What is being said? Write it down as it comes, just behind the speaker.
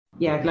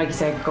yeah, like you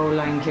said, goal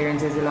line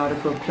clearances, a lot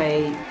of good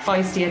play.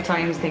 Feisty at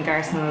times. I think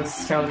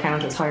Arsenal's foul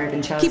count is higher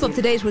than Chelsea. Keep up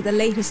to date with the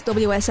latest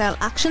WSL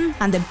action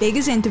and the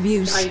biggest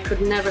interviews. I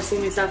could never see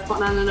myself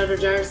putting on another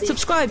jersey.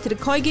 Subscribe to the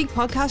Koi Gig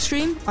podcast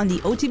stream on the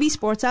OTB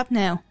Sports app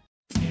now.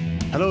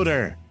 Hello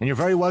there, and you're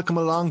very welcome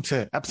along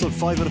to episode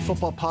 5 of the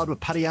Football Pod with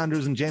Paddy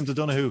Andrews and James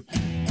O'Donoghue.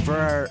 For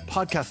our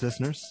podcast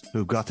listeners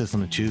who got this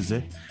on a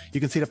Tuesday, you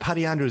can see that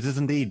Paddy Andrews is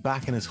indeed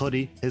back in his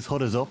hoodie. His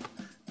hood is up.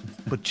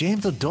 But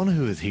James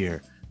O'Donoghue is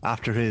here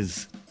after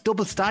his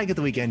double stag at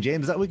the weekend.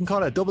 James, is that what we can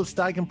call it? A double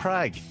stag in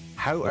Prague.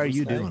 How are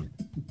you doing?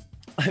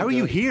 How are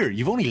you here?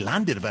 You've only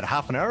landed about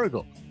half an hour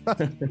ago.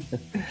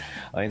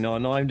 I know,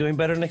 no, I'm doing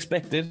better than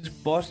expected,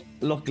 but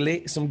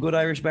luckily some good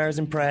Irish bars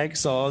in Prague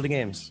saw all the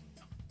games.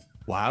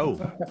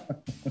 Wow.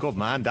 Good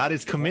man, that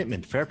is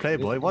commitment. Fair play,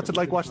 boy. What's it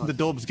like watching the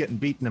Dubs getting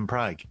beaten in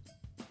Prague?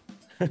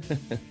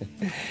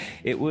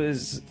 It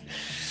was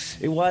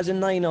a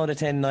 9 out of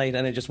 10 night,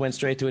 and it just went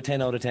straight to a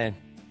 10 out of 10.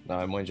 No,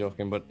 I'm only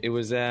joking, but it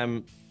was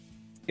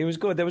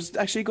good. There was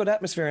actually a good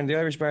atmosphere in the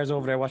Irish bars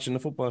over there watching the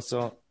football.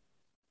 So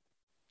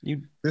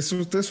this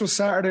was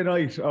Saturday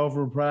night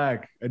over in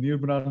Prague, and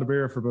you've been on the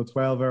beer for about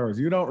 12 hours.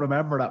 You don't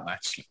remember that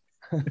match.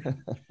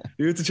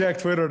 You had to check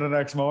Twitter the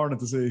next morning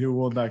to see who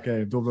won that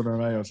game, Dublin or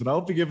Mayo. So I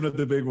hope you're giving it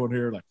the big one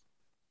here. Like,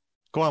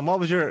 go on.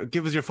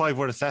 Give us your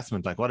 5-word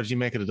assessment. Like, what did you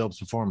make of the Dubs'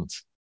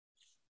 performance?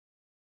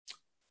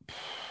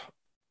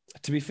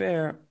 To be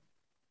fair,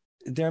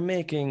 they're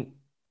making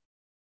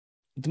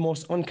the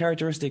most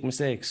uncharacteristic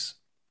mistakes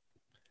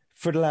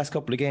for the last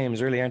couple of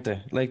games, really, aren't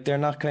they? Like, they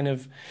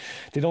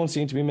don't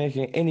seem to be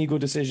making any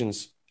good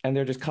decisions, and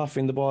they're just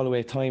coughing the ball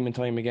away time and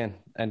time again.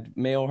 And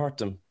Mayo hurt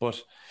them,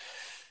 but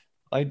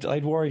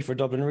I'd worry for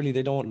Dublin. Really,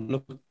 they don't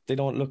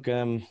look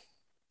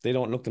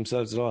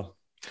themselves at all.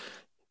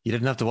 You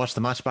didn't have to watch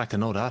the match back to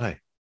know that,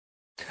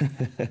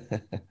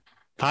 eh?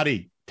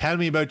 Paddy, tell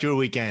me about your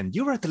weekend.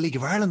 You were at the League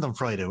of Ireland on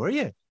Friday, were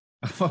you?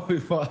 Oh,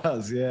 it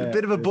was, yeah. A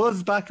bit of a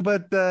buzz back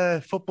about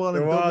football.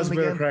 There in was Dublin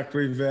a bit again. of crack.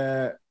 We've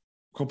a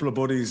couple of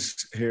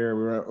buddies here.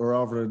 We're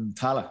over in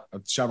Tala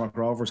at the Shamrock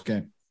Rovers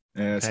game.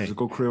 So there's a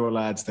good crew of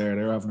lads there.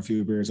 They were having a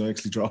few beers. I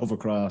actually drove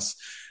across.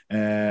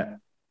 But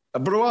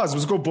it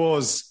was a good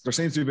buzz. There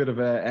seems to be a bit of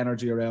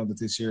energy around it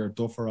this year.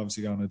 Duffer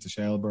obviously going into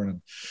Shelburne,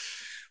 and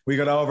we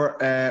got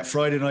over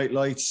Friday night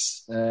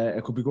lights.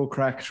 It could be good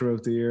crack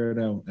throughout the year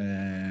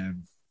now.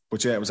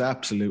 But yeah, it was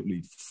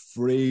absolutely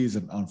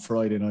freezing on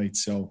Friday night.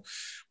 So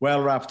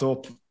well wrapped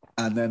up,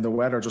 and then the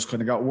weather just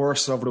kind of got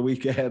worse over the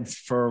weekend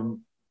from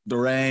the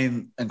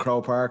rain in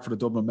Crow Park for the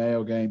Dublin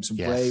Mayo game. Some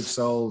brave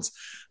souls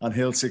on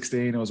Hill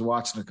 16. I was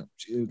watching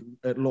it.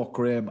 It looked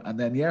grim. And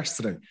then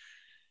yesterday,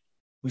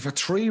 we've had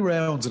 3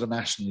 rounds of the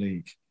National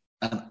League,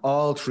 and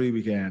all 3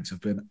 weekends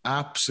have been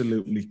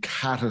absolutely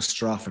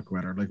catastrophic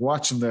weather. Like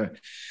watching the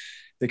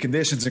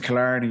conditions in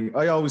Killarney,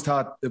 I always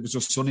thought it was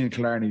just sunny in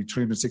Killarney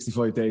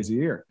 365 days a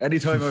year.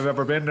 Anytime I've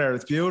ever been there,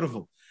 it's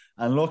beautiful.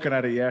 And looking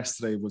at it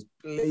yesterday was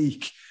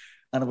bleak.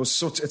 And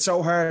it's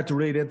so hard to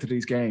read into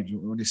these games.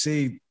 When you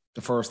see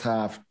the first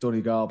half,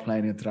 Donegal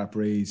playing into that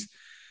breeze,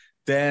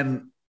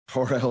 then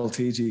poor old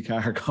TG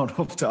Carr going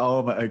up to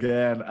Oma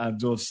again, and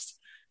just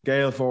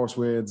gale force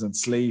winds and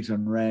sleet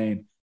and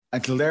rain.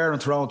 And Kildare and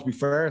Tyrone, to be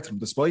fair to them,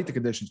 despite the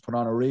conditions, put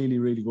on a really,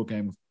 really good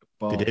game of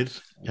ball. They did,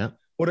 yeah.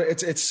 But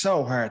it's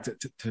so hard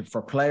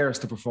for players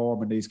to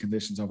perform in these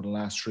conditions over the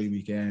last 3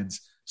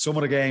 weekends. Some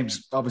of the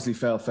games obviously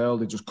fell foul.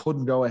 They just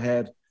couldn't go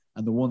ahead.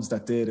 And the ones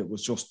that did, it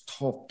was just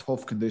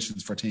tough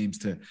conditions for teams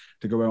to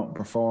go out and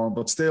perform.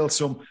 But still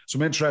some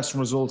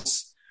interesting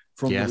results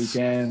from the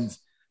weekend.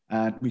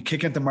 And we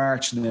kick into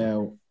March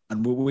now.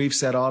 And we've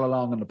said all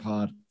along in the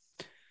pod,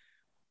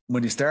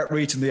 when you start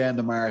reaching the end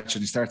of March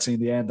and you start seeing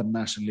the end of the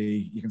National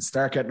League, you can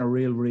start getting a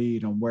real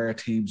read on where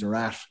teams are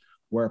at,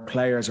 where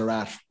players are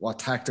at, what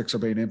tactics are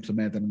being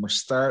implemented. And we're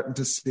starting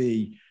to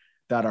see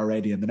that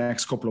already in the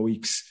next couple of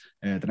weeks.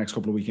 The next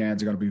couple of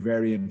weekends are going to be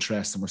very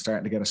interesting. We're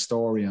starting to get a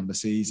story on the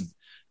season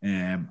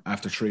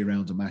after 3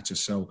 rounds of matches.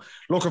 So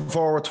looking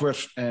forward to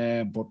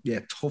it. But yeah,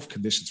 tough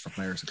conditions for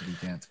players at the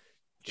weekend.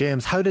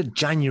 James, how did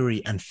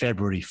January and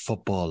February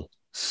football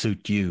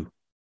suit you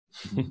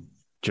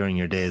during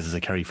your days as a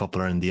Kerry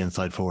footballer in the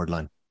inside forward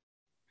line?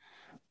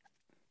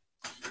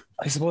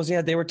 I suppose,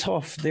 yeah, they were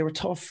tough. They were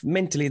tough.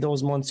 Mentally,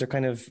 those months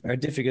are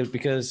difficult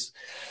because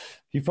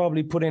you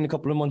probably put in a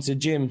couple of months of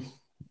gym.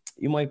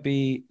 You mightn't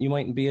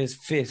be as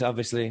fit,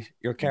 obviously.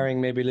 You're carrying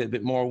maybe a little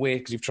bit more weight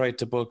because you've tried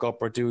to bulk up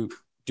or do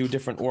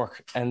different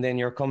work. And then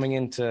you're coming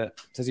into,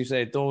 as you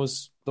say,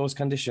 those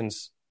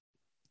conditions,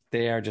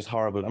 they are just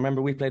horrible. I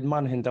remember we played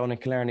Monaghan down in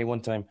Killarney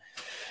one time,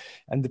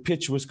 and the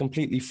pitch was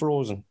completely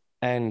frozen.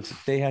 And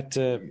they had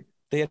to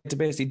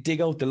basically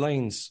dig out the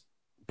lines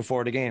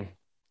before the game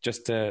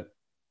just to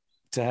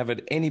have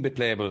it any bit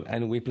playable.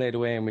 And we played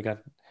away, and we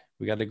got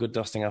a good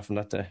dusting off from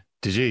that day.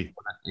 Did you?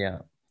 Yeah.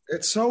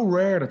 It's so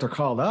rare that they're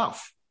called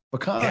off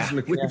because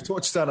we've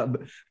touched that.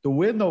 The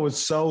window is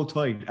so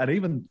tight, and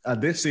even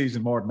this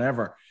season more than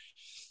ever,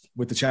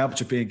 with the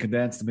championship being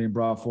condensed and being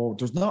brought forward,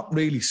 there's not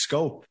really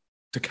scope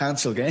to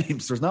cancel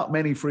games. There's not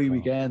many free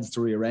weekends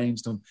to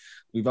rearrange them.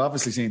 We've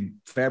obviously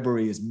seen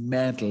February is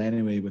mental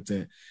anyway with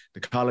the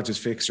colleges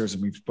fixtures,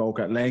 and we've spoke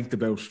at length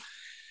about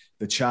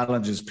the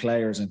challenges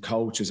players and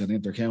coaches and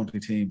inter-county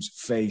teams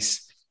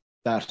face.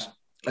 That,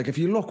 like, if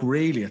you look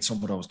really at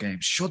some of those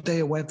games, should they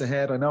have went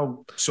ahead? I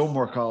know some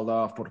were called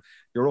off, but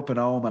you're up and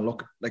home and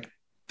look, like,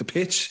 the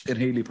pitch in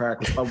Healy Park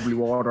was probably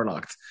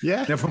waterlocked.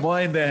 Yeah. Never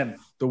mind then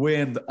the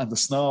wind and the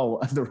snow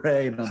and the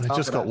rain. And it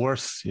just got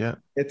worse. Yeah.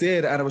 It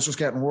did. And it was just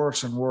getting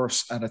worse and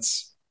worse. And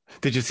it's.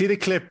 Did you see the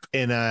clip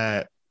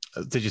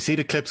did you see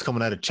the clips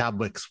coming out of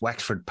Chadwick's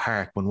Wexford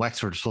Park when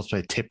Wexford was supposed to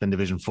play Tip in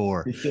Division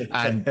 4? Yeah.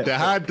 And they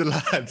had the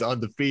lads on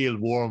the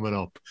field warming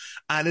up.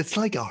 And it's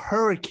like a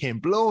hurricane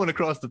blowing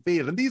across the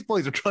field. And these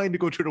boys are trying to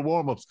go through the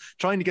warm-ups,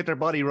 trying to get their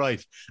body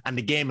right. And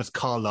the game is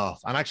called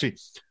off. And actually,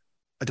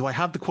 do I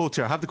have the quotes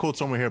here? I have the quote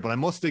somewhere here, but I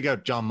must dig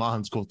out John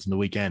Mahon's quotes in the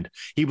weekend.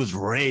 He was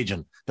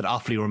raging that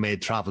Offaly were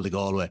made travel to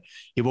Galway.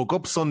 He woke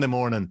up Sunday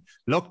morning,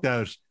 looked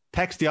out,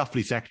 texted the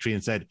Offaly secretary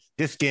and said,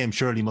 this game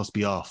surely must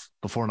be off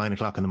before 9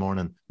 o'clock in the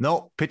morning.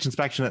 No, pitch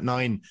inspection at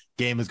 9,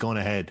 game is going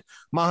ahead.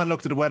 Mahon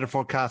looked at the weather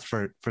forecast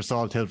for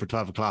Salt Hill for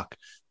 12 o'clock.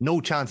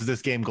 No chance of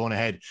this game going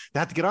ahead. They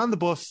had to get on the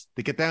bus,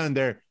 they get down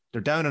there, they're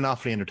down in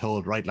Offaly and they're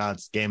told, right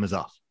lads, game is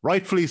off.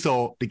 Rightfully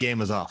so, the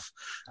game is off.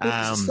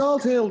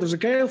 Salt Hill, there's a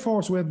gale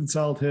force wind in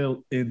Salt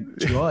Hill in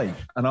July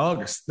and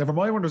August. Never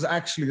mind when there's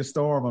actually a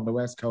storm on the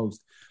west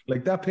coast.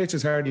 Like, that pitch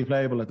is hardly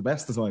playable at the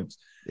best of times.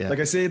 Yeah. Like,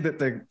 I see that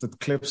the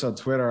clips on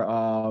Twitter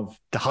of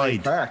the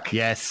Hyde Park.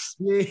 Yes.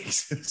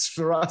 Jesus,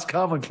 the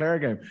Roscommon and Clare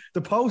game.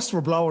 The posts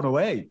were blown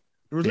away.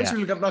 There was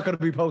literally not going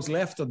to be posts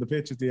left on the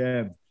pitch at the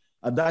end.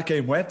 And that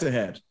game went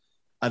ahead.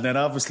 And then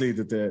obviously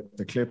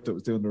the clip that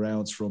was doing the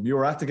rounds from, you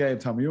were at the game,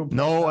 Tom.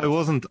 No, I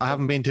wasn't. I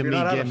haven't been to a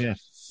league game yet.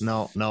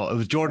 No. It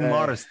was Jordan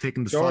Morris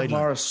taking the sideline. Jordan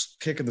Morris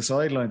kicking the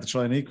sideline to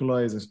try and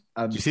equalise it.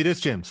 And you see this,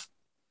 James?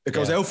 It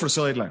goes out for a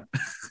sideline.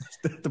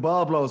 The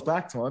ball blows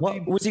back to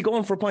him. Was he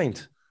going for a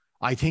point?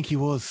 I think he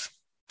was.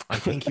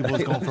 going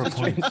for a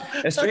point.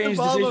 A strange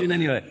decision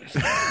anyway.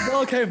 The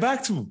ball came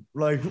back to him.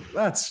 Like,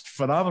 that's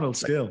phenomenal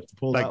skill to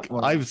pull that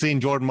one. I've seen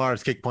Jordan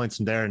Morris kick points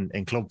from there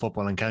in club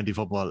football and county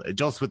football.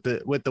 Just with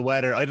the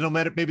weather. I don't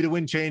know, maybe the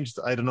wind changed.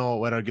 I don't know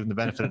whether I'd give him the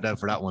benefit of the doubt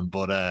for that one.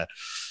 But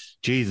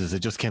Jesus, it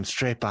just came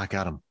straight back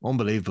at him.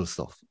 Unbelievable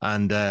stuff.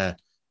 And they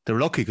were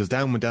lucky because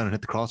down went down and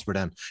hit the crossbar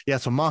then. Yeah,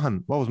 so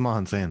Mahon, what was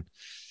Mahon saying?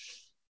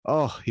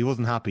 Oh, he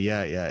wasn't happy.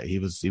 Yeah. He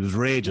was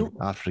raging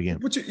after the game.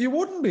 But you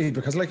wouldn't be,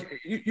 because like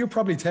you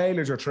probably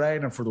tailored your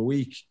training for the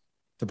week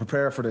to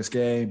prepare for this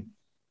game.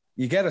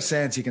 You get a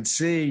sense, you can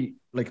see,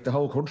 like, the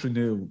whole country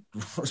knew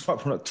there's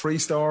probably 3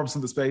 storms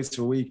in the space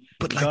of a week.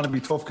 But it's going to be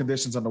tough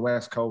conditions on the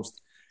west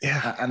coast.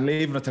 Yeah, and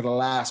leaving it to the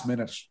last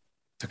minute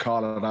to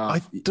call it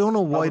off. I don't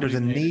know why there's a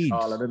need.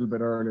 A little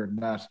bit earlier than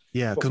that.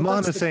 Yeah, because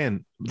Mahon is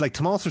saying, like,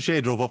 Tomás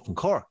O'Shea drove up from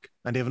Cork,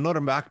 and they have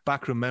another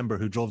backroom member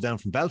who drove down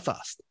from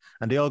Belfast.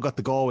 And they all got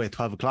to Galway at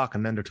 12 o'clock,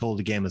 and then they're told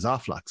the game is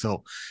off. Like,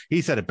 so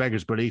he said it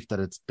beggars belief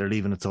that they're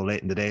leaving it so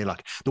late in the day.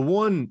 Like, the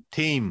one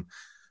team,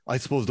 I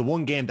suppose, the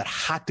one game that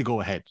had to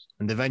go ahead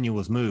and the venue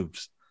was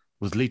moved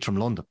was Leitrim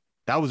London.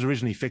 That was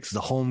originally fixed as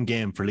a home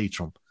game for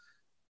Leitrim.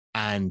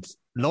 And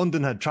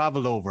London had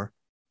travelled over.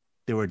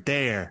 They were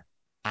there,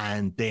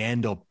 and they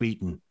end up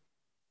beating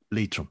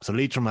Leitrim. So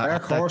Leitrim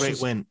had that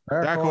great win.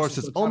 Dark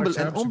Horses,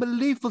 an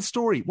unbelievable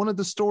story. One of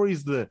the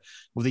stories of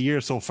the year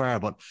so far.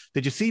 But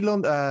did you see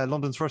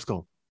London's first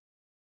goal?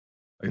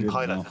 In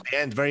highlights at the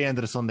end, very end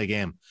of the Sunday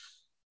game.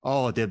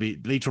 Oh,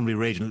 Leitrim will be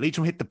raging.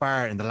 Leitrim hit the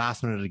bar in the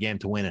last minute of the game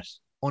to win it.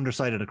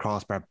 Underside of the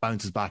crossbar,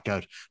 bounces back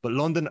out. But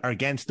London are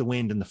against the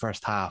wind in the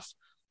first half.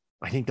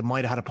 I think they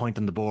might have had a point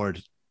on the board.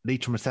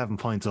 Leitrim are 7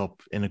 points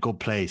up in a good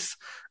place.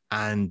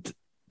 And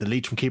the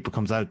Leitrim keeper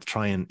comes out to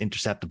try and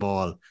intercept the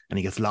ball, and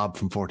he gets lobbed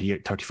from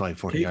 35,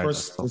 40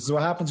 yards. This is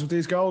what happens with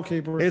these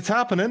goalkeepers. It's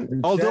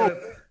happening. Although,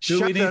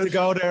 do we need to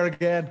go there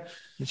again?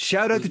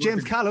 Shout out to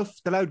James Califf,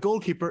 the loud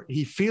goalkeeper.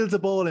 He fields the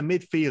ball in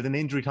midfield in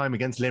injury time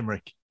against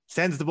Limerick.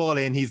 Sends the ball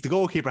in. He's the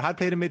goalkeeper. Had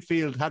played in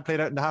midfield. Had played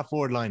out in the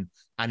half-forward line,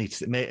 and he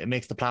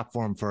makes the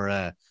platform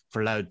for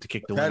Loud to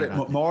kick the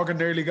winner. Morgan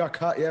nearly got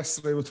caught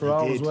yesterday with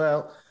Tyrrell as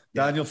well.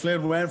 Yeah. Daniel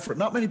Flynn went for it.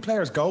 Not many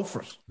players go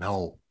for it.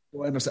 No.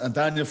 And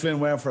Daniel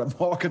Flynn went for it.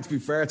 Morgan, to be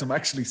fair to him,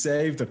 actually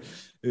saved it.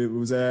 It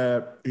was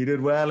he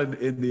did well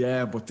in the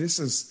end. But this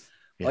is,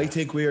 I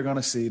think we are going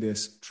to see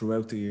this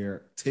throughout the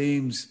year.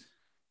 Teams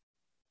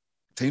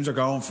are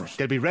going for it.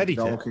 They'll be ready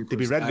to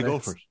go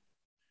for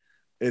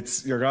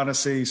it. You're going to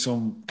see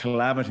some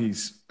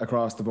calamities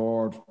across the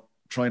board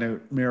trying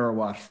to mirror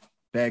what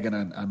Began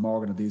and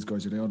Morgan and these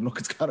guys are doing. Look,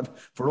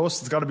 for us,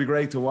 it's got to be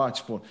great to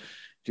watch. But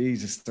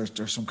Jesus,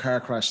 there's some car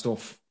crash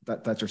stuff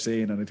that you're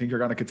seeing, and I think you're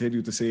going to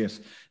continue to see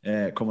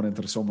it coming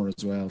into the summer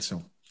as well.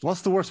 So,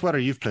 what's the worst weather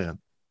you've played in?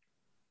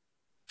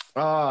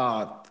 Do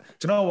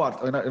you know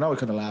what? I know I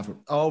kind of laugh.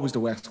 Always the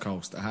West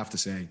Coast, I have to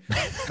say.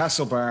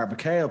 Castlebar,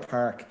 McHale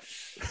Park.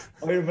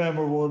 I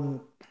remember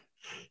one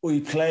we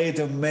played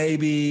them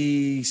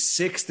maybe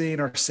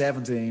 16 or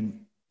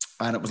 17,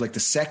 and it was like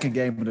the second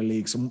game of the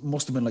league, so it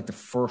must have been like the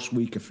first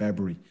week of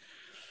February.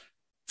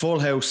 full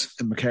house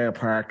in McCare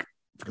Park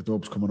for the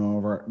Dubs coming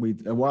over.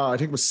 I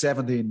think it was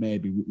 17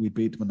 maybe. We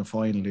beat them in the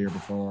final the year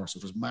before, so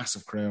it was a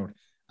massive crowd.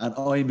 And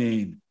I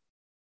mean,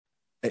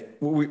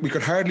 we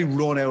could hardly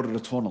run out of the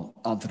tunnel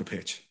onto the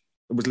pitch.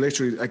 It was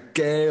literally a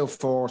gale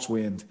force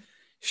wind,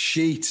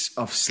 sheets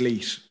of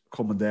sleet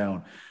coming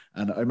down.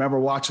 And I remember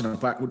watching it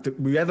back.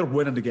 We ended up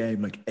winning the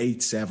game like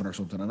 8-7 or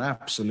something. An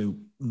absolute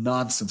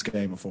nonsense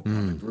game of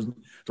football.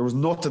 There was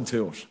nothing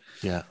to it.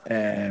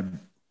 Yeah.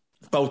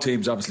 Both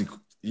teams, obviously,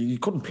 you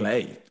couldn't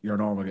play your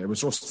normal game. It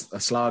was just a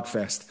slog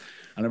fest.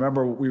 And I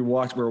remember we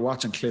were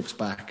watching clips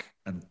back,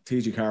 and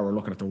TG Carr were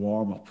looking at the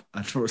warm-up,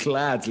 and there was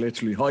lads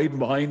literally hiding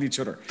behind each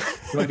other,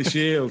 trying to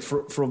shield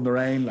from the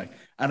rain.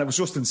 And it was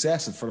just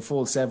incessant for the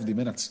full 70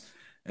 minutes.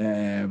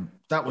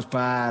 That was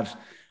bad.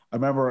 I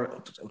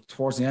remember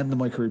towards the end of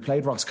my career, we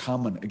played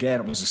Roscommon.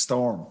 Again, it was a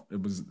storm.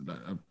 It was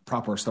a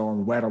proper storm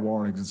with weather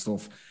warnings and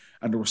stuff.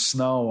 And there was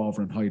snow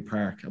over in Hyde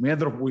Park. And we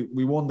ended up,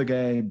 we won the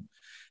game.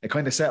 It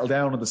kind of settled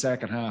down in the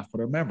second half.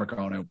 But I remember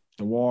going out,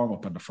 the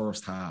warm-up in the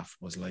first half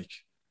was like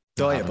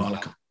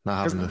diabolical.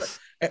 Not having this.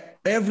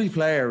 Every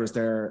player is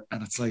there,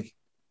 and it's like,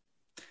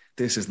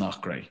 this is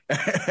not great.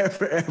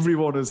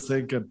 Everyone is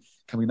thinking,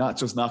 can we not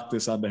just knock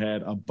this on the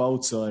head on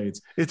both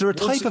sides? Is there a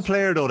type of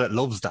player, though, that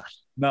loves that?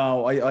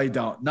 No, I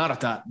don't. Not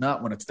at that.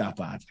 Not when it's that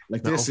bad.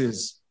 Like, this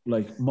is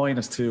like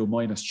 -2,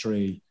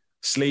 -3,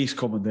 sleet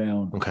coming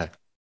down. Okay.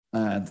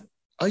 And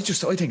I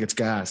think it's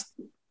gas.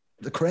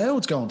 The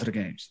crowd's going to the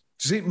games.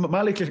 Do you see,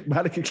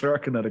 Malachy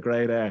Clerkin had a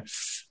great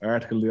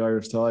article in the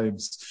Irish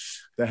Times.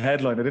 The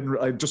headline,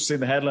 I just seen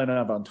the headline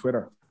on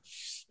Twitter.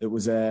 It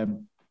was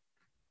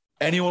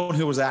anyone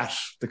who was at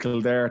the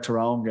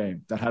Kildare-Tyrone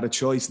game that had a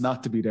choice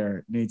not to be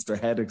there needs their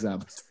head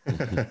examined.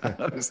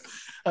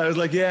 I was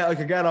like, yeah, I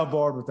could get on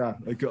board with that.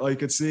 I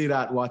could see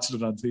that watching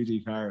it on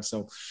TG Carr.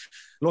 So,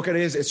 look,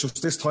 it's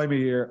just this time of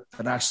year,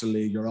 the National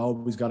League, you're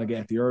always going to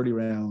get the early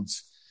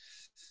rounds.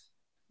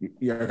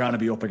 You're going to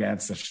be up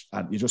against it,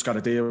 and you just got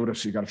to deal with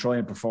it. You got to try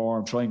and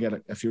perform, try and get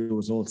a few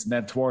results. And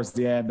then towards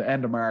the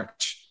end of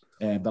March,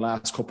 the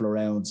last couple of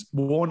rounds,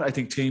 I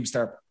think teams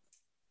start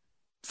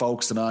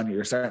focusing on you.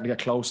 You're starting to get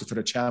closer to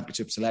the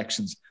championship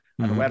selections,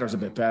 and the weather's a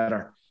bit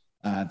better,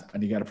 and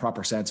you get a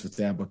proper sense with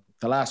them. But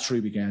the last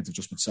 3 weekends have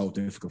just been so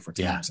difficult for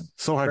teams. Yeah, and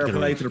so hard fair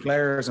play to the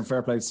players and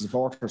fair play to the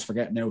supporters for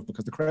getting out,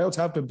 because the crowds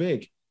have been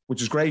big,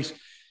 which is great.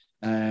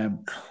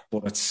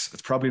 But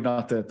it's probably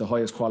not the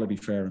highest quality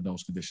fare in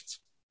those conditions.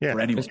 Yeah,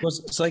 I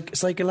suppose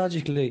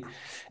psychologically,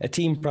 a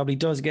team probably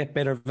does get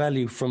better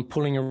value from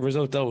pulling a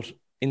result out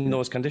in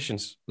those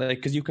conditions. Like,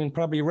 because you can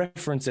probably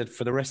reference it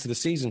for the rest of the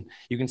season.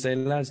 You can say,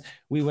 lads,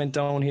 we went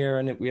down here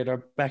and we had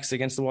our backs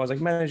against the walls.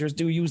 Like, managers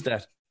do use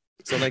that.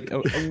 So, like,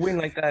 a win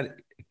like that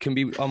can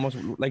be almost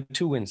like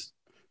 2 wins.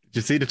 Did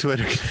you see the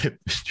Twitter clip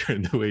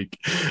during the week?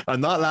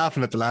 I'm not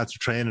laughing at the lads for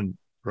training,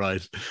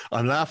 right?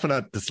 I'm laughing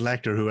at the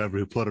selector,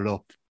 who put it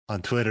up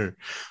on Twitter.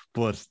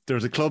 But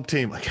there's a club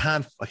team. I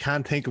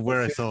can't think of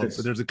where I saw it.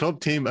 But there's a club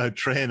team out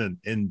training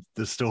in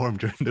the storm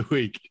during the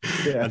week,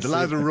 and the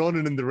lads are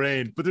running in the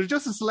rain. But there's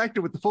just a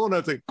selector with the phone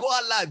out saying, "Go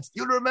on, lads!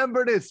 You'll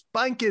remember this.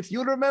 Bank it.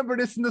 You'll remember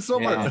this in the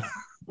summer." Yeah.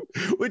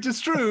 Which is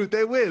true,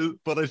 they will.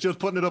 But I was just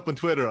putting it up on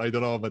Twitter. I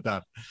don't know about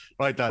that.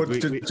 Right, Dad.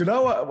 Do you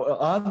know what,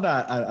 on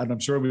that? And I'm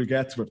sure we'll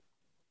get to it.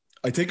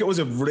 I think it was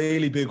a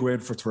really big win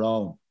for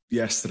Tyrone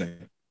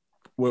yesterday,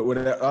 with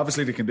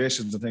obviously the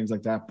conditions and things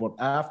like that. But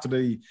after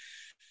the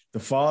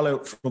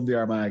fallout from the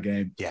Armagh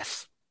game,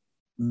 yes,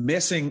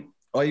 missing,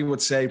 I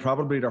would say,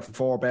 probably their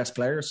 4 best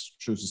players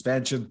through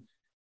suspension,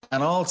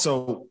 and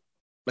also,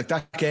 like,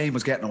 that game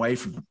was getting away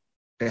from them.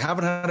 They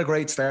haven't had a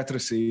great start to the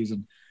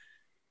season.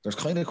 There's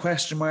kind of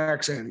question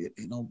marks. You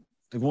know,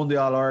 they've won the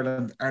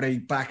All-Ireland. Are they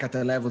back at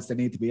the levels they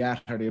need to be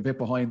at? Are they a bit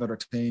behind other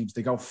teams?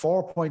 They go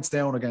 4 points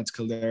down against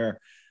Kildare.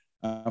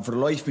 And for the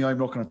life of me, I'm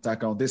looking at that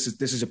going, this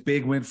is a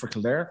big win for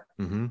Kildare,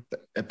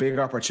 a big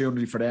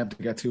opportunity for them to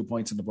get 2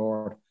 points on the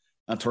board.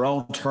 And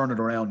Tyrone turn it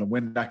around and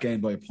win that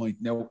game by a point.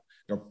 Now,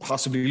 they're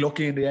possibly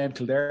lucky in the end.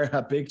 Kildare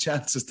had big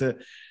chances to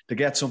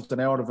get something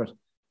out of it.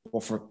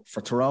 But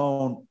for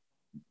Tyrone,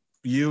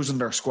 using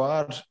their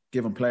squad,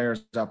 giving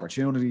players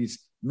opportunities,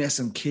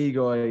 missing key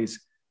guys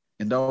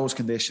in those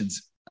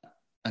conditions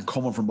and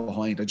coming from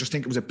behind, I just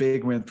think it was a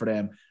big win for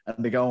them.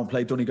 And they go and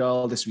play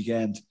Donegal this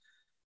weekend.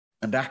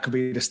 And that could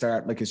be the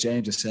start, like as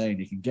James is saying.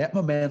 You can get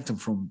momentum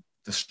from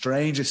the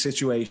strangest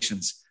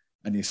situations,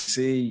 and you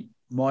see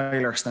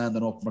Myler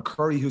standing up.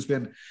 McCurry, who's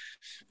been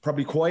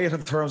probably quiet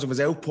in terms of his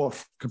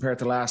output compared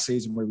to last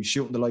season, where he's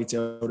shooting the lights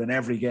out in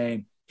every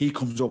game, he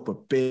comes up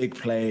with big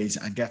plays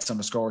and gets on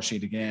the score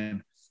sheet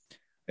again.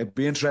 It'd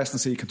be interesting to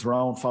see can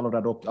Tyrone follow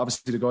that up.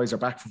 Obviously, the guys are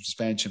back from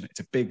suspension. It's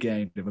a big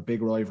game. They have a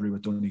big rivalry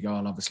with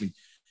Donegal, obviously.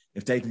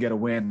 If they can get a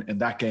win in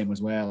that game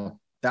as well,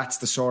 that's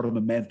the sort of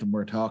momentum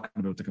we're talking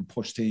about that can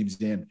push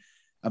teams in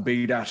and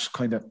be that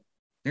kind of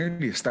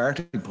nearly a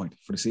starting point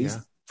for the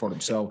season for them.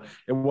 So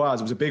it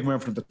was a big win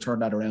for them to turn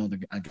that around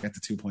and get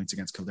the 2 points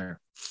against Kildare.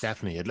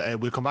 Definitely.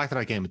 We'll come back to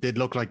that game. It did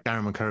look like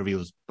Darren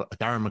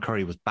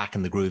McCurry was back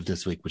in the groove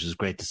this week, which is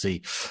great to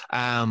see.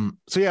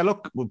 So yeah,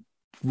 look,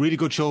 really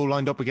good show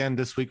lined up again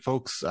this week,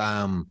 folks.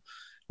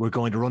 We're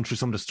going to run through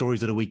some of the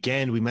stories of the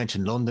weekend. We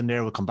mentioned London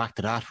there. We'll come back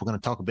to that. We're going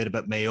to talk a bit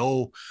about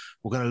Mayo.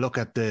 We're going to look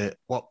at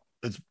what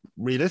is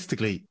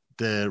realistically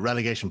the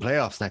relegation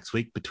playoffs next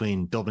week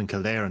between Dublin,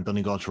 Kildare and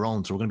Donegal,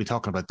 Tyrone. So we're going to be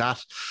talking about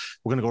that.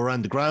 We're going to go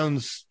around the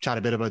grounds, chat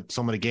a bit about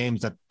some of the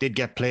games that did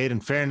get played.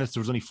 In fairness,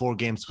 there was only 4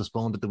 games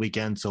postponed at the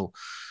weekend. So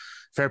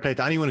fair play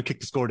to anyone who kicked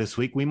the score this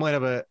week. We might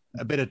have a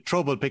bit of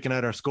trouble picking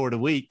out our score of the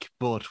week,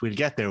 but we'll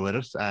get there with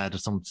it.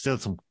 There's still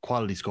some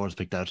quality scores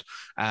picked out.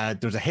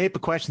 There's a heap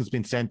of questions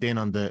being sent in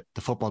on the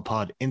Football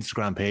Pod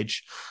Instagram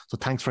page. So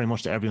thanks very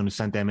much to everyone who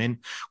sent them in.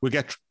 We'll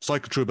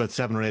cycle through about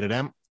 7 or 8 of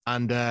them.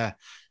 And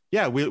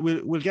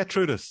we'll get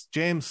through this.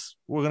 James,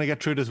 we're going to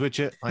get through this with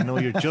you. I know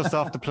you're just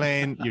off the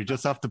plane. You're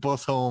just off the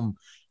bus home.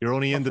 You're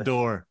only in the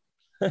door.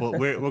 But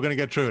we're going to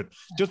get through it.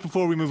 Just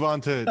before we move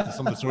on to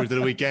some of the stories of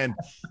the weekend,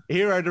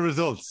 here are the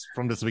results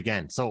from this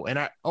weekend. So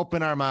up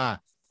in Armagh,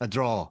 a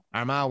draw.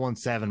 Armagh won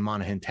 7,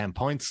 Monaghan 10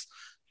 points.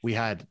 We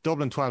had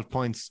Dublin 12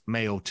 points,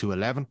 Mayo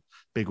 2-11.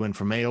 Big win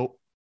for Mayo.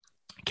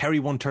 Kerry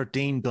won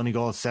 13,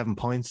 Donegal 7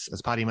 points.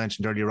 As Paddy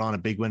mentioned earlier on, a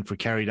big win for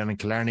Kerry down in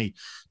Killarney.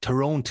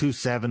 Tyrone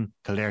 2-7,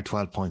 Kildare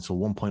 12 points, so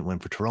 1 point win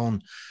for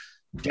Tyrone.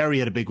 Derry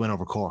had a big win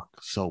over Cork.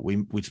 So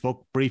we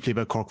spoke briefly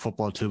about Cork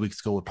football 2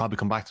 weeks ago. We'll probably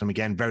come back to them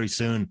again very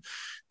soon.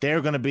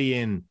 They're going to be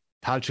in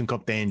Tailteann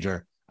Cup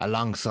danger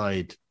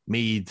alongside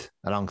Meath,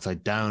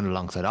 alongside Down,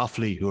 alongside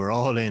Offaly, who are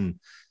all in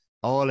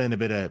a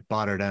bit of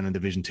bother down in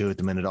Division 2 at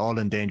the minute, all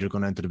in danger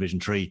going into Division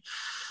 3.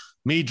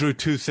 Meath drew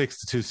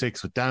 2-6 to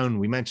 2-6 with Down.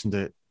 We mentioned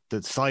the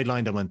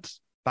sideline that went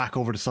back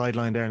over the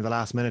sideline there in the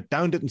last minute.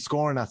 Down didn't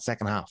score in that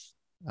second half.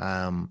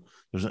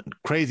 There's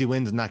crazy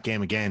wins in that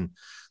game again.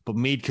 But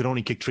Meath could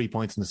only kick 3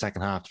 points in the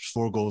second half. There's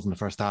 4 goals in the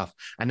first half.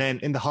 And then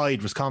in the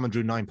Hyde, Roscommon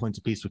drew 9 points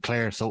apiece with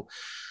Clare. So,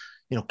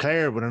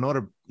 Clare with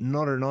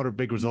another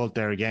big result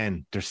there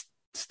again. They're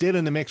still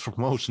in the mix for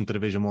promotion to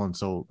Division 1.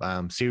 So,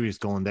 serious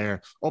going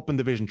there. Up in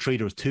Division 3,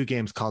 there was 2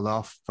 games called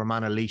off.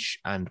 Fermanagh Laois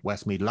and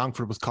Westmeath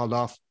Longford was called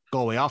off.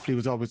 Galway Offaly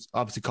was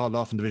obviously called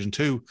off in Division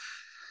 2.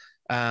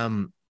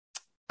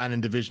 And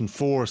in Division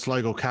 4,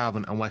 Sligo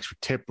Cavan and Wexford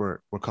Tip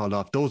were called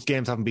off. Those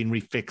games haven't been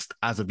refixed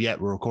as of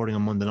yet. We're recording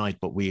on Monday night,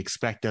 but we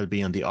expect they'll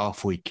be on the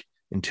off week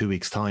in 2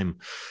 weeks' time.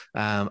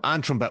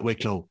 Antrim bet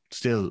Wicklow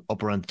still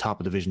up around the top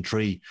of Division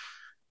 3.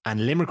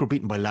 And Limerick were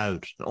beaten by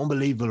Louth. An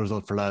unbelievable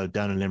result for Louth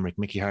down in Limerick.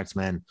 Mickey Hart's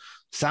men.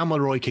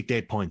 Samuel Roy kicked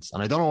 8 points.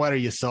 And I don't know whether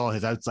you saw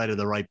his outside of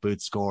the right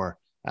boot score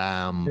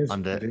on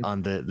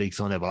the League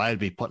Sunday, but I'll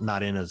be putting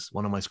that in as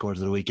one of my scores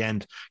of the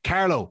weekend.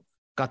 Carlow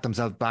got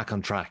themselves back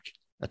on track.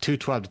 A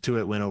 2-12 to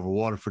 2-8 win over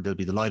Waterford. They'll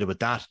be delighted with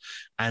that.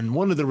 And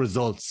one of the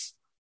results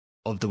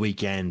of the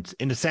weekend,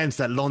 in the sense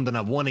that London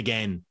have won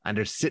again and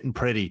they're sitting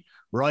pretty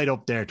right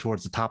up there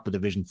towards the top of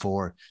Division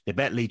 4. They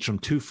bet Leitrim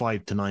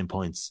 2-5 to 9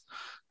 points.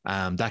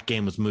 That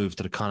game was moved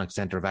to the Connacht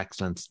Centre of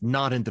Excellence,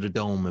 not into the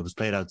Dome. It was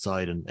played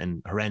outside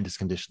in horrendous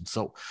conditions.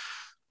 So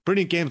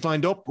brilliant games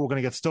lined up. We're going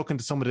to get stuck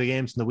into some of the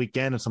games in the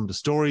weekend and some of the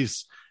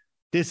stories.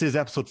 This is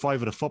episode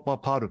 5 of the Football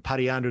Pod with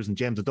Paddy Andrews and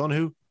James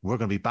O'Donoghue. We're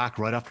going to be back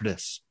right after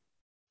this.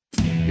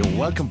 You're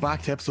welcome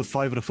back to episode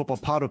 5 of the Football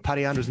Pod with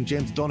Paddy Andrews and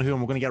James O'Donoghue,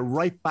 and we're going to get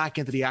right back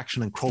into the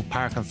action in Croke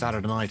Park on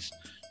Saturday night.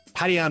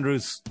 Paddy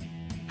Andrews,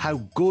 how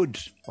good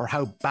or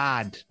how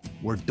bad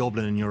were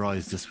Dublin in your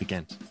eyes this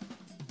weekend?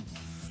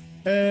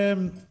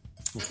 I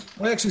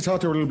actually thought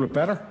they were a little bit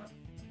better.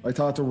 I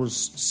thought there was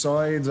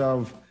signs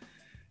of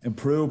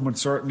improvement,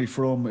 certainly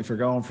from, if you're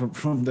going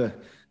from the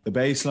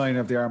baseline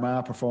of the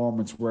Armagh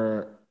performance,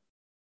 where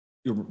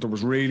there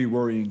was really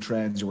worrying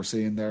trends you were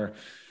seeing there.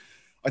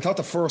 I thought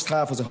the first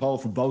half as a whole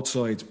from both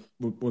sides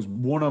was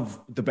one of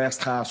the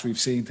best halves we've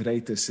seen to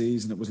date this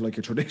season. It was like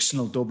a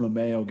traditional Dublin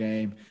Mayo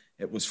game.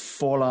 It was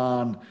full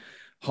on,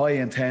 high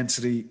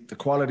intensity. The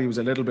quality was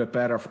a little bit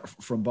better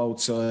from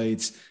both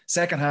sides.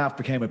 Second half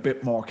became a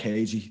bit more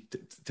cagey,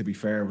 to be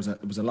fair.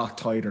 It was a lot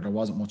tighter. There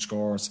wasn't much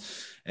scores.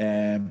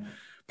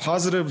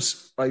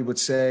 Positives, I would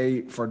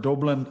say, for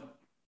Dublin,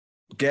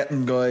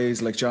 getting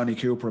guys like Johnny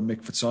Cooper and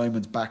Mick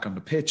Fitzsimons back on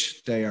the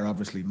pitch. They are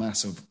obviously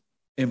massive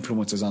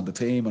influences on the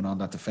team and on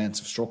that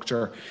defensive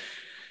structure.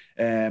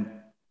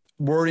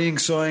 Worrying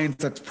signs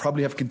that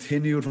probably have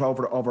continued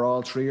over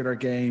all 3 of their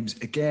games.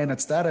 Again,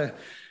 it's that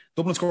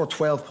Dublin scored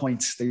 12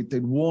 points. They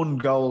had 1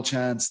 goal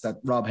chance that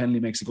Rob Henley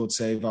makes a good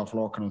save off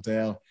Lorcan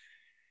O'Dell.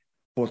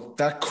 But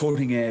that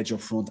cutting edge up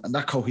front and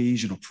that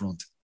cohesion up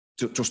front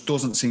just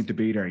doesn't seem to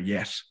be there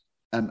yet.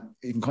 And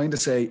you can kind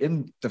of say,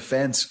 in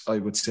defence, I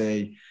would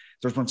say,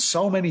 there's been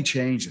so many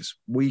changes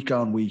week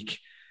on week.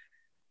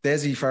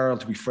 Dessie Farrell,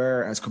 to be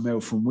fair, has come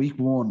out from week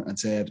 1 and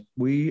said,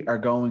 we are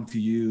going to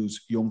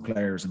use young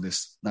players in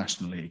this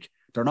National League.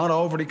 They're not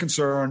overly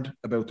concerned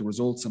about the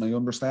results, and I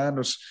understand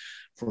there's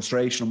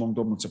frustration among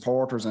Dublin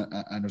supporters and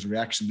there's a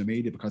reaction in the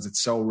media because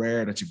it's so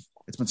rare that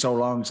it's been so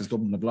long since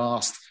Dublin have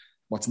lost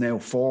what's now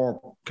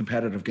 4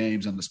 competitive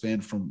games on the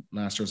spin from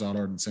last year's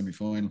All-Ireland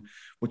semi-final.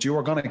 But you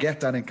are going to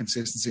get that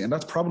inconsistency, and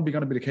that's probably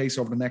going to be the case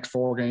over the next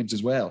 4 games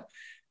as well.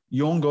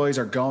 Young guys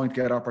are going to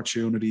get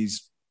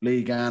opportunities.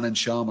 Lee Gannon,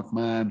 Sean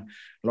McMahon,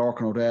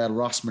 Lorcan O'Dell,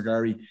 Ross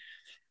McGarry.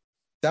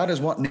 That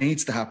is what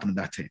needs to happen in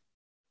that team.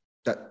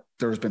 That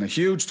there's been a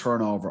huge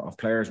turnover of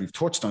players. We've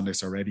touched on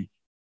this already.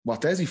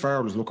 What Dessie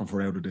Farrell is looking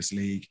for out of this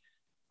league,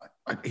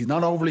 he's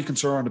not overly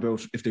concerned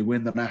about if they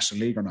win the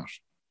National League or not.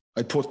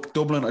 I'd put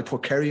Dublin, I'd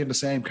put Kerry in the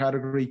same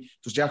category.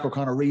 Does Jack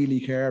O'Connor really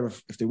care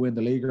if they win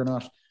the league or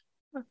not?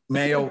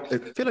 Mayo, I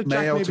feel like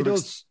Jack maybe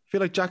does. I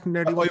feel like Jack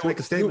nearly wants to make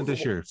a statement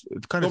this year.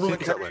 It kind Dublin of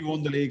and Kerry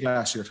won the league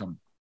last year, Tom.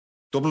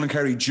 Dublin and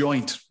Kerry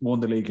joint won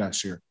the league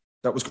last year.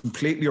 That was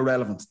completely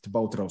irrelevant to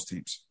both of those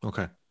teams.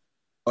 Okay.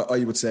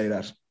 I would say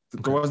that.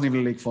 There wasn't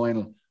even a league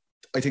final.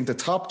 I think the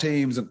top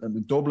teams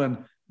in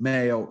Dublin,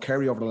 Mayo,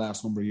 Kerry over the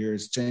last number of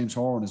years, James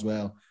Horan as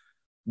well,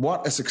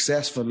 what a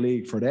successful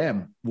league for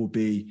them will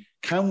be,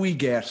 can we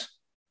get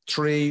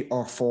 3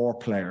 or 4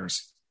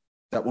 players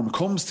that when it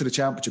comes to the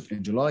championship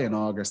in July and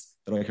August,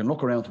 that I can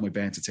look around to my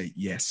bench and say,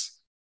 yes,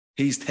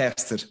 he's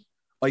tested.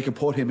 I can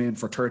put him in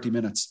for 30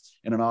 minutes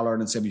in an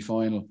All-Ireland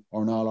semi-final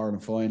or an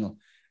All-Ireland final.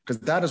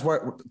 Because that is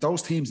where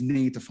those teams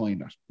need to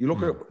find that. You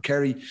look at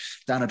Kerry,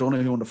 Dan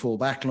O'Donoghue on the full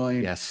back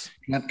line. Yes.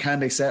 Can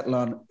they settle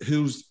on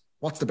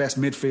what's the best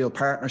midfield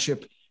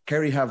partnership?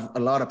 Kerry have a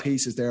lot of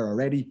pieces there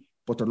already,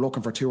 but they're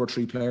looking for 2 or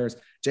 3 players.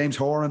 James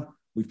Horan,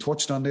 we've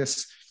touched on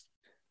this,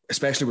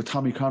 especially with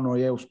Tommy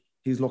Conroy out.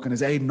 He's looking,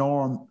 is Aidan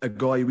Norm a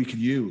guy we can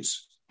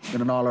use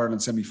in an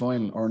All-Ireland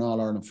semi-final or an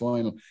All-Ireland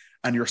final?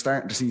 And you're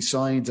starting to see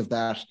signs of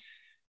that.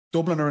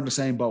 Dublin are in the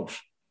same boat.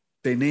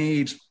 They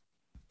need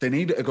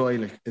a guy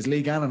like, is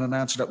Lee Gannon an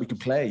answer that we can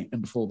play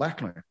in the full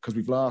back line? Because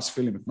we've lost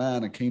Philly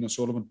McMahon and Keane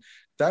O'Sullivan.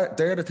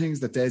 They're the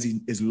things that Dessie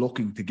is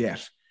looking to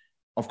get.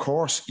 Of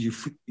course,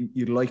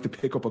 you'd like to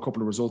pick up a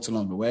couple of results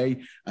along the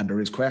way, and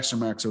there is question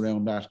marks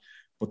around that.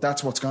 But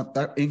that's what's got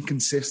that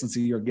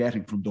inconsistency you're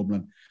getting from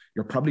Dublin.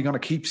 You're probably going to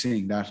keep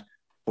seeing that,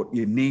 but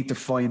you need to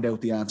find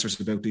out the answers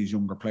about these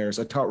younger players.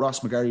 I thought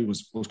Ross McGarry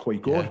was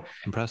quite good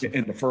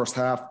in the first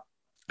half.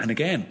 And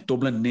again,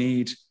 Dublin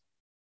need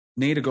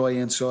a guy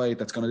inside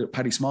that's going to do.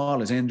 Paddy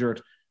Small is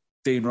injured.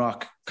 Dean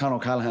Rock, Conor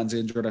O'Callaghan's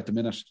injured at the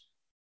minute.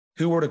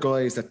 Who are the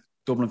guys that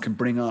Dublin can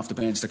bring off the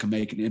bench that can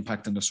make an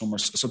impact in the summer?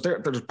 So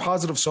there's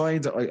positive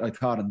signs, I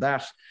thought, in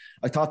that.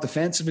 I thought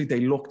defensively they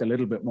looked a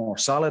little bit more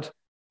solid,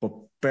 but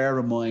bear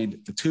in mind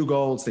the 2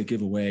 goals they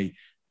give away,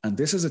 and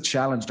this is a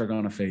challenge they're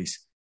going to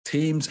face.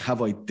 Teams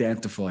have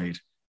identified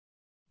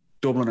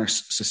Dublin are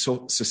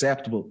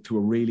susceptible to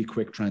a really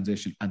quick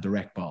transition and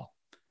direct ball.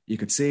 You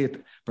could see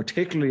it,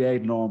 particularly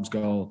Aidan Norm's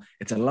goal.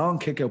 It's a long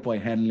kick out by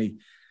Henley.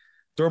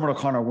 Dermot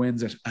O'Connor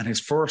wins it, and his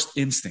first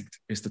instinct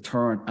is to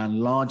turn and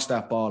launch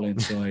that ball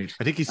inside.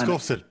 I think he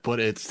scuffs it, but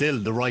it's still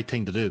the right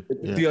thing to do.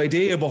 Yeah. The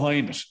idea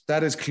behind it,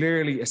 that is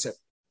clearly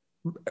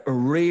a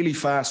really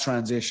fast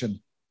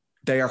transition.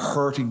 They are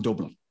hurting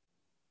Dublin.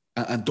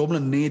 And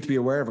Dublin need to be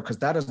aware of it, because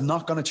that is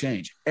not going to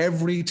change.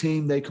 Every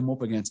team they come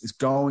up against is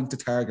going to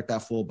target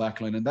that full back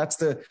line. And that's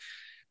the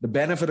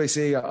benefit I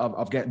see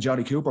of getting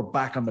Johnny Cooper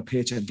back on the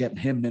pitch and getting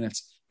him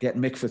minutes,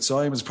 getting Mick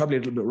Fitzsimons, probably a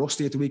little bit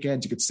rusty at the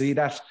weekend. You could see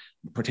that,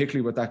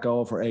 particularly with that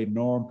goal for Aidan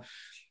Norm.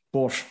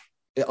 But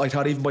I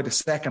thought even by the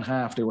second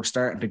half, they were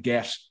starting to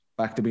get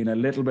back to being a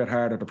little bit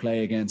harder to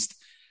play against.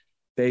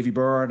 Davy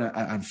Byrne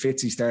and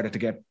Fitzy started to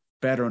get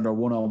better in their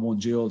one-on-one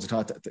duels. I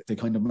thought that they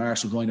kind of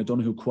marshalled Ryan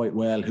O'Donoghue quite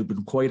well, who'd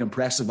been quite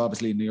impressive,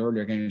 obviously, in the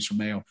earlier games from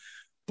Mayo.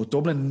 But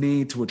Dublin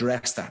need to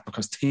address that,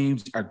 because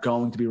teams are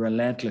going to be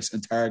relentless in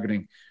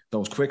targeting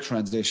those quick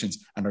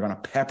transitions, and they're going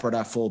to pepper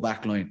that full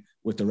back line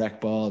with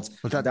direct balls.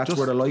 That's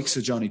where the likes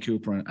of Johnny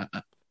Cooper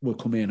will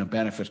come in and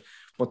benefit.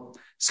 But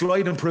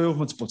slight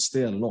improvements, but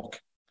still, look,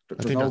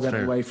 there's no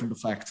getting away from the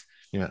fact.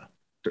 Yeah,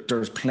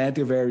 there's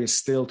plenty of areas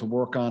still to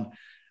work on,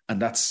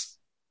 and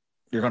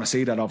you're going to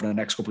see that over the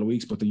next couple of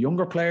weeks. But the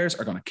younger players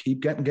are going to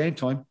keep getting game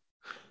time,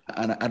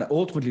 and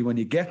ultimately, when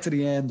you get to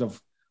the end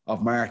of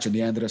March and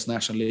the end of this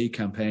National League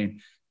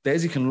campaign,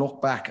 Dessie can look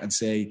back and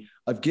say,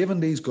 I've given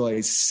these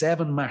guys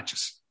 7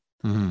 matches.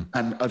 Mm-hmm.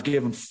 And I've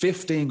given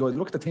 15 guys,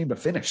 look at the team that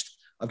finished,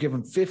 I've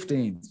given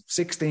 15,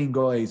 16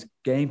 guys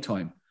game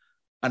time.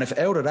 And if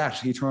out of that,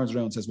 he turns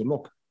around and says, well,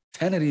 look,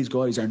 10 of these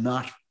guys are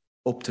not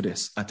up to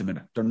this at the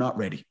minute. They're not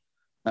ready.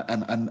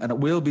 And it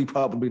will be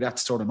probably that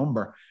sort of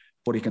number.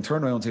 But he can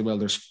turn around and say, well,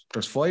 there's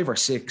 5 or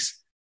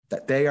 6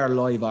 that they are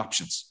live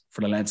options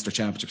for the Leinster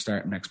Championship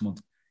starting next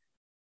month.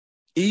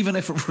 Even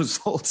if it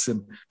results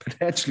in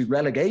potentially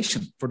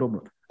relegation for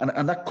Dublin.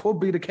 And that could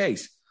be the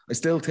case. I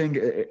still think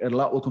a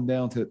lot will come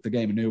down to the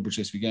game in Newbridge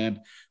this weekend.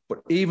 But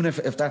even if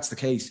that's the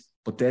case,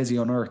 but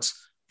Dessie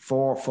unearths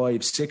 4,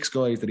 5, 6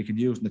 guys that he can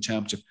use in the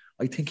championship,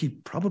 I think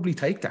he'd probably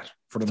take that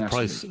for the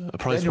National League. A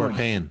price worth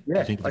paying.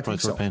 Yeah, I think the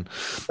price worth paying.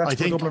 That's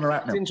where Dublin are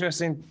at now. It's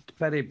interesting,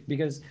 Paddy,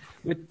 because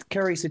with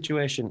Kerry's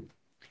situation,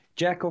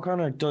 Jack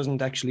O'Connor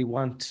doesn't actually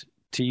want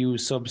to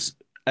use subs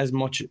as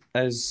much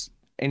as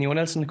anyone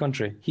else in the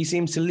country. He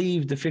seems to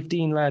leave the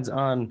 15 lads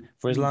on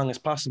for as long as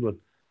possible.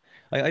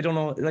 I don't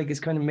know, like, it's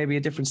kind of maybe a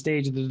different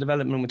stage of the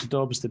development with the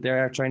Dubs, that they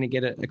are trying to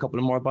get a couple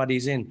of more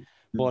bodies in.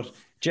 But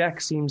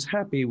Jack seems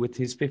happy with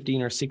his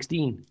 15 or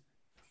 16,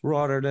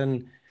 rather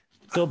than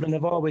Dublin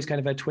have always kind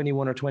of had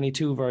 21 or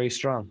 22 very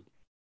strong.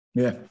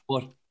 Yeah.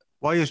 But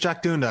Why is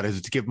Jack doing that? Is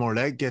it to get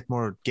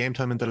more game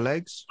time into the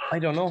legs? I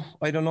don't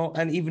know.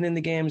 And even in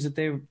the games that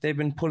they've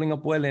been pulling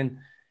up well in,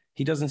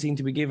 he doesn't seem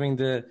to be giving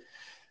the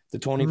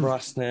Tony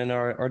Brosnan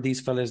or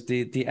these fellas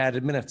the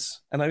added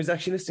minutes. And I was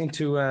actually listening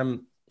to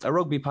a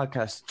rugby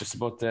podcast just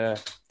about the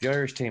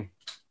Irish team,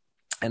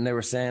 and they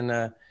were saying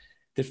that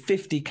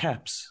 50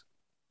 caps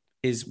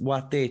is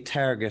what they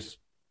target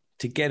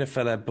to get a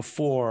fella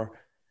before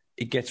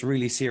it gets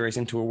really serious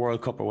into a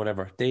World Cup or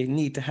whatever. They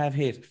need to have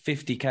hit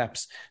 50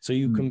 caps so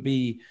you can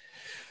be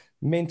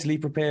mentally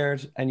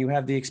prepared and you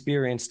have the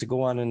experience to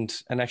go on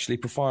and actually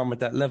perform at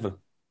that level.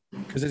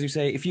 Because as you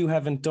say, if you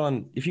haven't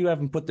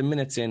put the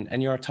minutes in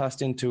and you're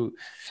tossed into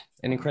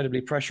an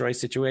incredibly pressurized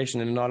situation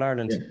in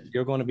All-Ireland,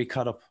 you're going to be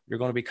caught up. You're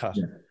going to be caught.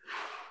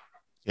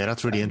 Yeah,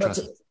 that's really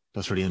interesting.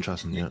 That's really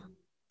interesting, yeah.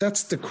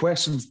 That's the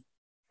questions.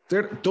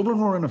 Dublin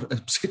were in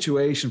a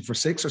situation for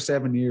 6 or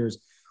 7 years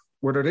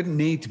where there didn't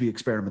need to be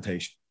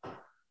experimentation.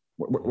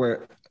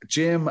 Where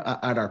Jim,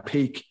 at our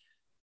peak,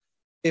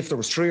 if there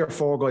was 3 or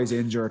 4 guys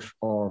injured,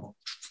 or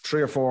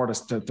 3 or 4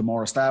 the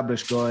more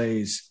established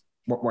guys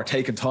were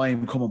taking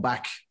time coming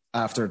back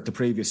after the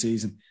previous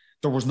season,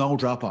 there was no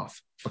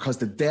drop-off because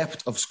the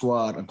depth of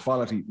squad and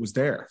quality was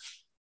there.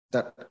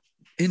 That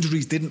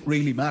injuries didn't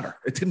really matter.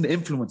 It didn't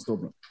influence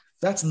Dublin.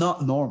 That's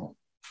not normal.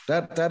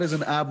 That is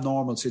an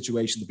abnormal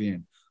situation to be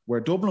in, where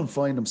Dublin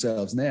find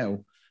themselves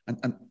now,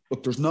 and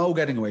look, there's no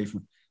getting away from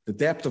it. The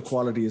depth of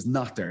quality is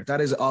not there.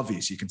 That is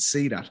obvious. You can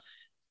see that.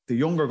 The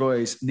younger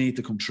guys need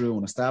to come through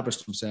and establish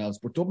themselves,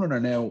 but Dublin are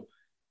now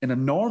in a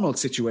normal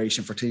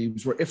situation for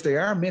teams where if they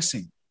are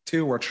missing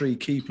 2 or 3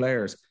 key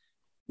players,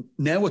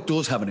 now it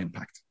does have an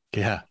impact.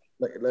 Yeah.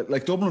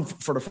 Like Dublin,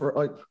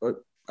 for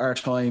our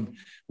time,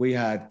 we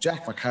had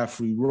Jack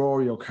McCaffrey,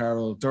 Rory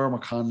O'Carroll,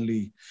 Dermot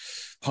Connolly,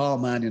 Paul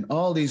Mannion,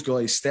 all these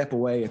guys step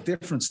away at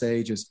different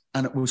stages,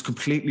 and it was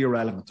completely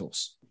irrelevant to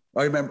us.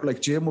 I remember, like,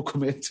 Jim would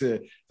come into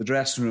the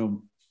dressing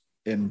room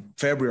in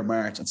February or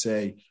March and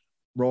say,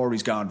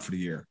 Rory's gone for the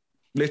year.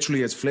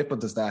 Literally as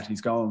flippant as that, he's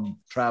gone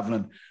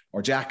travelling,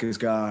 or Jack is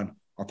gone,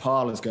 or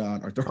Paul is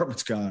gone, or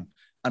Dermot's gone.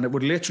 And it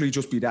would literally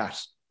just be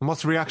that. And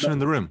what's the reaction in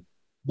the room?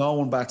 No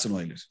one bats an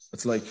eyelid.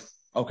 It's like,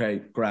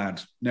 okay,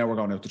 grand, now we're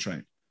going out to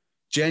train.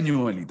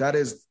 Genuinely, that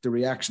is the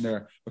reaction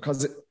there,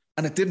 because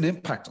it didn't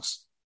impact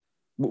us.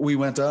 We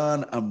went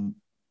on and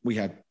we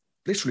had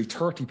literally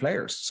 30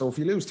 players. So if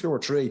you lose 2 or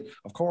 3,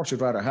 of course you'd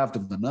rather have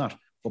them than not.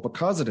 But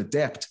because of the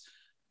depth,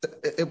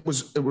 it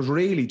was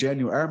really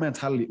genuine. Our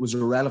mentality was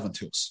irrelevant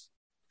to us.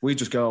 We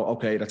just go,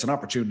 okay, that's an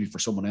opportunity for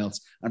someone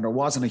else. And there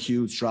wasn't a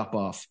huge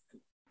drop-off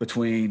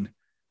between,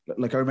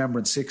 like I remember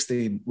in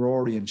 2016,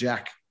 Rory and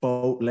Jack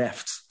both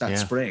left that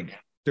spring.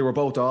 They were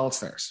both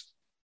All-Stars.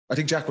 I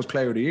think Jack was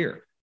Player of the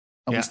Year.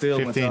 And we still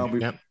 15,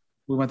 went on.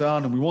 We went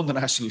on and we won the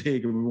National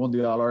League and we won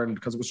the All-Ireland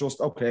because it was just,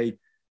 okay.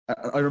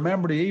 I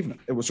remember the evening.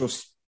 It was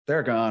just,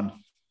 they're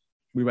gone.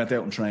 We went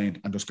out and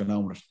trained and just got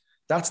on with it.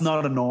 That's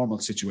not a normal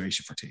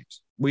situation for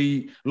teams.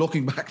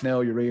 Looking back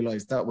now, you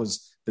realise that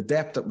was the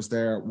depth that was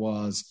there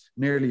was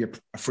nearly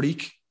a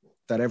freak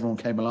that everyone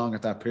came along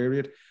at that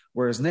period.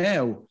 Whereas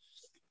now,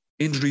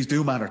 injuries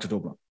do matter to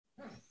Dublin.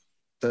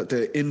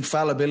 The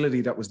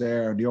infallibility that was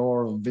there and the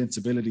aura of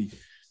invincibility,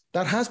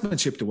 that has been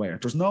chipped away.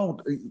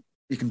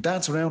 You can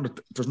dance around it.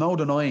 There's no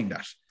denying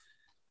that.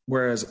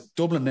 Whereas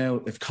Dublin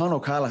now, if Con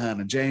O'Callaghan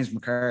and James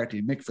McCarthy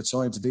and Mick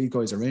Fitzsimons and these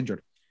guys are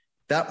injured,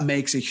 that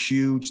makes a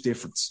huge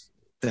difference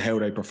to how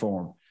they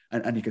perform.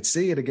 And you could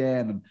see it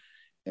again,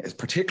 and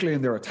particularly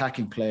in their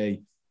attacking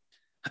play,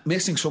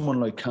 missing someone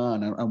like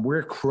Con, and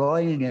we're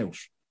crying out.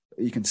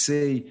 You can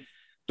see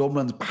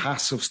Dublin's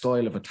passive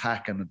style of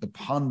attack and the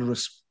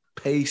ponderous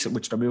pace at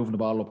which they're moving the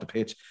ball up the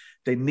pitch.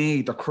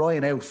 They're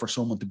crying out for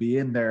someone to be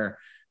in there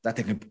that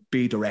they can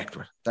be direct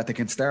with, that they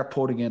can start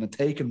putting in and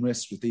taking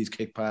risks with these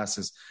kick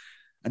passes.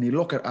 And you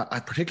look at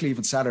particularly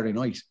even Saturday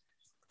night,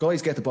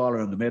 guys get the ball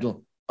around the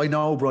middle. I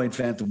know Brian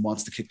Fenton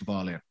wants to kick the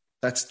ball in.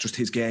 That's just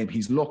his game.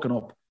 He's looking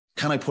up,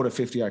 can I put a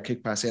 50-yard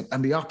kick pass in?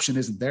 And the option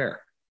isn't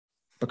there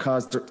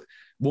because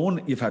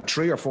you've had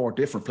 3 or 4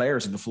 different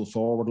players in the full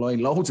forward line,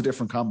 loads of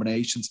different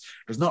combinations.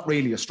 There's not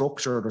really a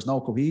structure. There's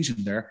no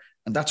cohesion there.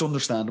 And that's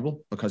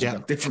understandable because you've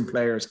got different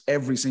players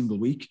every single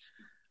week.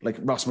 Like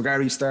Ross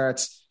McGarry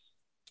starts,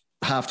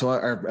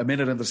 or a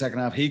minute in the second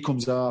half, he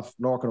comes off,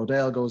 Lorcan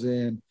O'Dell goes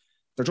in.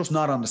 They're just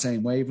not on the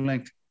same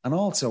wavelength. And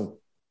also,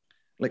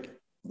 like,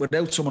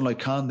 without someone like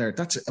Con there,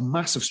 that's a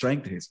massive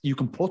strength of his. You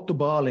can put the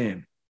ball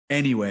in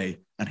anyway,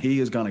 and he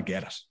is going to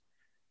get it.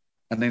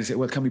 And then you say,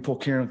 well, can we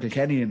put Ciaran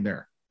Kilkenny in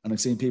there? And I've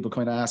seen people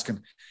kind of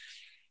asking,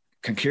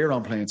 can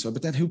Ciaran play so?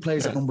 But then who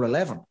plays at number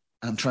 11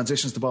 and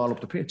transitions the ball up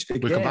the pitch?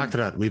 Again, we'll come back to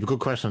that. We have a good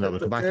question on that. We'll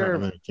come back to that in a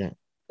minute. Yeah.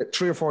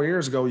 3 or 4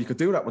 years ago, you could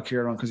do that with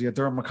Ciaran because you had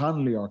Dermot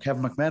Connolly or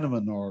Kevin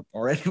McMenamin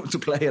or anyone to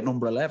play at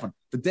number 11.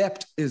 The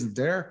depth isn't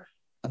there,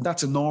 and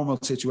that's a normal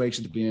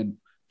situation to be in.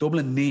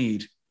 Dublin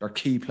need their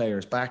key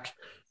players back,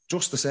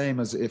 just the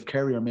same as if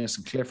Kerry are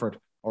missing Clifford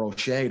or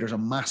O'Shea, there's a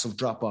massive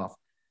drop-off.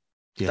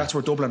 Yeah. That's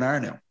where Dublin are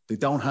now. They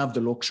don't have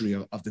the luxury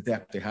of the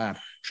depth they had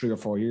 3 or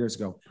 4 years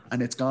ago.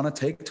 And it's going to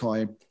take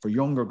time for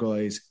younger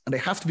guys, and they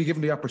have to be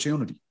given the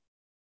opportunity.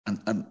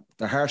 And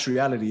the harsh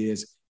reality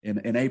is,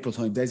 in April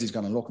time, Desi's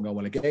going to look and go,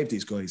 well, I gave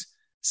these guys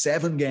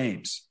 7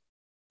 games,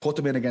 put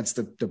them in against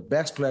the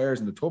best players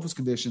in the toughest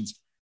conditions,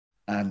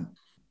 and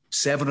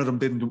 7 of them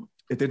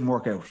didn't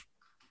work out.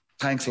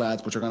 Thanks,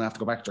 lads, but you're going to have to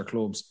go back to their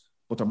clubs.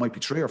 But there might be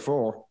 3 or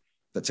 4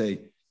 that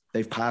say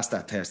they've passed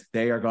that test.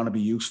 They are going to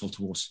be useful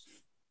to us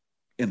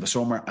in the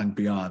summer and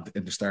beyond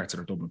in the starts of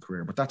their Dublin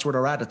career. But that's where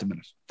they're at the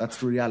minute. That's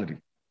the reality.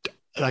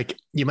 Like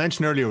you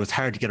mentioned earlier, it was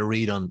hard to get a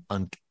read on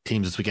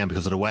teams this weekend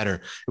because of the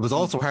weather. It was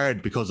also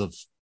hard because of,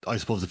 I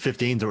suppose, the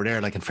 15s that were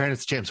there. Like, in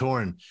fairness to James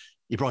Horan,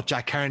 he brought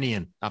Jack Carney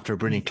in after a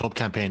brilliant club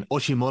campaign.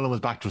 Oisin Mullen was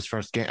back to his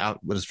first game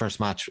out with his first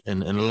match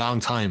in a long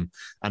time,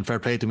 and fair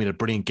play to him, he had a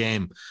brilliant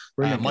game.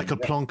 Michael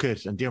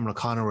Plunkett and Diarmuid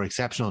O'Connor were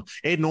exceptional.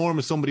 Aidan Orme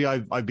is somebody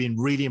I've been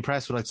really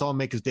impressed with. I saw him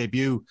make his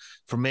debut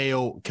for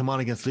Mayo, came on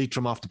against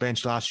Leitrim off the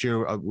bench last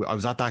year. I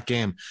was at that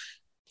game.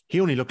 He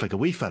only looked like a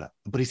wee fella,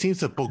 but he seems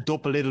to have bucked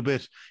up a little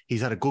bit.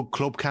 He's had a good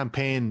club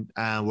campaign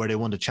where they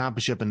won the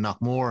championship in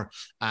Knockmore,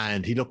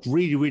 and he looked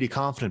really, really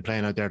confident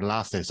playing out there the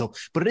last day. So,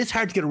 but it is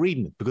hard to get a read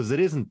in it because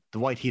it isn't the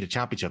White Heated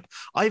Championship.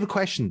 I have a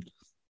question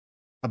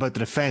about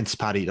the defence,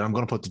 Paddy, that I'm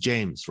going to put to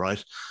James,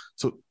 right?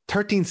 So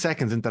 13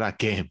 seconds into that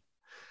game,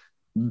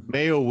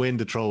 Mayo win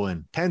the throw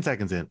in, 10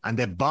 seconds in, and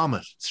they bomb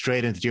it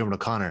straight into Diarmuid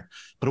O'Connor.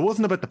 But it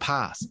wasn't about the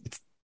pass. It's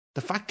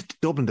the fact that the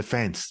Dublin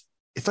defence,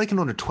 it's like an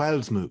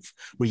under-12s move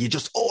where you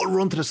just all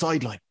run to the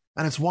sideline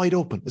and it's wide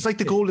open. It's like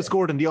the goal they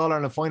scored in the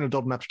All-Ireland final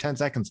Dublin after 10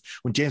 seconds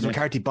when James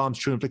McCarthy bombs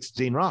through and flicks it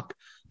to Dean Rock.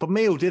 But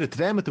Mayo did it to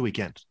them at the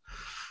weekend.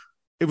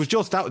 It was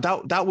just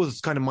that was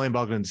kind of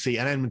mind-boggling to see.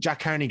 And then when Jack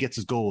Carney gets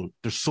his goal,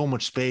 there's so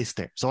much space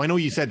there. So I know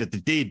you said that they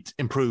did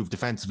improve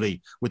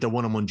defensively with their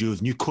one-on-one duels,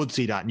 and you could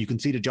see that, and you can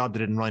see the job they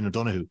did in Ryan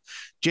O'Donoghue.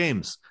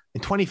 James,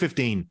 in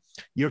 2015,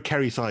 your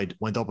Kerry side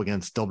went up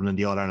against Dublin in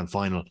the All-Ireland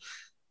final.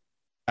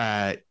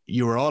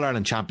 You were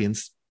All-Ireland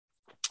champions.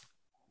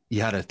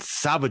 You had a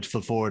savage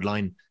full forward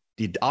line.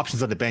 The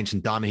options on the bench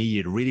and Donaghy, you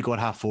had a really good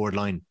half forward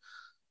line.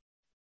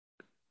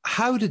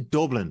 How did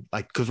Dublin,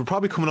 because we're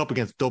probably coming up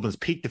against Dublin's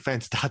peak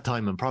defence at that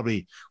time and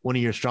probably one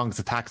of your strongest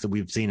attacks that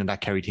we've seen in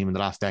that Kerry team in the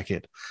last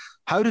decade.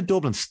 How did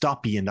Dublin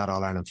stop you in that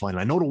All-Ireland final?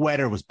 I know the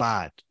weather was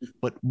bad,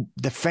 but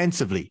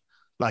defensively,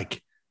 I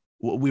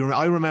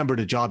remember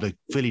the job that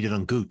Philly did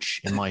on Gooch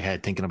in my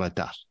head thinking about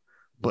that.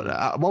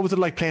 But what was it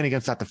like playing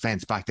against that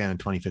defence back then in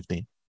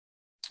 2015?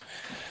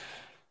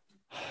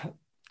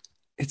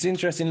 It's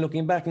interesting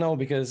looking back now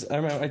because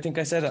I think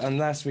I said it on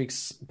last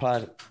week's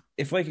pod.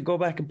 If I could go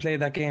back and play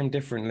that game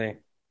differently,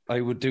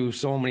 I would do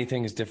so many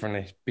things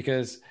differently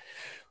because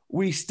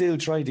we still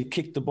tried to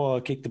kick the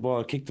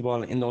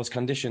ball in those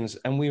conditions,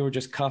 and we were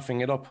just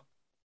coughing it up.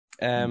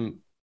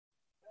 And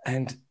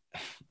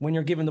when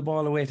you're giving the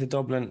ball away to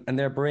Dublin and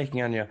they're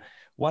breaking on you,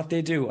 what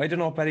they do, I don't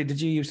know, Paddy, did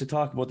you used to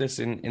talk about this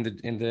in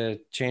the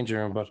changing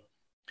room? But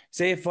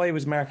say if I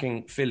was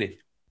marking Philly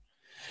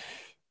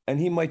and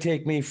he might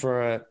take me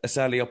for a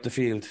sally up the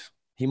field,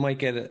 he might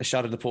get a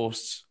shot at the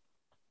posts.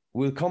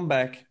 We'll come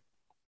back.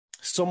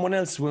 Someone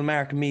else will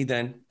mark me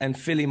then, and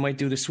Philly might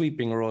do the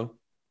sweeping role.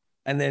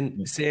 And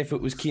then say if it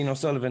was Cian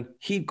O'Sullivan,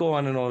 he'd go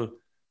on and all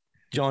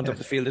jaunt up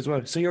the field as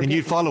well. So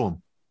you'd follow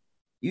him.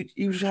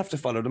 You have to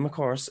follow them, of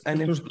course. And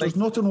there's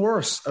nothing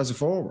worse as a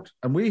forward.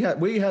 And we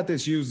had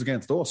this used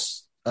against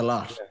us a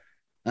lot.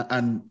 Yeah.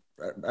 And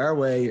our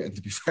way, and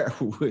to be fair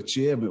with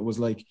Jim, it was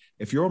like,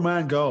 if your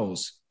man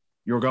goes,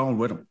 you're going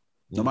with him,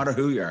 no matter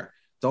who you are.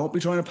 Don't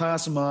be trying to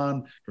pass him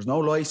on. There's no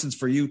license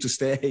for you to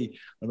stay.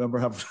 I remember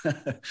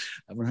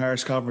having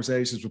harsh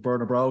conversations with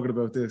Bernard Brogan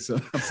about this.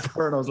 And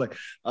Bernard was like,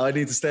 I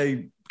need to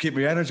stay, keep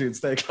my energy and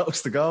stay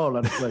close to goal.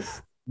 And it's like,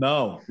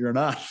 no, you're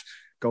not.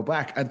 Go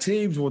back. And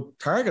teams would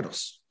target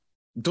us.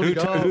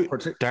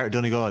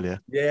 Donegal, yeah.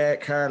 Yeah,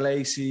 Carl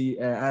Lacey,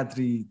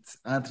 Anthony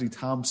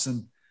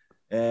Thompson,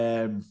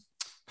 Paddy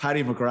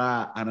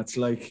McGrath. And it's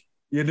like,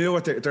 you knew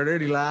what they're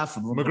really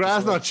laughing.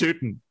 McGrath's not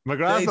shooting.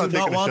 McGrath's not taking a shot. They do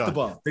not want the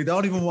ball. They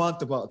don't even want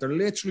the ball. They're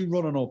literally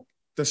running up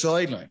the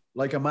sideline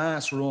like a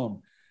mass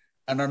run.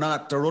 And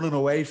they're running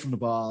away from the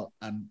ball.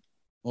 And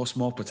us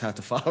Muppets had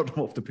to follow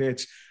them up the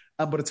pitch.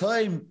 And by the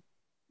time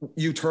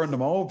you turn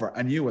them over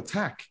and you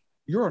attack,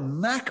 you're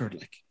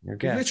knackered.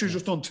 You've literally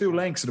just done 2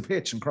 lengths of the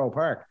pitch in Croke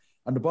Park.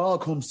 And the ball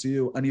comes to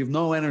you and you have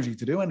no energy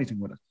to do anything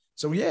with it.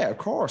 So, yeah, of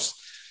course,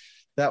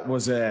 that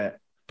was a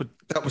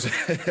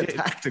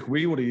tactic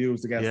we would have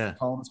used against the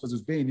opponents because it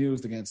was being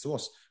used against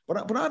us.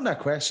 But on that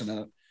question,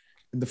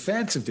 in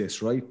defence of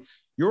this, right,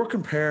 you're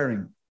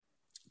comparing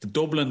the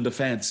Dublin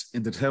defence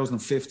in the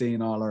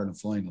 2015 All-Ireland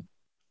final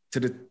to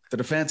the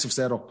defensive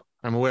setup.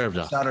 I'm aware of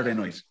that. Saturday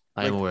night.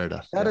 I am aware of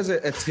that. That is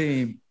a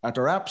team at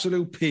their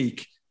absolute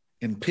peak,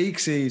 in peak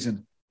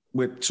season,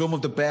 with some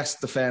of the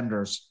best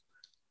defenders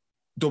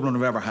Dublin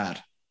have ever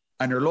had.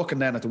 And you're looking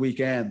then at the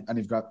weekend and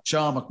you've got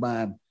Sean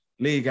McMahon,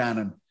 Lee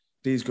Gannon,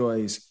 these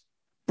guys,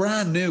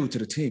 brand new to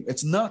the team.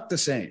 It's not the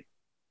same.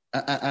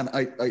 And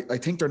I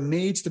think there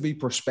needs to be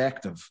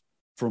perspective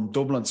from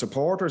Dublin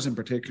supporters in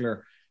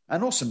particular,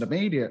 and us in the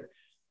media,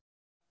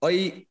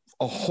 I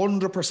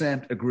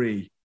 100%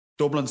 agree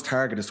Dublin's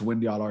target is to win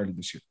the All-Ireland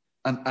this year.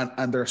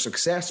 And their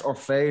success or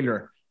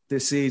failure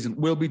this season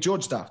will be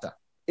judged after that.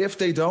 If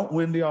they don't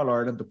win the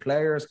All-Ireland, the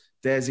players,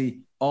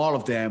 Desi, all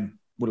of them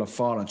will have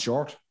fallen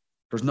short.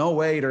 There's no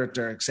way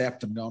they're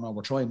accepting, no,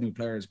 we're trying new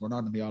players, we're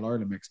not in the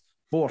All-Ireland mix.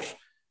 But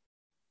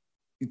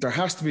there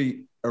has to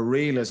be a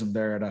realism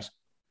there that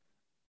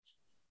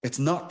it's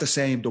not the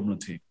same Dublin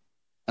team.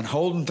 And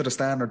holding to the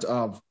standards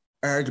of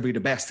arguably the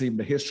best team in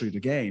the history of the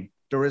game,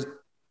 there is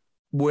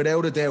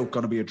without a doubt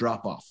going to be a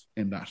drop-off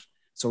in that.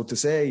 So to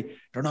say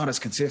they're not as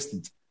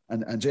consistent,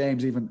 and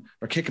James, even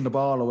they're kicking the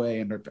ball away,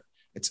 and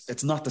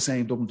it's not the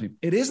same Dublin team.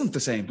 It isn't the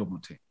same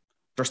Dublin team.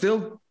 They're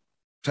still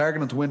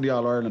targeting to win the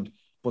All-Ireland,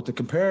 but to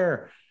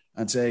compare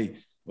and say,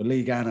 well,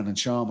 Lee Gannon and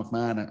Sean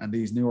McMahon and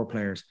these newer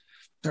players,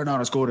 they're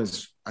not as good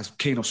as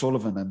Cian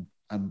O'Sullivan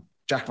and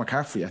Jack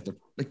McCaffrey.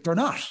 They're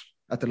not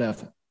at the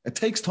level. It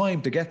takes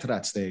time to get to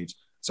that stage.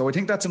 So I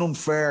think that's an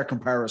unfair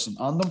comparison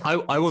on them.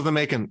 I wasn't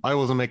making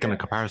a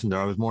comparison there.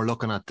 I was more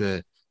looking at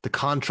the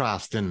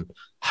contrast in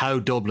how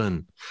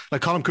Dublin,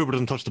 like Colin Cooper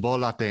doesn't touch the ball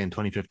that day in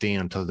 2015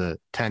 until the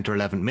 10th or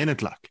 11th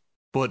minute,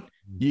 but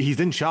he's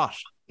in shot.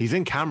 He's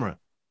in camera.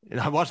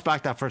 I watched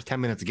back that first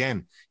 10 minutes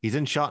again. He's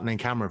in shot and in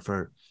camera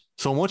for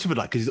so much of it,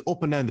 because he's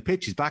up and down the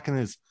pitch. He's back in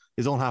his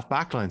own half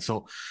back line.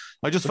 So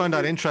I just find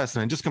that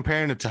interesting, and just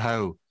comparing it to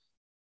how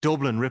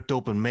Dublin ripped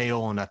open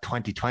Mayo in that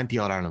 2020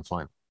 All-Ireland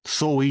final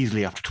so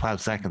easily after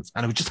 12 seconds.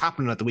 And it was just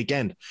happening at the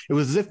weekend. It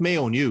was as if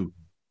Mayo knew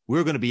we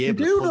were going to be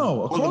able to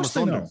pull of course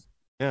they know.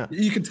 Yeah.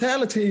 You can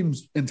tell a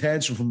team's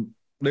intention from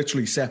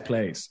literally set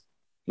plays.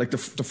 Like the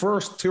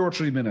first 2 or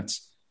 3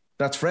 minutes,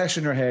 that's fresh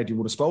in your head. You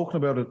would have spoken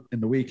about it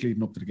in the week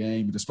leading up to the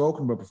game. You'd have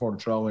spoken about it before the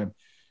throw-in.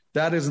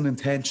 That is an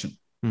intention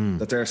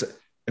that there's,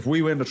 if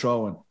we win the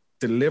throw-in,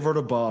 deliver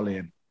the ball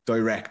in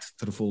direct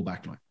to the full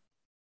back line.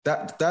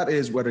 That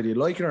is, whether you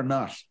like it or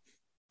not,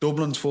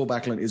 Dublin's full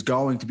back line is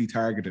going to be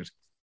targeted.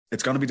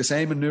 It's going to be the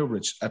same in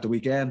Newbridge at the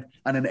weekend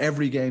and in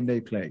every game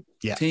they play.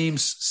 Yeah.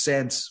 Teams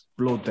sense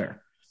blood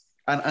there.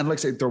 And like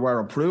I say, there were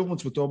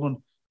improvements with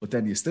Dublin, but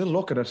then you still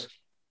look at it,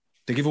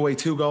 they give away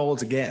 2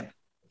 goals again.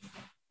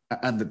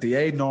 And the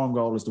Aid Norm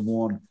goal is the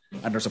one.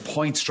 And there's a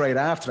point straight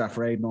after that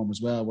for Aid Norm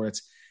as well, where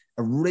it's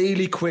a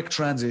really quick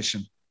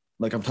transition.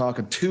 Like I'm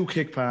talking 2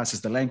 kick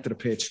passes, the length of the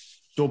pitch.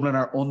 Dublin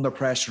are under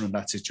pressure in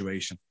that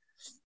situation.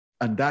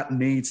 And that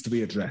needs to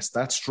be addressed.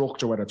 That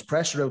structure, whether it's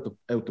pressure out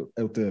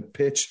the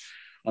pitch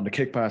on the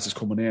kick passes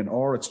coming in,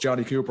 or it's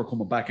Johnny Cooper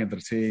coming back into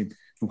the team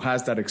who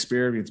has that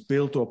experience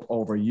built up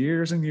over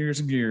years and years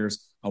and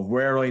years of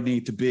where I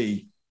need to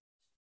be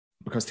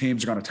because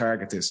teams are going to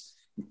target this.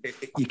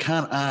 You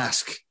can't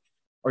ask,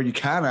 or you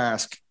can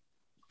ask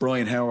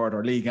Brian Howard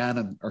or Lee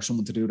Gannon or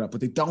someone to do that,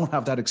 but they don't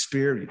have that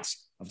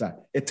experience of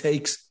that. It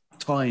takes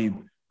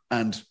time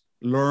and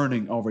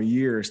learning over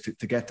years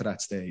to get to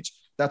that stage.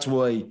 That's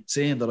why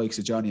seeing the likes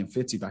of Johnny and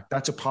Fitzy back,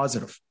 that's a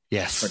positive.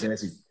 Yes. For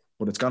Desi.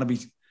 But it's going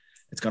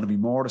to be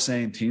more the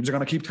same. Teams are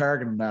going to keep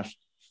targeting that,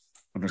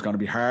 and there's going to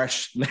be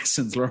harsh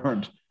lessons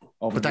learned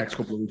over the next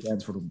couple of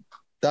weekends for them.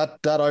 That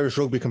Irish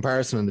rugby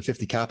comparison and the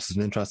 50 caps is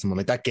an interesting one.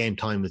 Like, that game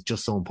time is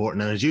just so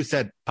important. And as you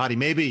said, Paddy,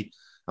 maybe,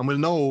 and we'll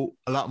know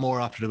a lot more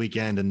after the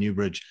weekend in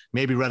Newbridge,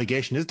 maybe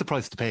relegation is the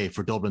price to pay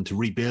for Dublin to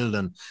rebuild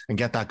and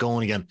get that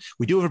going again.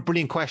 We do have a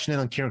brilliant question in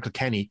on Ciaran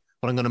Kilkenny,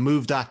 but I'm going to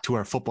move that to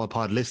our Football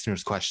Pod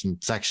listeners question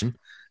section.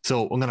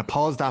 So I'm going to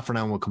pause that for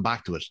now and we'll come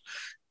back to it.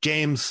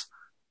 James,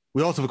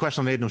 we also have a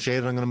question on Aidan O'Shea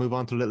that I'm going to move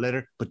on to a little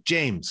later. But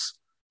James,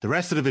 the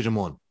rest of Division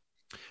 1,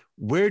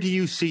 where do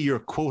you see your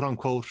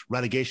quote-unquote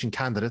relegation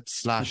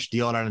candidates /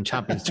 the All-Ireland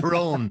champions,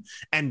 Tyrone,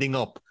 ending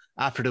up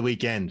after the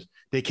weekend?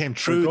 They came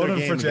through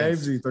their game.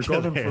 They're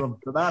gunning for him.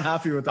 They're not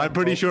happy with that. I'm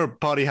pretty sure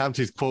Paddy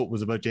Hampshires' quote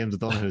was about James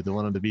O'Donoghue, the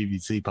one on the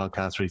BBC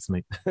podcast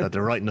recently, that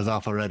they're writing us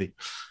off already.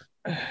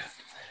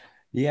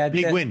 Yeah,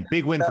 big win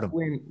for them. That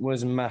win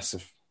was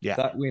massive. Yeah,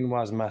 that win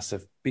was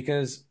massive,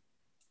 because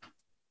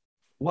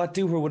what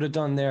Dooher would have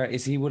done there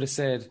is he would have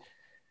said,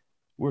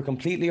 "We're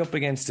completely up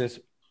against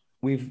it.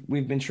 We've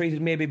been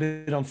treated maybe a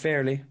bit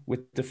unfairly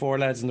with the 4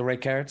 lads in the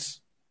red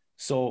cards,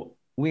 so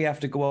we have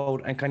to go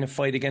out and kind of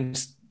fight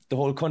against the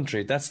whole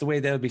country." That's the way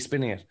they'll be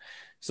spinning it.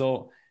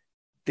 So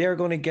they're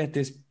going to get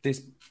this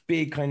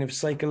big kind of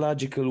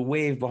psychological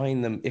wave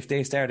behind them if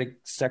they start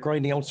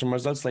grinding out some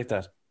results like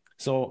that.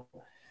 So,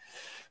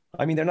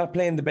 I mean, they're not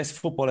playing the best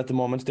football at the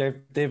moment.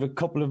 They have a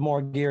couple of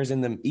more gears in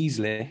them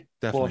easily.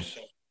 Definitely.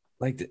 But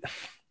like,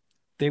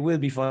 they will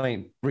be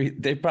fine.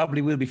 They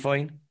probably will be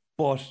fine,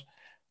 but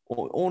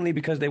only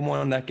because they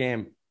won that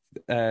game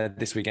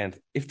this weekend.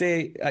 If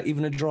they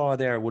even a draw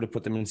there would have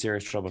put them in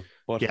serious trouble.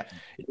 But it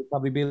would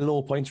probably be a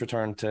low points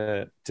return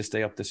to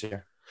stay up this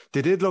year.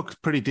 They did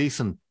look pretty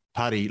decent,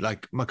 Paddy.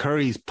 Like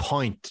McCurry's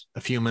point a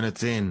few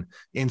minutes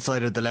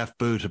inside of the left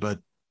boot, about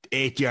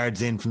 8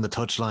 yards in from the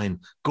touchline.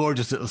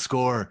 Gorgeous little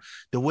score.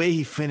 The way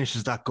he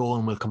finishes that goal,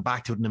 and we'll come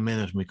back to it in a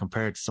minute when we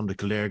compare it to some of the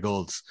Kildare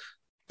goals,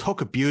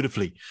 took it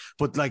beautifully.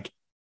 But like,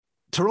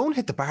 Tyrone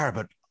hit the bar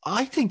about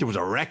I think there was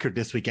a record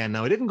this weekend.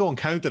 Now, I didn't go and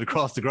count it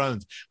across the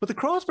grounds, but the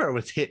crossbar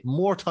was hit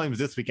more times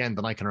this weekend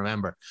than I can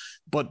remember.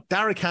 But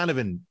Derek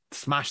Hannivan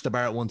smashed the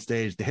bar at one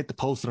stage. They hit the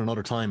post at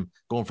another time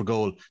going for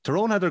goal.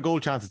 Tyrone had their goal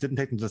chances, didn't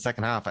take them to the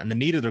second half, and they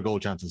needed their goal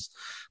chances.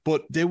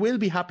 But they will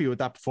be happy with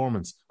that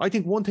performance. I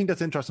think one thing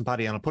that's interesting,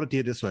 Paddy, and I'll put it to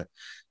you this way.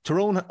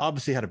 Tyrone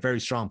obviously had a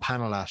very strong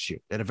panel last year.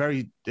 They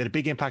had a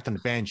big impact on the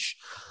bench.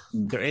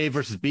 Their A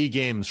versus B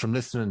games, from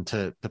listening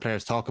to the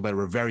players talk about it,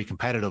 were very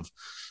competitive.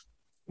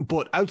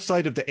 But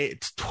outside of the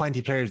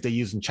 20 players they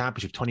use in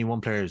Championship,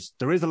 21 players,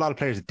 there is a lot of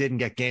players that didn't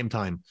get game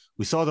time.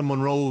 We saw the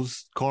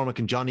Munros, Cormac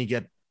and Johnny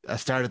get a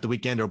start at the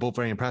weekend. They were both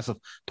very impressive.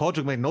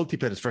 Padraig McNulty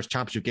played his first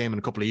Championship game in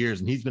a couple of years,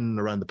 and he's been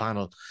around the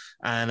panel.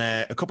 And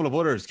a couple of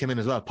others came in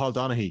as well. Paul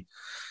Donaghy,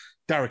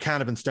 Derek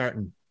Hannivan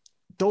starting.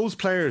 Those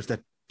players that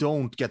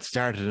don't get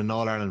started in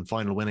All-Ireland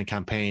final winning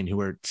campaign, who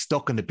are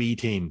stuck in the B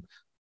team,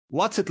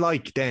 what's it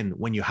like then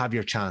when you have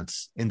your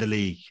chance in the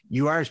league?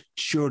 You are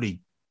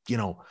surely,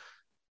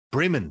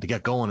 brimming to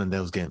get going in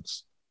those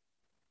games.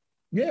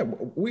 Yeah,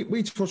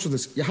 we touched on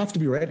this. You have to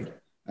be ready.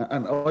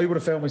 And I would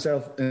have found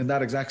myself in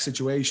that exact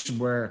situation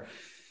where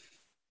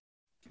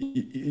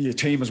your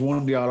team has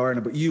won the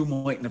All-Ireland, but you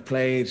mightn't have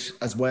played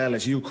as well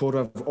as you could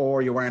have,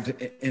 or you weren't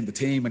in the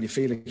team and you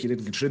feel like you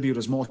didn't contribute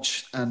as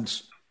much. And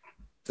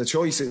the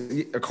choice,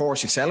 of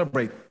course, you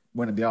celebrate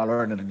winning the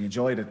All-Ireland and you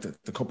enjoyed it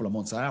the couple of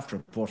months after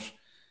it. But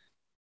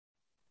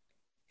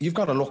you've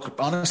got to look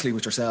honestly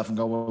with yourself and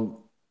go,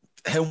 well,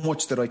 how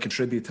much did I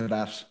contribute to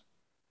that?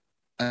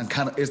 And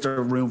is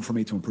there room for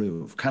me to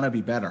improve? Can I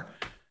be better?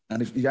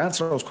 And if you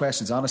answer those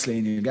questions honestly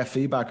and you get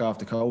feedback off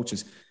the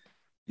coaches,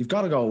 you've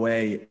got to go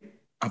away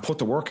and put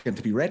the work in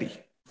to be ready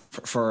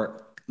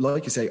for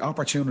like you say,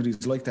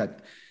 opportunities like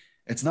that.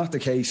 It's not the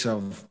case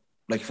of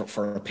like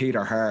for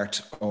Peter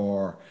Hart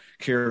or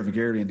Ciaran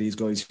McGeary and these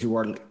guys who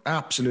are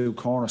absolute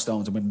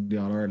cornerstones of winning the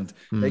All-Ireland.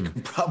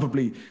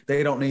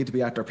 They don't need to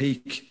be at their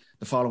peak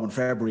the following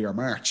February or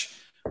March.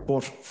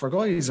 But for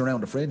guys around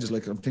the fringes,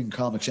 like I'm thinking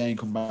Colin McShane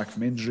come back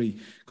from injury,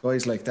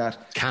 guys like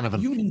that,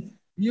 Canavan.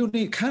 You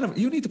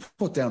need to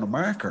put down a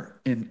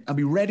marker and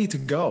be ready to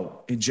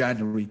go in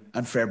January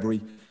and February.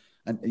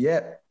 And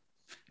yeah,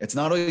 it's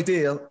not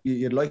ideal.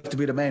 You'd like to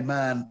be the main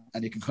man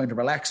and you can kind of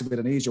relax a bit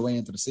and ease your way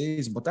into the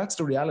season. But that's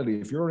the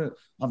reality. If you're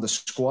on the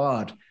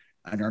squad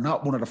and you're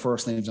not one of the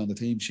first names on the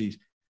team sheet,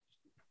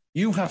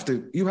 you have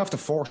to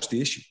force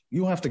the issue.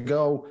 You have to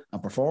go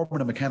and perform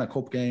in a McKenna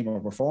Cup game or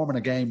perform in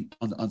a game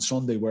on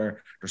Sunday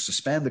where there's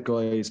suspended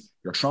guys,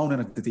 you're thrown in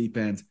at the deep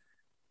end,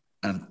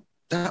 and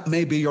that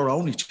may be your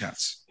only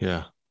chance.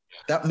 Yeah.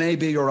 That may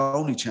be your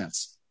only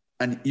chance.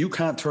 And you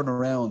can't turn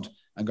around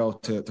and go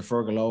to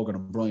Fergal Logan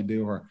and Brian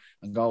Dooher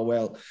and go,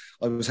 well,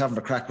 I was having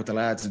a crack with the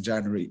lads in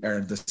January or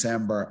in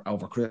December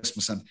over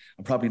Christmas and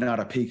I'm probably not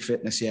at peak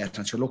fitness yet.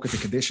 And sure, look at the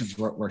conditions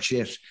were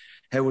shit.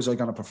 How was I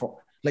going to perform?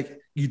 Like,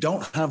 you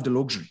don't have the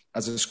luxury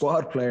as a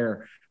squad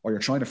player or you're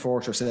trying to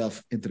force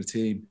yourself into the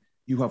team.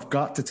 You have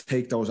got to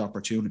take those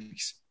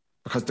opportunities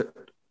because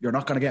you're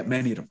not going to get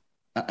many of them.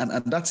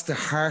 And that's the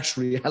harsh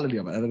reality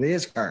of it. And it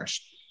is harsh.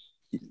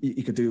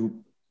 You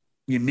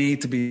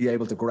need to be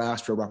able to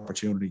grasp your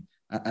opportunity.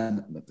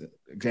 And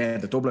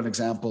again, the Dublin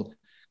example,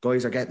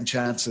 guys are getting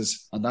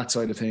chances on that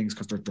side of things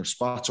because there's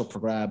spots up for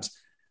grabs.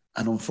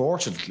 And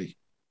unfortunately,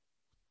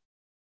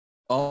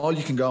 all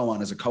you can go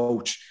on as a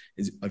coach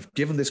is I've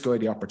given this guy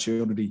the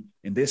opportunity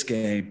in this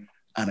game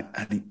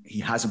and he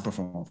hasn't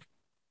performed.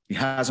 He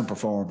hasn't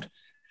performed.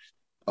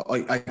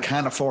 I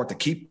can't afford to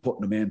keep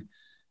putting him in.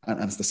 And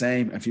it's the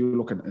same. If you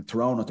look at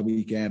Tyrone at the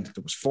weekend,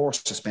 there was 4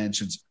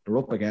 suspensions. They're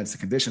up against, the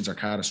conditions are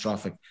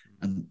catastrophic.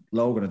 And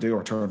Logan and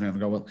Dewar turn around and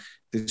go, well,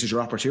 this is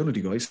your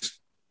opportunity, guys.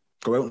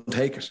 Go out and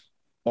take it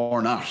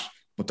or not.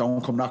 But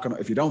don't come knocking.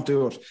 If you don't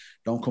do it,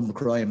 don't come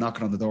crying,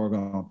 knocking on the door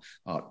going,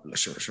 oh,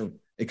 sure.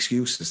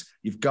 Excuses.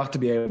 You've got to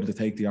be able to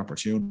take the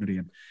opportunity.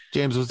 And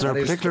James, was there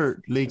a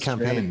particular league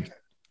campaign,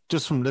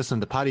 just from listening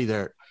to Paddy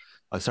there,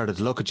 I started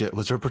to look at you,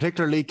 was there a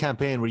particular league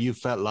campaign where you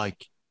felt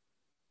like,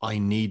 I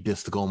need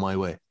this to go my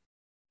way?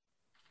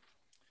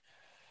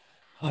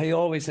 I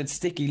always had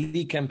sticky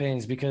league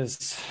campaigns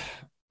because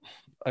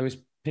I was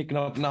picking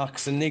up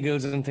knocks and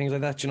niggles and things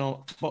like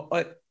that,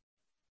 But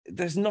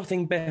there's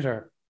nothing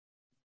better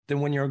than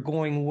when you're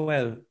going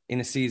well in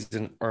a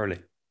season early.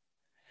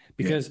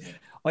 Because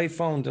I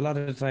found a lot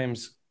of the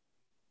times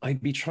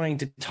I'd be trying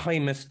to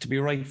time it to be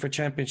right for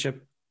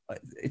championship.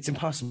 It's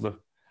impossible.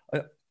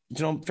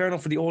 Fair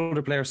enough for the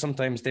older players.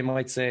 Sometimes they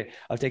might say,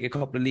 "I'll take a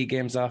couple of league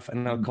games off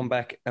and I'll come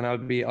back and I'll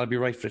be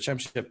right for the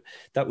championship."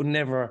 That would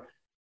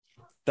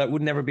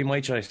never be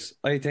my choice.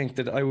 I think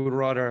that I would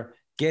rather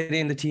get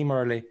in the team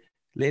early,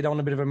 lay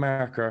down a bit of a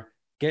marker,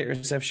 get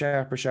yourself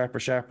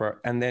sharper,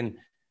 and then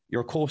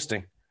you're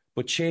coasting.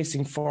 But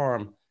chasing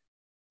form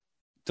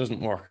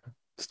doesn't work.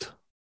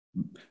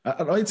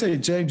 I'd say,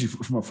 James,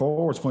 from a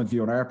forward's point of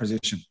view in our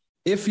position,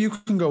 if you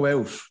can go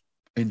out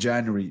in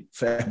January,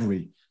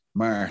 February,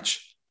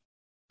 March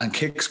and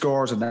kick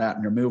scores and that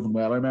and you're moving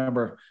well. I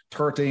remember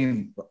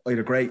 13, I had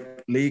a great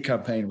league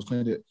campaign. I was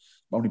kind of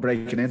only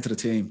breaking into the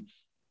team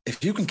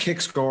if you can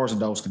kick scores in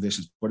those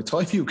conditions, by the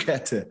time you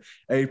get to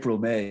April,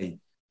 May,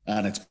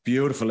 and it's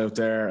beautiful out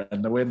there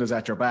and the wind is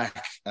at your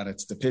back and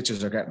the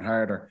pitches are getting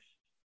harder,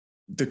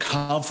 the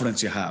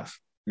confidence you have,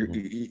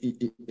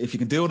 if you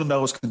can do it in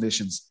those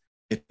conditions,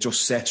 it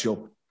just sets you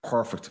up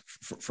perfect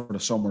for the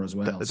summer as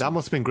well. That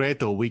must have been great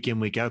though, week in,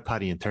 week out,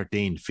 Paddy, in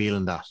 13,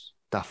 feeling that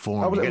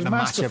form. You're getting a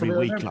match every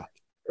week.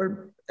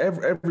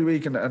 Every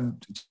week,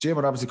 and Jim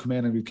would obviously come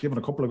in, and we've given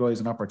a couple of guys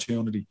an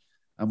opportunity,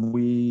 and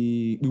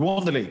we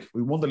won the league.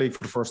 We won the league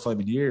for the first time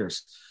in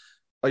years.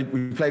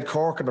 We played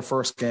Cork in the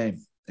first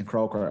game in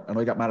Croker, and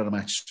I got mad at the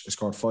match. I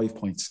scored 5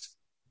 points,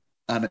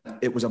 and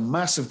it was a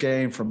massive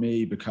game for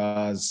me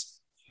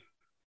because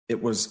I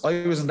was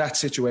in that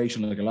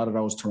situation like a lot of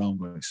those Tyrone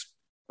guys.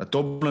 At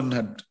Dublin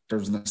there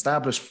was an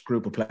established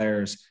group of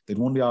players. They'd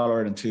won the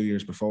All-Ireland 2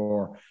 years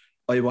before.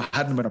 I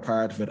hadn't been a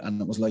part of it, and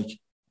it was like,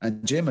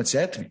 and Jim had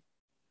said to me,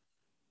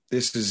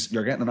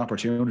 you're getting an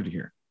opportunity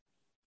here.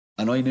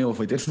 And I knew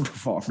if I didn't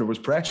perform, there was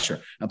pressure.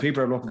 And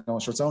people are looking, oh,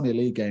 sure, it's only a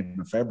league game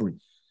in February.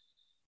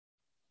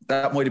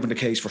 That might have been the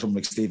case for someone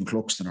like Stephen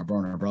Cluxton or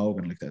Bernard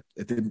Brogan, like that.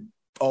 It didn't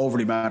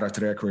overly matter to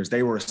their careers.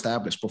 They were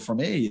established. But for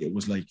me, it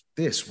was like,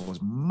 this was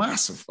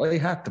massive. I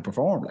had to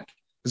perform,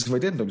 because if I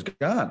didn't, I was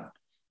gone.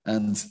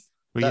 And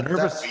were you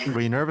nervous?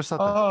 Were you nervous at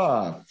that?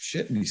 Oh,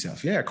 shitting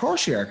myself. Yeah, of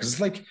course you are. Because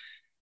it's like,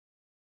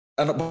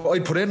 and I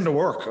put in the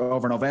work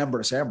over November,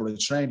 December. I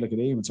trained like a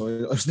demon, so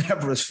I was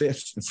never as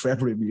fit in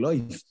February in my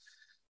life.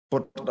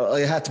 But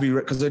I had to be,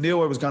 because I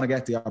knew I was going to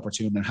get the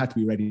opportunity and I had to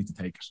be ready to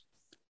take it.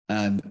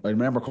 And I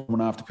remember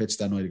coming off the pitch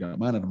that night, I got a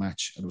man of the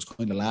match, and I was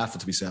kind of laughing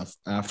to myself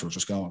afterwards,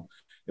 just going,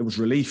 it was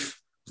relief.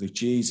 I was like,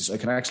 Jesus, I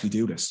can actually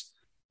do this.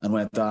 And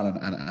went on,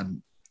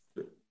 and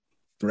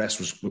the rest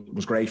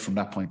was great from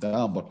that point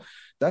on. But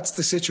that's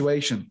the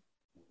situation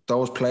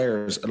those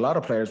players, a lot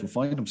of players will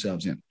find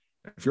themselves in.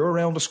 If you're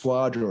around the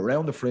squad, you're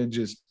around the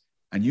fringes,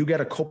 and you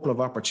get a couple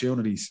of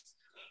opportunities,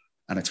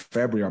 and it's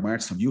February or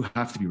March time, you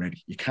have to be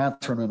ready. You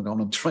can't turn around and go,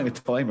 I'm trying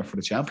to time it for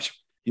the championship.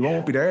 You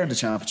won't be there in the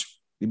championship.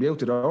 You'll be out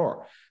the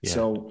door. Yeah.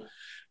 So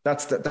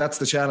that's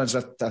the challenge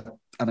that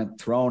and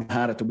Tyrone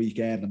had at the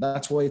weekend, and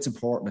that's why it's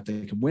important that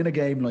they can win a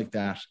game like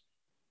that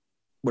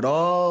with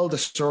all the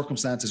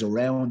circumstances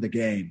around the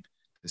game,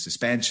 the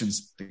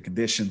suspensions, the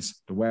conditions,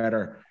 the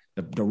weather,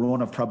 the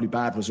run of probably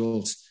bad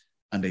results,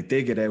 and they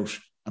dig it out.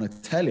 And I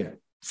tell you,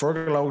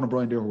 Fergal Logan and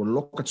Brian Deere will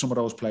look at some of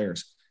those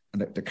players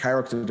and the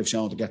character they've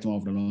shown to get them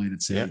over the line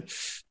and say,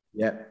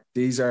 yeah,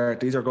 these are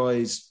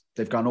guys,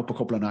 they've gone up a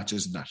couple of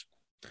notches in that.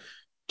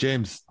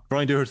 James,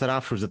 Brian Deere said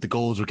afterwards that the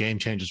goals were game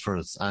changers for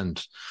us.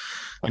 And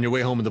on your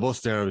way home in the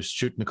bus there, I was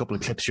shooting a couple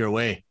of clips your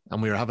way,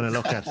 and we were having a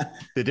look at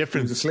the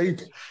difference.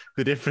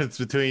 The difference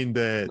between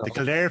the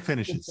Kildare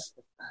finishes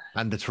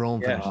and the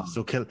Tyrone finishes.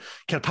 So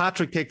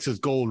Kilpatrick takes his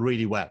goal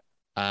really well.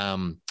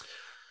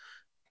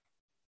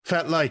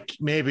 Felt like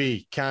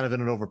maybe Canavan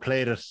had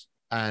overplayed it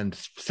and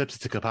slips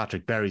it to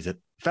Kilpatrick, buries it.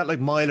 Felt like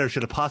Myler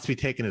should have possibly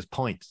taken his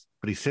point,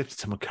 but he slips it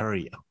to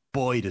McCurry.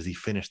 Boy, does he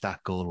finish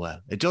that goal well.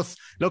 It just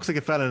looks like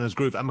it fell in his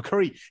groove. And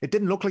McCurry, it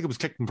didn't look like it was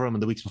clicking for him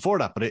in the weeks before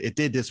that, but it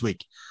did this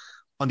week.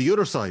 On the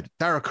other side,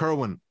 Dara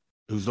Kerwin,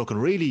 who's looking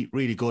really,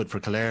 really good for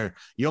Kildare.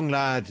 Young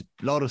lad,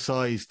 lot of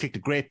size, kicked a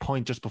great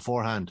point just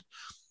beforehand.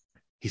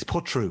 He's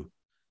put through,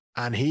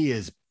 and he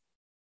is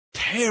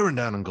tearing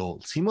down on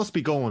goals. He must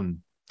be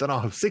going, don't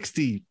know,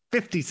 50,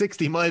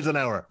 60 miles an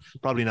hour.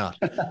 Probably not.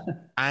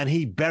 And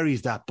he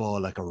buries that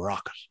ball like a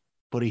rocket.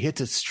 But he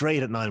hits it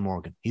straight at Niall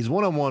Morgan. He's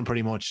one-on-one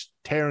pretty much,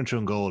 tearing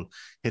through a goal,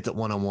 hits it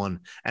one-on-one.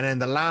 And then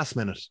the last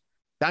minute,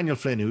 Daniel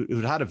Flynn,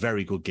 who'd had a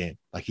very good game,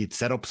 like he'd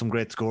set up some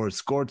great scores,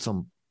 scored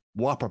some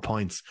whopper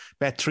points,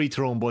 bet 3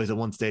 Tyrone boys at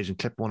one stage and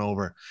clipped one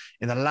over.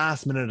 In the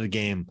last minute of the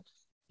game,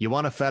 you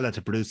want a fella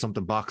to produce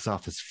something box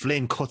office.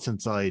 Flynn cuts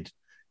inside.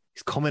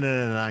 He's coming in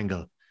at an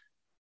angle.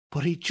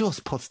 But he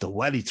just puts the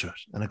welly through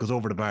it and it goes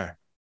over the bar.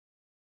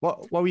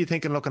 What were you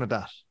thinking looking at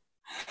that?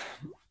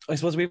 I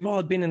suppose we've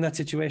all been in that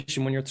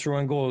situation when you're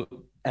throwing goal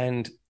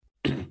and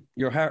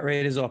your heart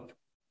rate is up.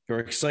 You're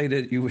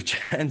excited. You have a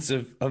chance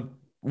of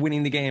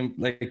winning the game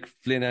like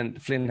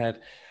Flynn had.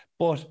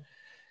 But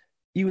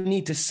you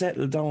need to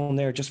settle down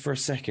there just for a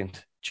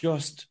second.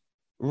 Just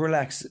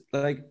relax.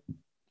 Like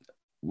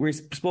we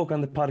spoke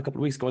on the pod a couple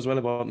of weeks ago as well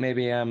about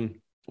maybe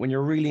when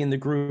you're really in the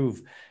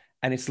groove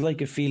and it's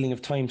like a feeling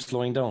of time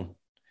slowing down.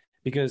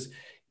 Because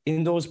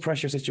in those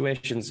pressure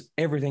situations,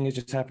 everything is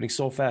just happening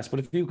so fast.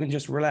 But if you can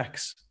just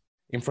relax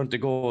in front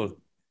of goal,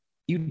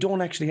 you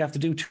don't actually have to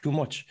do too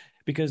much,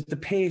 because the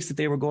pace that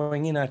they were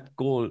going in at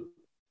goal,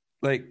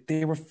 like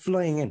they were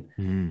flying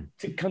in.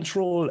 To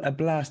control a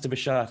blast of a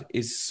shot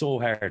is so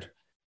hard.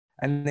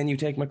 And then you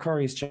take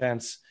McCurry's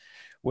chance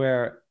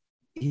where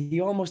he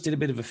almost did a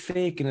bit of a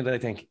fake in it, I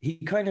think. He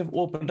kind of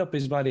opened up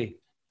his body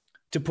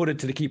to put it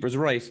to the keeper's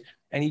right,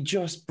 and he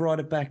just brought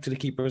it back to the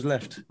keeper's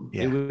left.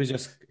 Yeah. It was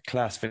just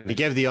class finish. He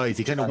gave the eyes.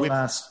 He kind of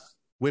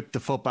whipped the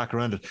foot back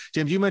around it.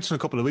 James, you mentioned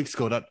a couple of weeks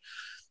ago that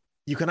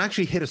you can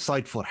actually hit a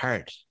side foot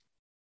hard.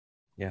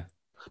 Yeah.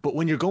 But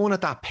when you're going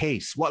at that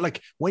pace,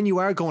 when you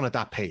are going at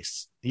that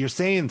pace, you're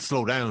saying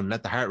slow down,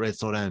 let the heart rate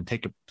slow down,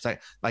 take a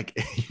like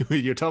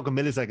you're talking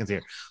milliseconds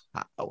here.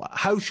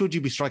 How should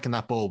you be striking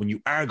that ball when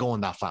you are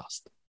going that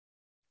fast?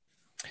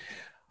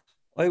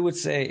 I would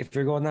say if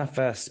you're going that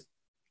fast,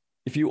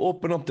 if you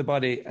open up the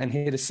body and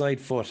hit a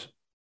side foot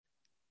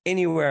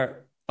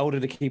anywhere out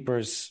of the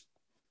keeper's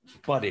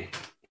body,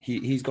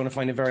 he's going to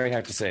find it very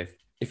hard to save.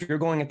 If you're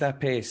going at that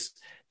pace,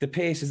 the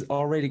pace is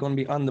already going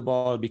to be on the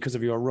ball because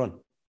of your run.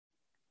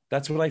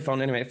 That's what I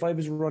found anyway. If I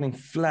was running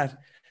flat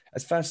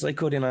as fast as I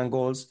could in on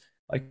goals,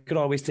 I could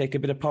always take a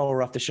bit of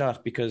power off the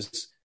shot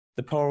because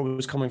the power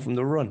was coming from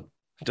the run.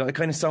 It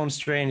kind of sounds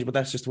strange, but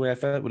that's just the way I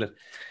felt with it.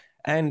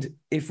 And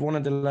if one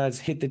of the lads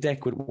hit the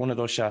deck with one of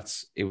those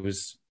shots, it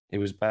was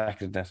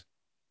back at the net.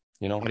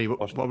 You know.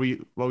 What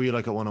were you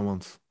like at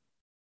one-on-ones?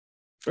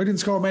 I didn't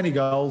score many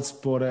goals,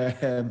 but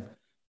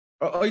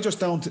I just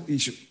don't.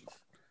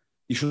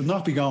 You should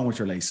not be going with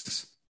your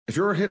laces. If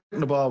you're hitting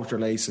the ball with your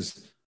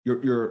laces,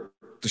 the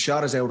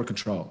shot is out of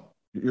control.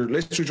 You're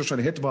literally just trying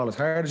to hit the ball as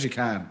hard as you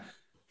can,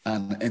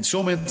 and in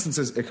some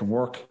instances it can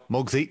work.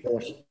 Muggsy.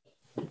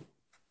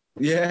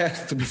 Yeah,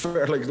 to be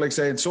fair, like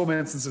say in some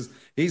instances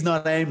he's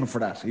not aiming for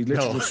that. He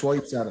literally just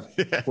swipes at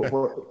it. Yeah.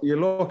 But you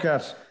look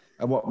at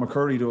what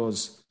McCurry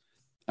does,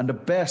 and the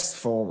best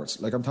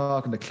forwards, like I'm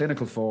talking the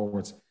clinical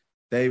forwards,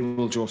 they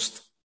will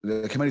just.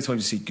 Like how many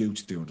times you see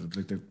Gooch do it?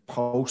 Like the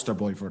poster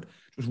boy for it,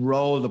 just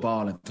roll the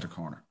ball into the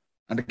corner,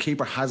 and the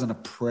keeper hasn't a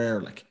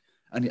prayer.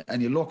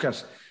 And you look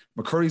at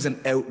McCurry's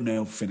an out and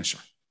out finisher.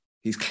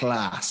 He's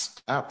class,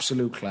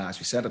 absolute class.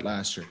 We said it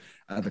last year,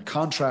 and the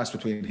contrast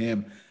between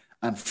him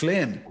and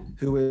Flynn,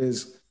 who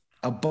is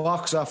a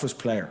box office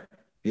player.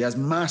 He has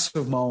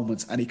massive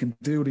moments, and he can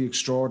do the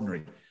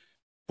extraordinary.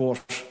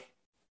 But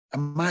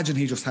imagine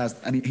he just has,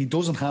 and he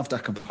doesn't have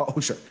that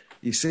composure.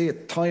 You see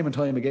it time and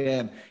time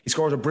again. He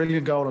scores a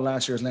brilliant goal in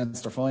last year's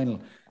Leinster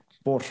final,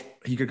 but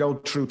he could go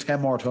through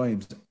 10 more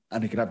times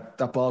and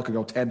that ball could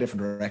go 10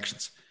 different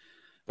directions.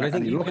 But I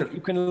think you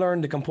can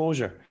learn the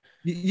composure.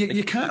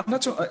 You can't.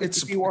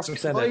 It's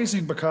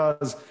surprising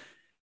because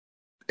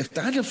if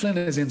Daniel Flynn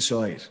is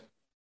inside,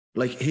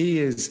 like he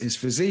is, his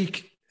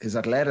physique, his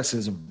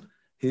athleticism,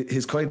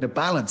 his kind of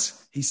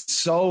balance, he's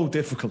so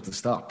difficult to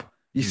stop.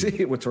 You see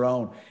it with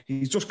Tyrone.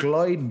 He's just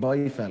gliding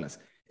by fellas.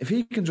 If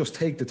he can just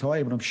take the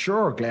time, and I'm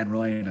sure Glenn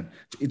Ryan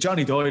and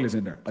Johnny Doyle is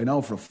in there. I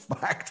know for a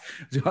fact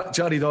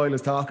Johnny Doyle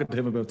is talking to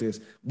him about this.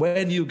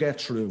 When you get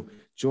through,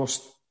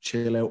 just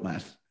chill out,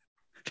 man.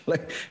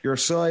 Like your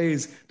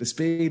size, the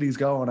speed he's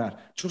going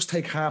at, just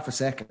take half a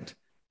second.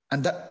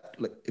 And that,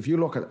 like, if you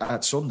look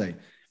at Sunday,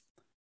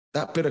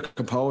 that bit of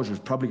composure is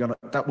probably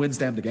that wins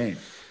them the game.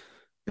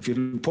 If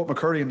you put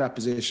McCurry in that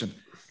position,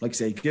 like I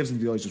say, he gives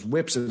him the eyes, just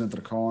whips it into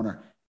the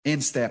corner,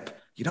 in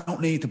step. You don't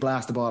need to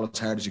blast the ball as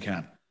hard as you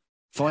can.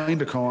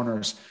 Find the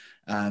corners,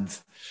 and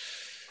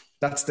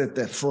that's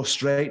the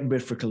frustrating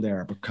bit for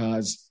Kildare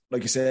because,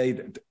 like you say,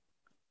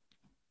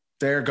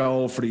 their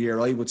goal for the year,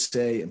 I would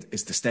say,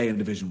 is to stay in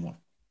Division 1.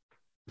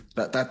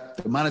 That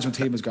the management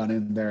team has gone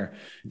in there.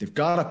 They've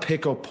got to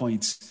pick up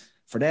points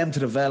for them to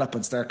develop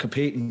and start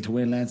competing to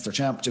win Leinster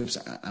championships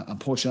and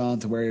push on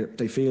to where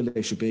they feel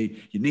they should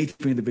be. You need to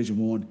be in Division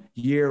 1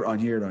 year on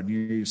year on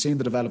year. You've seen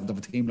the development of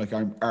a team like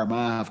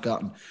Armagh have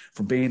gotten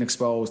from being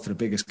exposed to the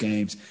biggest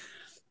games.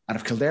 And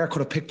if Kildare could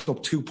have picked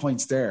up 2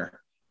 points there,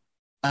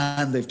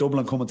 and they've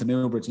Dublin coming to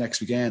Newbridge next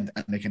weekend,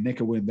 and they can nick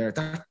a win there,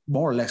 that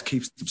more or less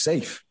keeps them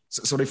safe.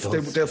 So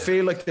they'll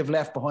feel like they've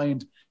left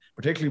behind,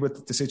 particularly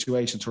with the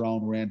situation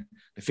Tyrone were in.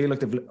 They feel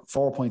like they've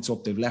 4 points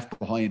up, they've left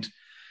behind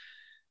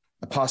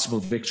a possible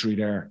victory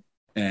there.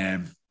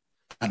 And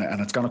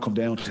it's going to come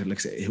down to, like,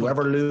 say,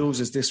 whoever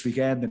loses this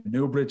weekend in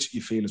Newbridge,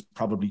 you feel is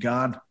probably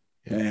gone.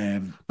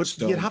 But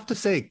you'd have to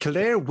say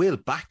Kildare will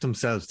back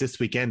themselves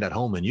this weekend at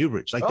home in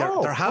Newbridge. Like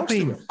there have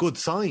been good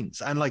signs,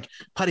 and like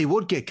Paddy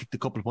Woodgate kicked a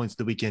couple of points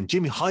the weekend.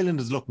 Jimmy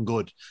Hyland is looking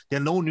good. They'll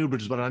know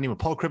Newbridge is better anyway.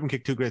 Paul Crippen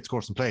kicked 2 great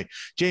scores in play.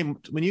 James,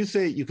 when you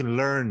say you can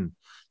learn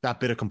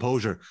that bit of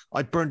composure,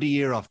 I'd burned the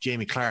ear off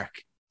Jamie Clark.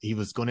 He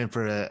was going in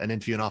for an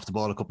interview and off the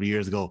ball a couple of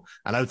years ago,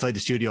 and outside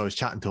the studio I was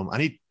chatting to him,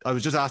 and I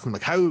was just asking him,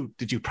 like, how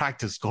did you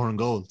practice scoring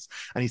goals?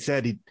 And he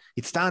said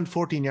he'd stand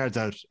 14 yards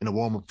out in a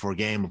warm-up before a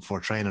game, before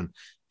training,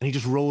 and he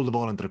just rolled the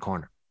ball into the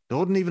corner. There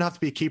wouldn't even have to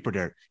be a keeper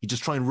there. He'd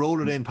just try and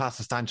roll it in past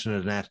the stanchion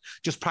of the net.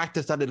 Just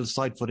practice that little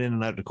side foot in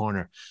and out of the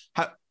corner.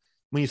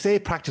 When you say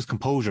practice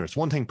composure, it's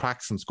one thing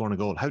practicing scoring a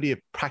goal. How do you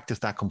practice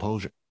that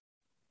composure?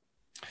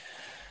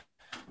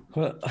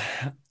 Well,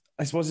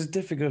 I suppose it's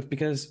difficult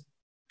because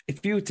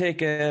if you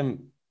take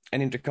an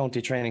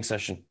inter-county training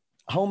session,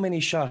 how many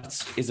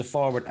shots is a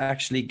forward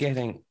actually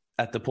getting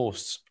at the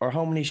posts? Or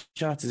how many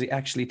shots is he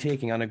actually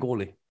taking on a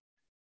goalie?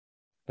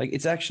 Like,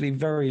 it's actually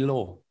very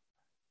low.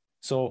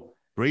 So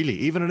really,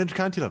 even at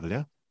inter-county level,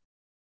 yeah.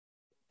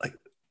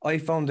 I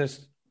found that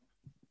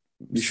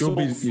you should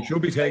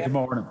be taking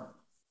more than him.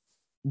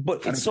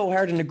 But it's so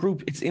hard in a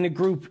group. It's in a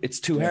group. It's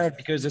too hard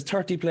because there's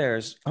 30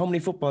 players. How many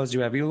footballs do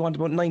you have? You want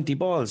about 90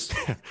 balls.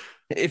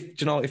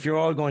 If you're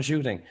all going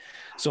shooting.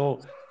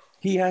 So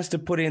he has to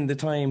put in the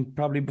time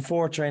probably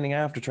before training,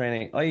 after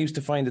training. I used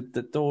to find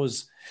that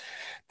those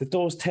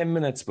 10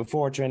 minutes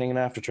before training and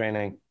after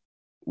training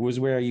was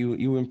where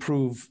you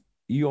improve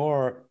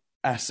your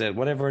asset,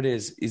 whatever it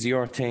is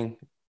your thing.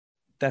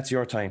 That's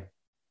your time.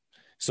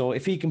 So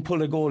if he can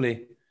pull a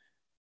goalie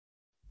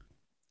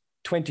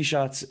 20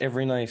 shots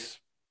every night,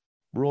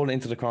 roll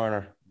into the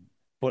corner,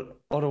 but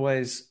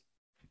otherwise,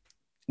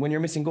 when you're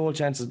missing goal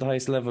chances at the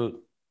highest level,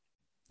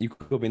 you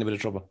could be in a bit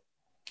of trouble.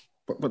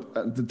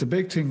 But the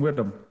big thing with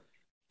him,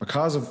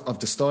 because of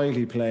the style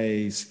he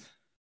plays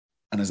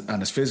and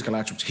his physical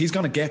attributes, he's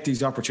going to get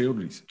these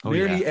opportunities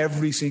nearly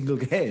every single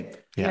game.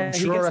 Yeah, I'm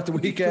sure at the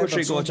weekend, 2 or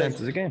 3 goal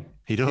chances a game.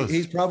 He does.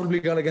 He's probably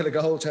going to get a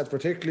goal chance,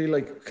 particularly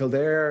like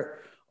Kildare.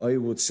 I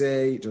would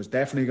say there's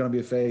definitely going to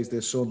be a phase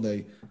this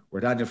Sunday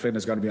where Daniel Flynn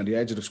is going to be on the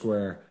edge of the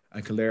square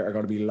and Kildare are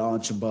going to be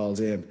launching balls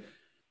in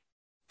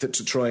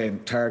to try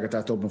and target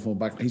that Dublin full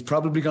back. He's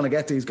probably going to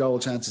get these goal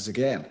chances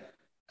again.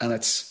 And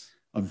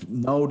I've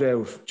no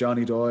doubt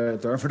Johnny Doyle,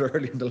 Dermot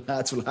Early and the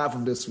lads will have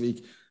him this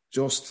week.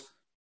 Just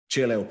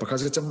chill out,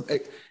 because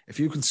if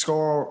you can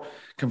start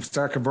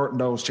converting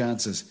those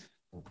chances,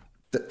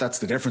 that's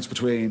the difference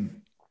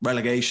between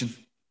relegation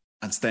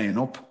and staying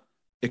up.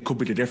 It could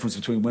be the difference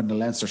between winning the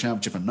Leinster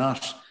Championship and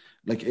not.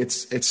 Like,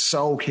 it's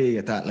so key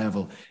at that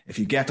level. If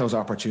you get those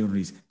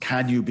opportunities,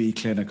 can you be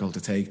clinical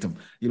to take them?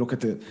 You look at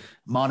the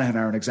Monaghan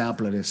are an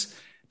example of this.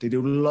 They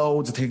do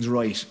loads of things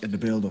right in the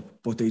build-up,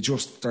 but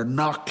they're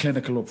not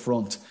clinical up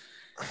front.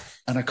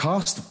 And it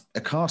cost them.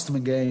 It cost them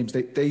in games.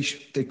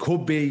 They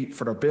could be,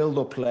 for their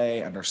build-up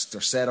play and their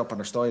setup and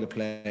their style of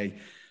play,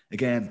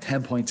 again,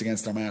 10 points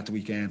against Armagh at the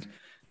weekend.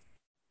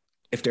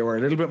 If they were a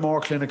little bit more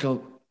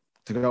clinical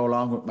to go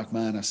along with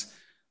McManus,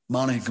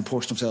 Monaghan can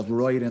push themselves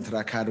right into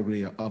that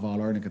category of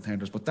all-Ireland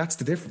contenders. But that's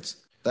the difference.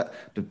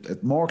 The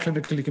more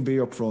clinical you can be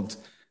up front,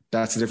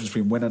 that's the difference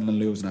between winning and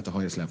losing at the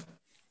highest level.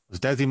 Was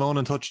Desi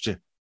Monan touched you?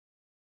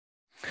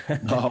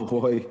 Oh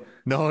boy.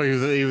 No,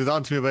 he was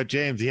on to me about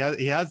James. He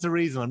has the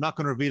reason. I'm not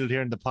going to reveal it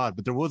here in the pod,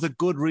 but there was a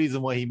good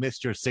reason why he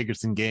missed your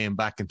Sigerson game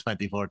back in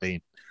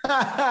 2014.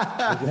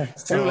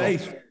 It's too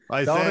late.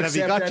 I said, have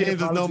you got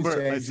James's number?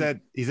 James. I said,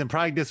 he's in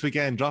Prague this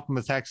weekend. Drop him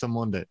a text on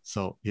Monday,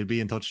 so he'll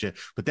be in touch with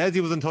you. But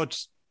Desi was in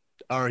touch,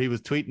 or he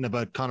was tweeting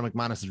about Conor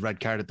McManus's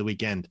red card at the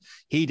weekend.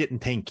 He didn't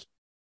think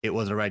it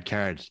was a red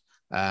card,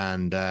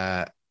 and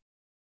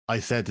I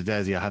said to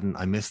Desi,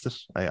 I missed it.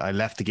 I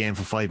left the game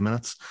for 5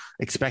 minutes.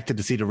 Expected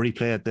to see the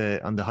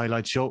replay on the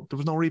highlights show. There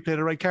was no replay of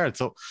the red card.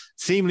 So,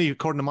 seemingly,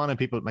 according to Monaghan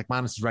people,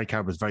 McManus's red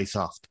card was very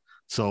soft.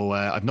 So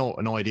I've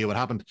no idea what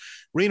happened.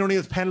 Rian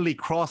O'Neill's penalty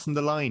crossing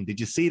the line. Did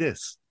you see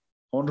this?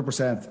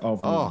 100%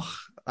 of them. Oh,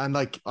 and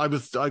like I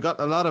got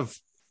a lot of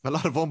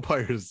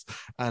umpires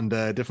and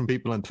different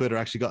people on Twitter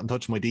actually got in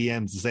touch with my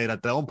DMs to say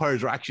that the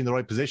umpires were actually in the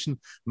right position.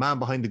 Man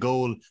behind the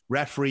goal,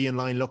 referee in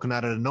line looking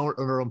at it,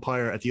 another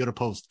umpire at the other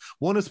post.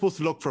 One is supposed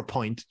to look for a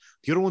point,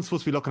 the other one's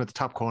supposed to be looking at the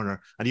top corner,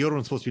 and the other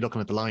one's supposed to be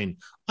looking at the line.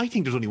 I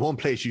think there's only one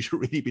place you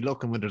should really be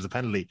looking when there's a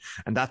penalty,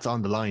 and that's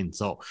on the line.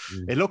 So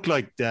it looked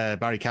like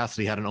Barry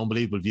Cassidy had an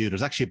unbelievable view.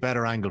 There's actually a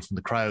better angle from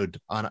the crowd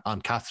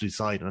on Cassidy's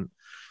side, and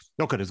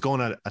look, it's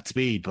going at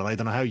speed, but I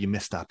don't know how you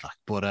missed that.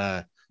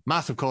 But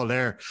massive call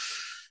there.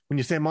 When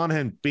you say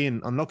Monaghan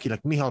being unlucky,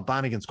 like Micheál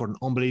Bannigan scored an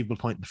unbelievable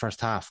point in the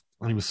first half,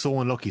 and he was so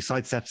unlucky,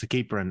 sidesteps the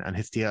keeper and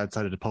hits the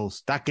outside of the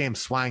post. That game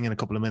swang in a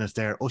couple of minutes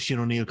there. Oisin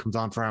O'Neill comes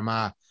on for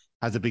Armagh,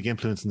 has a big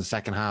influence in the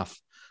second half.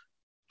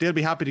 They'll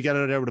be happy to get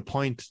out of there with a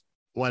point,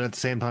 while at the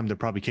same time they're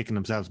probably kicking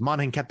themselves.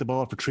 Monaghan kept the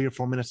ball for 3 or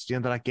 4 minutes at the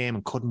end of that game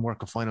and couldn't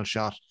work a final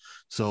shot.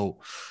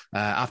 So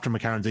after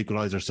McCarron's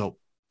equaliser, so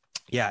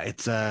yeah,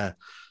 it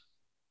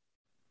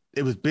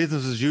was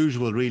business as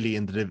usual really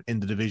in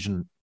the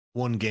Division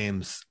 1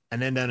 games.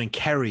 And then down in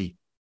Kerry,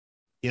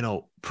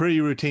 pretty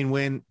routine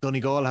win.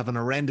 Donegal have an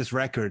horrendous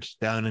record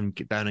down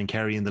in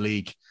Kerry in the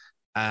league.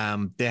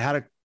 They had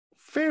a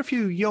fair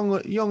few young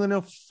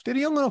enough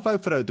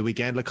outfit out the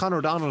weekend. Like Conor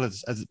O'Donnell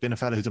has been a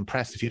fella who's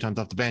impressed a few times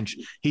off the bench.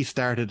 He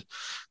started.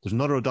 There's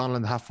another O'Donnell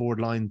in the half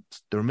forward line.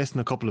 They were missing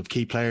a couple of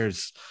key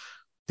players.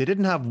 They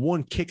didn't have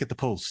one kick at the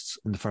posts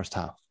in the first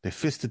half. They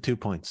fisted 2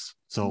 points.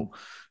 So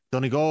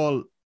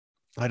Donegal,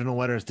 I don't know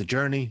whether it's the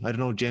journey. I don't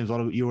know, James,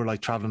 what you were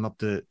like travelling up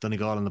to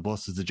Donegal on the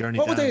bus. Is the journey?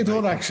 What would they have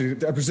done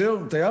actually? I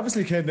presume they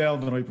obviously came down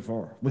the night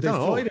before. Would they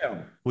fly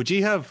down? Would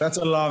you have? That's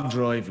a long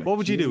drive. What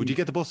would you do? Would you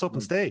get the bus up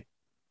and stay?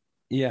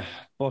 Yeah,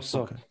 bus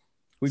up.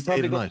 We'd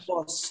probably go the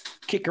bus,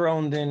 kick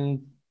around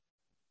in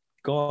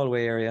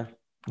Galway area.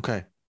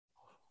 Okay.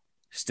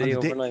 Stay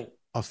overnight.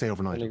 I'll stay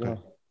overnight.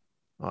 Okay.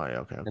 Oh yeah,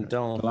 okay. And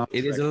down.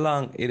 It is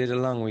a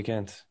long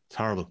weekend. It's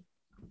horrible.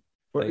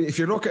 But if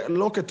you look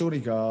at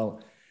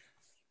Donegal,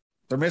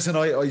 they're missing,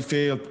 I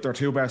feel, their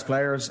 2 best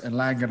players in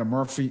Langan and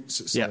Murphy.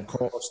 So of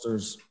course,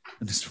 there's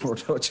in the sport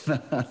touching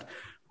that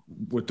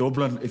with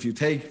Dublin. If you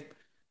take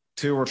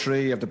 2 or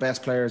 3 of the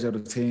best players out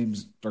of the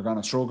teams, they're going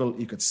to struggle.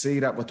 You could see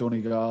that with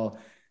Donegal.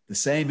 The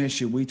same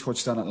issue, we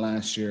touched on it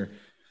last year.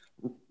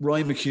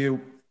 Ryan McHugh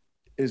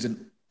is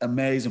an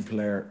amazing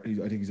player. I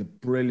think he's a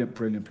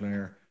brilliant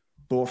player.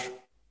 But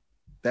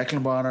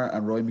Declan Bonner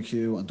and Roy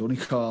McHugh and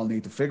Donegal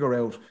need to figure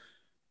out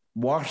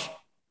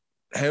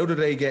how do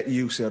they get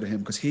use out of him,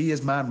 because he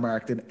is man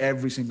marked in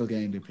every single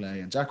game they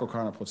play, and Jack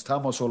O'Connor puts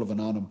Tom O'Sullivan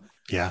on him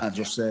and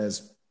just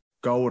says,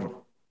 go with him,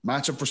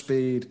 match him for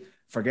speed,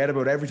 forget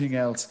about everything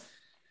else.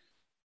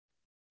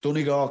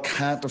 Donegal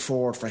can't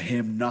afford for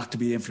him not to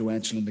be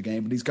influential in the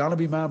game, but he's going to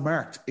be man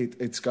marked.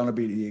 It's going to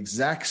be the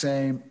exact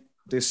same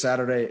this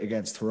Saturday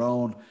against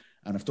Tyrone,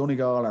 and if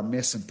Donegal are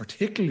missing,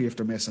 particularly if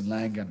they're missing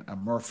Langan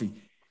and Murphy,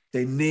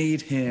 they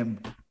need him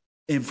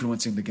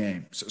influencing the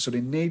game. So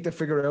they need to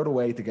figure out a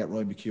way to get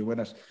Roy McHugh in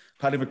it.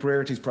 Paddy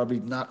McBrearty's probably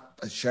not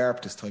as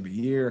sharp this time of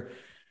year.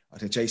 I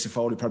think Jason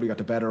Foley probably got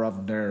the better of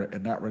him there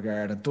in that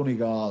regard. And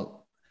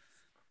Donegal,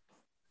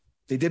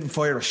 they didn't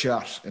fire a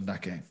shot in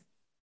that game.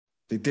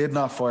 They did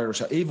not fire a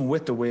shot. Even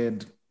with the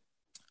wind,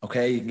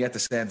 okay, you can get the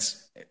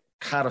sense,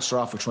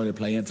 catastrophic trying to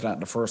play into that in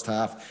the first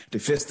half. They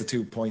fist the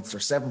 2 points. They're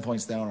 7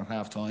 points down at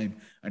half time.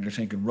 And you're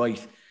thinking,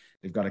 right,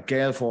 they've got a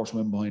gale force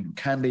win behind them.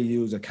 Can they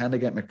use it? Can they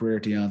get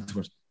McBrearty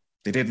onto it?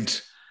 They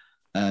didn't.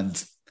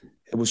 And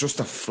it was just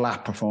a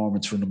flat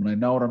performance from them. And I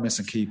know they're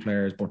missing key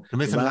players, but they're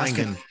missing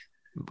Langan.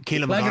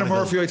 Langan and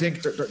Murphy, I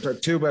think, they're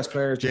two best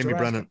players. Jamie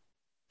Brennan.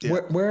 Yeah.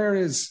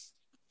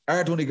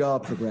 Are Donegal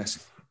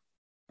progressing?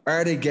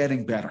 Are they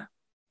getting better?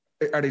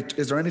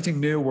 Is there anything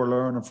new we're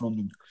learning from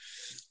them?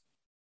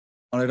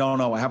 And I don't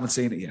know. I haven't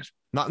seen it yet.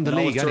 Not in the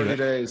league, it's 30 anyway.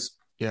 days.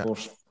 Yeah.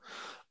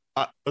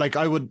 But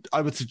I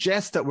would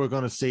suggest that we're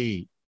going to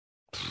see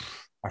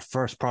our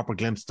first proper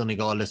glimpse of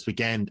Donegal this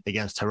weekend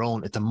against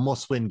Tyrone. It's a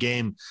must-win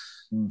game.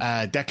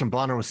 Declan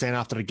Bonner was saying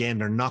after the game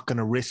they're not going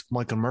to risk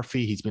Michael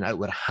Murphy. He's been out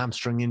with a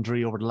hamstring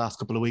injury over the last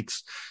couple of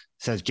weeks.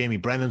 Says Jamie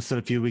Brennan's still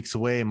a few weeks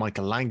away.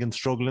 Michael Langan's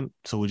struggling,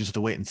 so we just have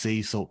to wait and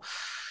see. So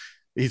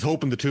he's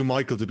hoping the two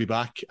Michaels will be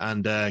back,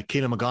 and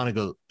Keelan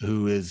McGonigal,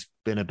 who has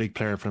been a big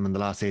player for him in the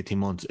last 18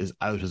 months, is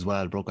out as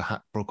well. Broke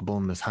a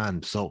bone in his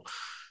hand. So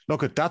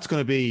look, that's going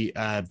to be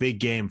a big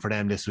game for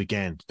them this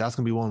weekend. That's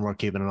going to be one we're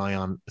keeping an eye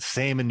on.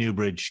 Same in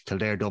Newbridge,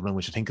 Kildare, Dublin,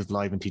 which I think is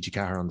live in TG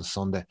Cahir on the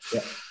Sunday.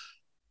 Yeah.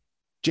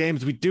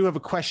 James, we do have a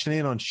question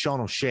in on Sean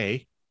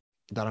O'Shea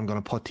that I'm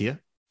going to put to you.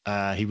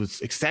 He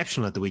was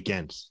exceptional at the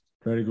weekend.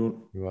 Very good.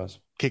 He was.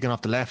 Kicking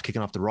off the left,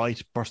 kicking off the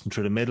right, bursting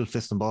through the middle,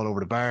 fisting ball over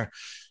the bar,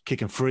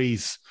 kicking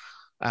frees.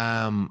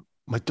 I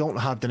don't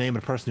have the name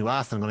of the person who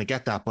asked, and I'm going to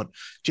get that. But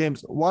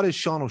James, what is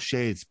Sean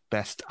O'Shea's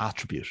best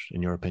attribute,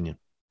 in your opinion?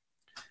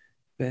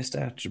 Best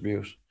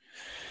attribute?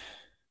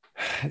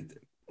 Do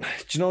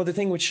you know, the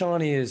thing with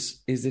Shawnee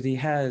is that he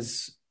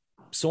has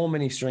so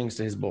many strings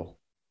to his bow.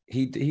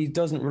 He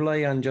doesn't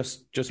rely on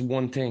just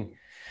one thing.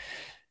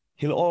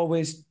 He'll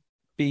always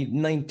be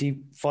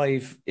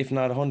 95, if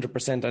not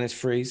 100% on his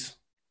frees.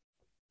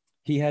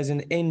 He has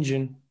an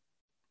engine.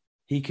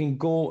 He can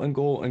go and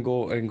go and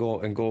go and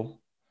go and go.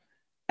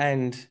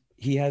 And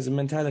he has a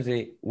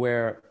mentality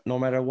where no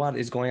matter what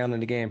is going on in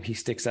the game, he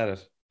sticks at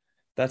it.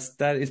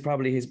 That is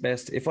probably his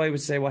best. If I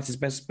would say what's his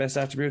best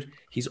attribute,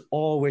 he's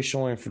always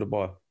showing for the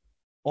ball.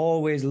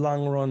 Always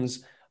long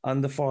runs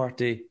on the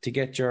 40 to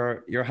get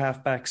your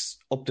halfbacks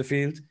up the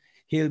field.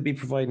 He'll be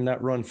providing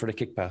that run for the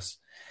kick pass.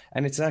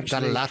 And it's actually...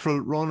 Is that a lateral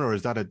run, or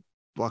is that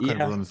what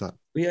kind of run is that?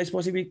 Yeah, I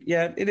suppose it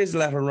is a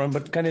lateral run,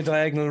 but kind of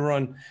diagonal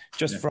run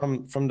just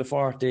from the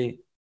 40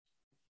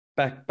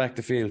 back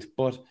the field.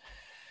 But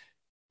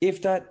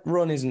if that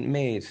run isn't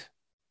made,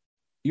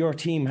 your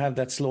team have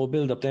that slow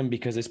build up then,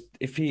 because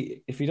if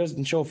he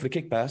doesn't show for the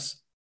kick pass,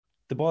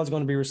 the ball's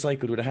going to be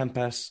recycled with a hand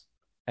pass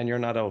and you're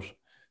not out.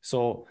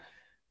 So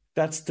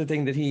that's the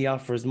thing that he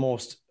offers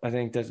most. I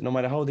think that no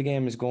matter how the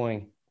game is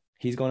going,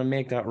 he's going to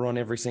make that run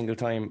every single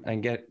time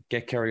and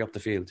get Kerry up the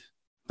field.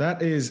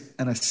 That is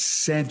an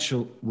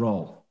essential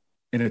role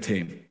in a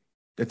team.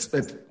 It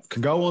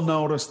can go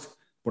unnoticed,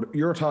 but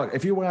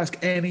if you ask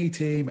any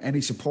team,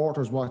 any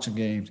supporters watching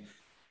games,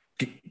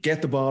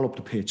 get the ball up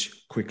the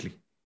pitch quickly.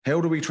 How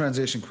do we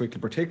transition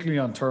quickly, particularly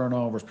on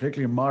turnovers,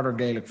 particularly in modern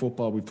Gaelic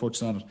football? We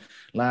touched on it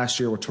last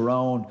year with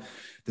Tyrone,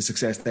 the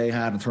success they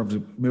had in terms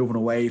of moving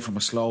away from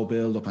a slow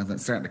build-up and then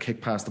starting to kick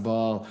past the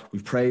ball.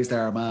 We've praised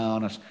Armagh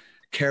on it.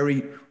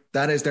 Kerry,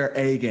 that is their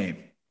A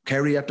game.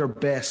 Kerry at their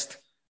best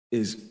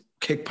is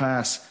kick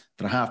pass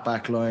to the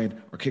half-back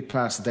line or kick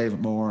pass to David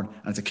Moran,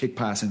 and it's a kick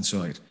pass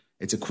inside.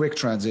 It's a quick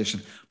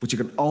transition, but you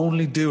can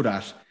only do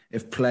that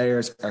if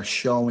players are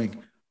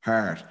showing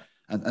hard.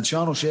 And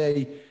Sean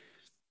O'Shea,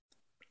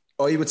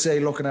 I would say,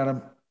 looking at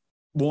him,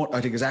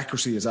 I think his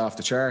accuracy is off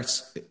the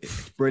charts.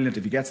 It's brilliant.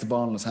 If he gets the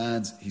ball in his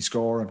hands, he's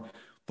scoring,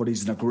 but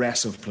he's an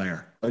aggressive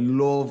player. I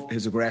love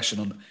his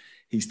aggression.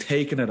 He's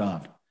taking it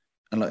on.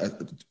 And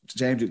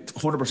James,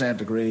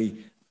 100%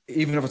 agree.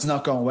 Even if it's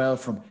not going well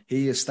for him,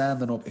 he is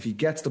standing up. If he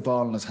gets the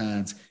ball in his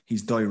hands,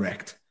 he's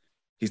direct.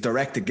 He's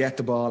direct to get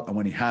the ball, and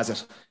when he has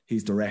it,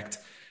 he's direct.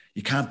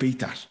 You can't beat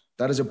that.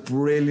 That is a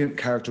brilliant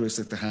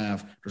characteristic to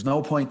have. There's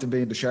no point in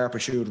being the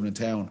sharpest shooter in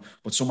town,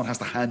 but someone has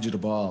to hand you the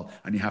ball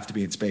and you have to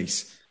be in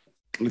space.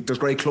 There's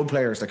great club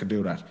players that can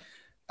do that.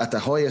 At the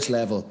highest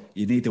level,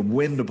 you need to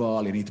win the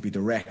ball, you need to be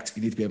direct,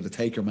 you need to be able to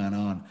take your man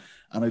on.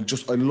 And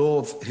I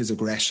love his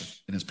aggression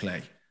in his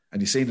play.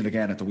 and you've seen it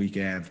again at the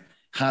weekend,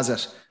 has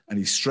it, and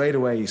he's straight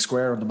away, he's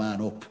squaring the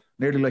man up,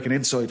 nearly like an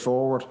inside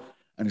forward,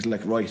 and he's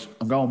like, right,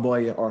 I'm going by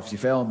you, or if you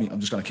fail me, I'm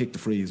just going to kick the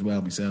free as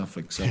well myself.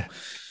 Like so.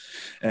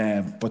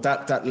 But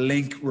that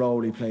link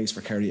role he plays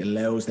for Kerry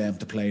allows them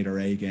to play their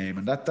A game,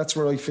 and that's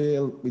where I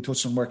feel we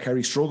touched on where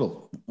Kerry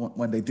struggle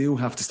when they do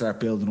have to start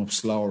building up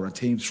slower and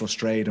teams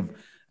frustrate them,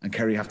 and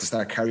Kerry have to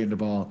start carrying the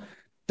ball.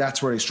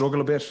 That's where they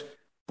struggle a bit.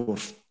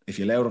 But if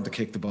you allow them to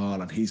kick the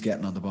ball and he's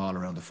getting on the ball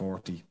around the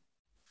 40,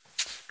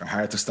 they're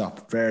hard to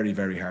stop. Very,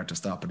 very hard to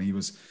stop. And he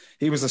was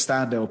a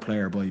standout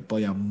player by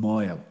a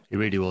mile. He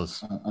really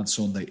was on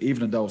Sunday.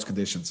 Even in those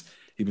conditions,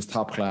 he was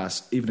top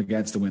class. Even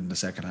against the win in the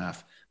second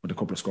half, with a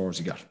couple of scores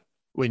he got.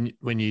 When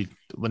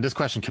this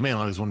question came in,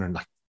 I was wondering,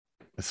 like,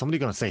 is somebody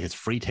going to say his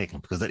free taking?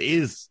 Because it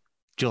is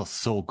just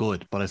so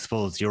good. But I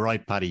suppose you're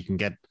right, Paddy. You can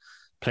get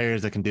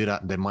players that can do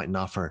that, and they mightn't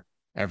offer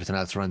everything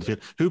else around the field.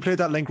 Who played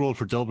that link role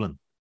for Dublin?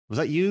 Was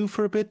that you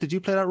for a bit? Did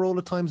you play that role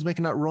at times,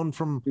 making that run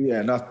from?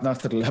 Yeah, not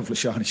to the level of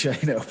Ciaran O'Shea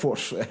now, but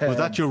was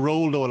that your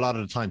role though? A lot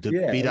of the time to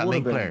be that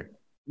link player.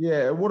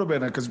 Yeah, it would have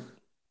been, because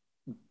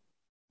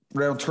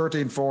around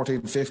 13,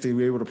 14, 15,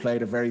 we would have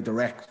played a very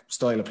direct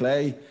style of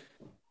play,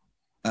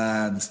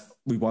 and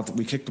we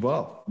kicked the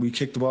ball. We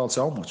kicked the ball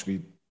so much.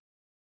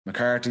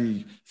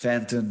 McCarthy,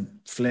 Fenton,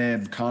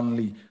 Flynn,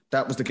 Connolly.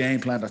 That was the game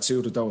plan that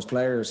suited those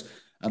players,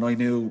 and I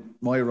knew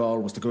my role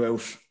was to go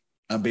out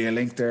and be a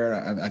link there,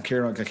 and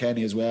Ciaran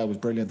Kilkenny as well was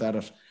brilliant at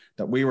it,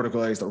 that we were the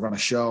guys that were going to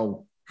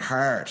show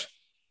hard,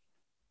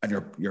 and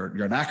you're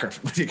knackered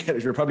when you get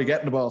it. You're probably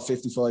getting the ball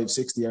 55,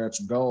 60 yards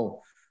from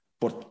goal,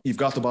 but you've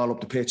got the ball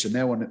up the pitch, and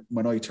now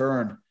when I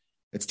turn,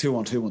 it's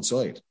 2-on-2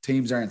 inside.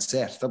 Teams aren't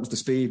set. That was the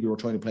speed we were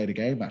trying to play the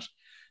game at,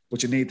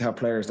 but you need to have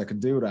players that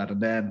can do that.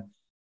 And then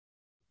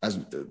as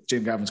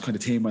Jim Gavin's kind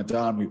of team went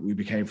on, we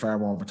became far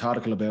more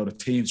methodical about it.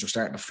 Teams were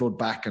starting to flood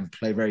back and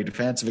play very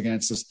defensive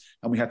against us,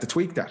 and we had to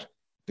tweak that.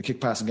 The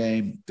kick passing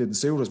game didn't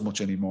suit us much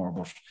anymore,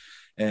 but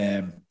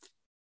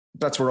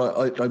that's where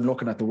I'm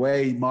looking at the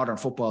way modern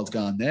football's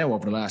gone now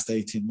over the last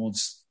 18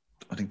 months.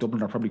 I think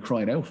Dublin are probably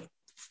crying out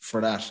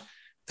for that,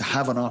 to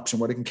have an option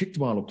where they can kick the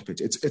ball up the pitch.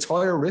 It's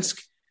higher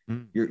risk.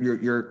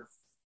 You're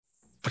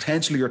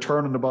potentially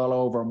turning the ball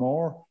over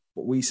more,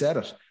 but we said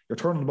it. You're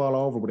turning the ball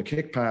over with a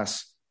kick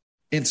pass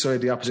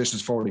inside the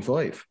opposition's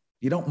 45.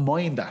 You don't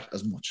mind that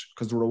as much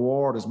because the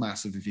reward is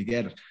massive if you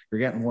get it. You're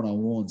getting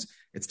one-on-ones.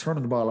 It's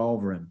turning the ball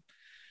over and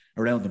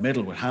around the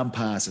middle with hand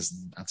passes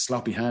and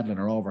sloppy handling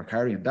or over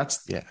carrying.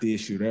 That's the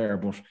issue there.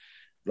 But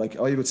like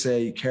I would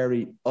say,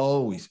 Kerry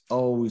always,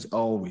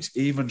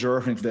 even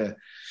during the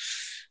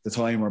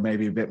time where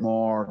maybe a bit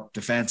more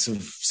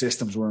defensive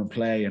systems were in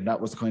play, and that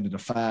was the kind of the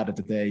fad of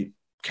the day,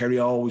 Kerry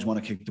always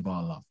want to kick the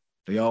ball long.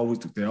 They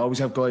always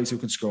have guys who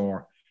can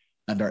score,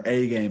 and their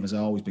A game has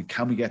always been,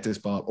 can we get this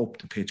ball up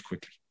the pitch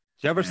quickly?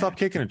 Did you ever stop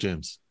kicking it,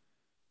 James?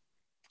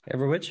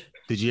 Ever which?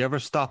 Did you ever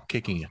stop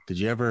kicking it? Did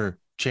you ever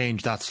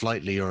change that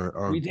slightly or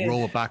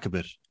roll it back a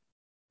bit?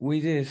 We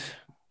did.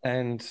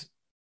 And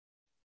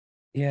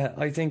yeah,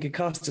 I think it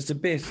cost us a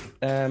bit.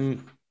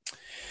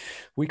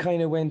 We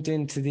kind of went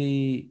into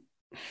the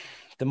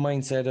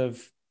mindset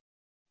of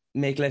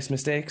make less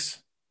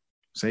mistakes.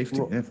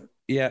 Safety, yeah.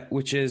 Yeah,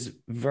 which is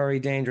very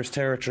dangerous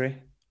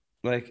territory.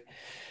 Like,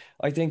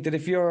 I think that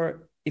if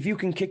you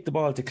can kick the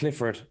ball to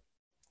Clifford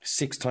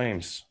 6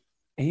 times,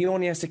 he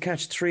only has to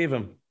catch 3 of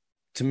them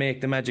to make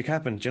the magic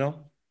happen, do you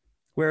know?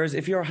 Whereas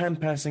if you're hand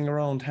passing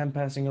around,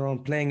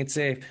 playing it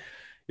safe,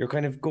 you're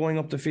kind of going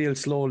up the field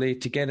slowly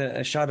to get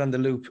a shot on the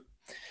loop.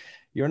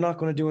 You're not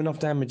going to do enough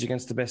damage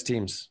against the best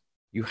teams.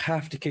 You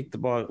have to kick the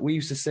ball. We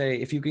used to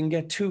say, if you can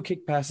get 2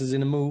 kick passes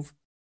in a move,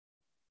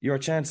 your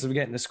chances of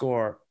getting a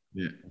score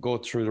go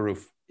through the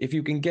roof. If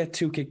you can get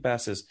 2 kick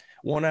passes,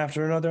 one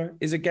after another,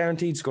 is a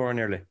guaranteed score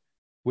nearly.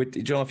 With,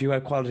 you know, if you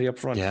have quality up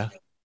front. Yeah.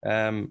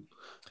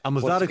 And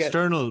was that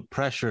external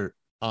pressure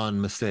on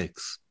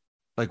mistakes?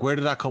 Like, where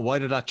did that come? Why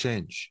did that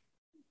change?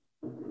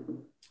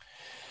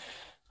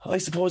 I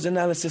suppose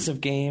analysis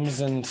of games,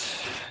 and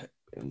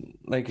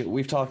like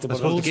we've talked about. I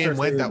suppose the game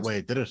went that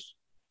way, did it?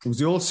 It was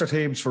the Ulster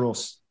teams for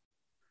us.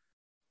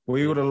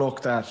 We would have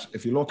looked at,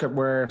 if you look at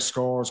where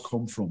scores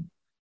come from,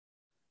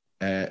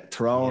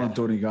 Tyrone and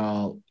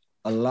Donegal,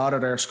 a lot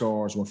of their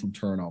scores were from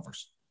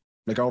turnovers.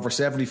 Like over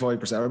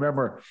 75%. I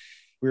remember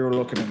we were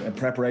looking in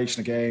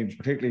preparation of games,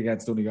 particularly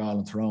against Donegal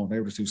and Tyrone. They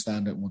were the 2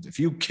 standout ones. If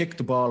you kick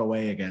the ball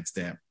away against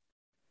them,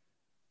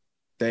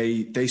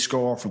 they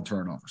score from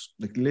turnovers.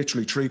 Like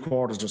literally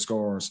 3/4 of the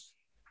scores,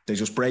 they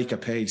just break a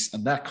pace.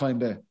 And that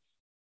kind of,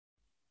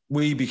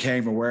 we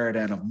became aware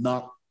then of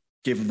not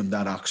giving them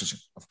that oxygen,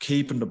 of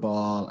keeping the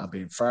ball and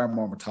being far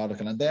more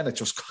methodical. And then it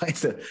just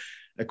kind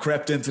of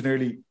crept into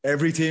nearly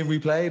every team we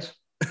played.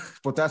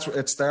 But that's where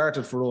it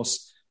started for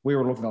us. We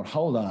were looking at,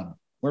 hold on,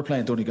 we're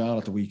playing Donegal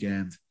at the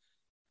weekend.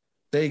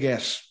 They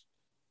get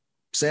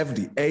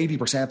 70,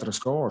 80% of their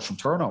scores from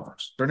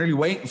turnovers. They're nearly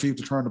waiting for you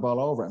to turn the ball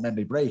over and then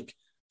they break.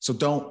 So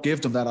don't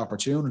give them that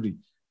opportunity.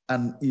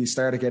 And you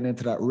start getting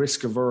into that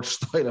risk-averse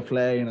style of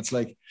play. And it's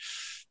like,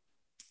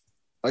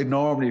 I'd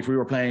normally, if we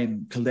were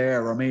playing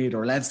Kildare or Meath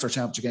or Leinster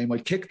Championship game,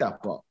 I'd kick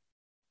that ball.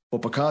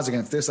 But because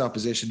against this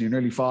opposition, you're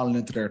nearly falling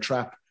into their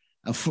trap.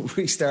 And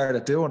we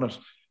started doing it.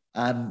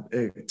 And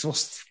it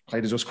just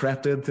kind of just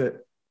crept into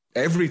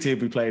every team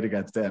we played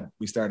against them.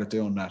 We started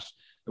doing that.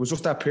 It was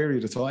just that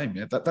period of time.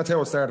 Yeah, that's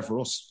how it started for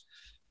us.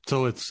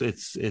 So it's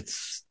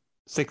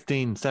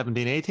 16,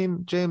 17,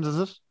 18, James, is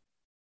it?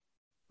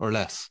 Or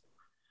less?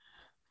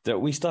 That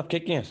we stopped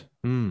kicking it.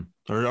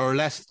 Or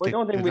less. I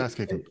don't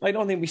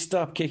think we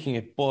stopped kicking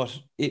it, but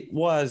it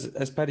was,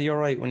 as Paddy, you're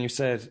right when you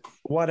said,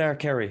 what are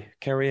Kerry?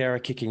 Kerry are a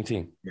kicking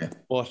team. Yeah.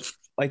 But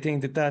I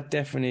think that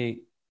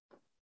definitely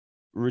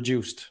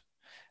reduced.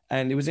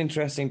 And it was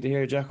interesting to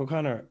hear Jack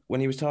O'Connor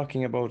when he was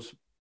talking about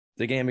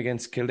the game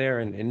against Kildare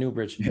in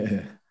Newbridge.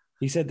 Yeah.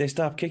 He said they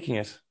stopped kicking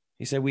it.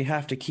 He said we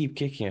have to keep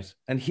kicking it.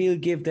 And he'll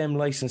give them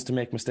license to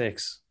make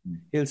mistakes.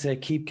 He'll say,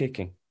 keep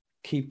kicking.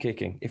 Keep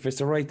kicking. If it's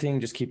the right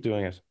thing, just keep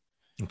doing it.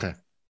 Okay.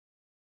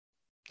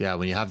 Yeah,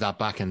 when you have that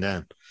back and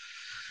then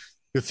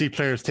you'll see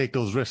players take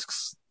those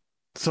risks.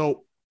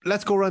 So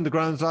let's go around the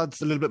grounds,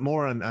 lads, a little bit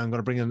more. And I'm going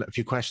to bring in a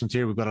few questions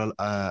here. We've got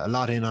a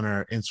lot in on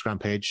our Instagram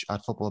page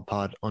at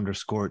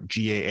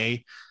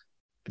footballpod_GAA.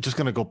 Just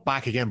going to go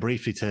back again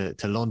briefly to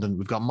London.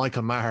 We've got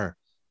Michael Maher.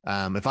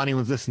 If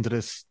anyone's listening to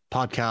this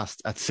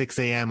podcast at 6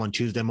 a.m. on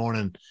Tuesday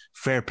morning,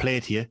 fair play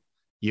to you.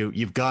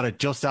 You've got it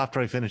just after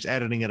I finished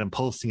editing it and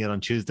posting it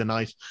on Tuesday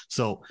night.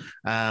 So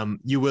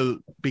you will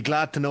be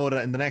glad to know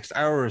that in the next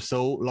hour or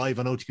so, live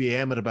on OTB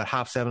AM at about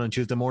 7:30 on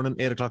Tuesday morning,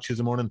 8 o'clock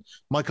Tuesday morning,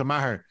 Michael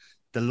Maher,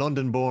 the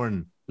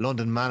London-born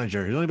London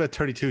manager. He's only about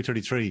 32,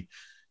 33.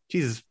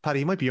 Jesus, Paddy,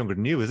 he might be younger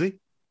than you, is he?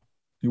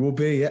 He will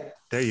be, yeah.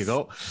 There you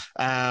go.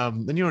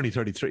 Then you're only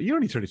 33. You're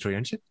only 33,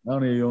 aren't you?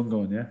 Only a young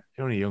one, yeah.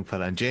 You're only a young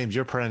fella. And James,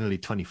 you're perennially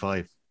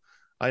 25.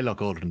 I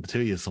look older than the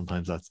two of you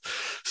sometimes.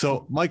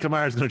 So Michael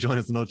Maher is going to join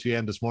us on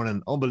OTM this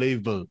morning.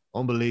 Unbelievable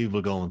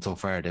going so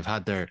far. They've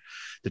had the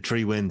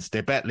 3 wins.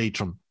 They bet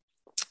Leitrim.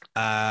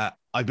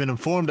 I've been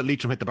informed that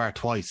Leitrim hit the bar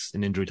twice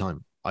in injury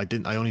time. I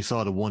only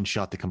saw the one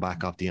shot to come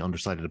back off the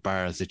underside of the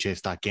bar as they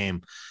chased that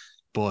game.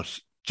 But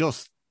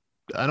just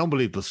an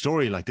unbelievable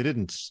story. Like, they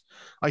didn't.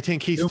 I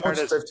think he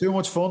started. They've too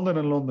much funding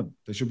in London.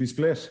 They should be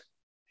split.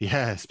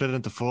 Yeah, split it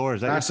into 4.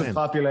 Is that massive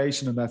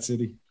population in that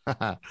city?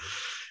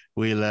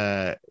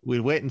 We'll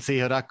wait and see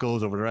how that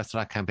goes over the rest of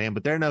that campaign.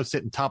 But they're now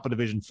sitting top of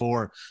Division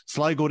 4.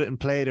 Sligo didn't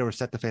play. They were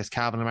set to face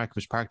Cavan and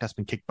Markievicz Park. That's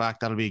been kicked back.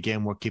 That'll be a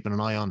game worth keeping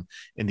an eye on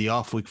in the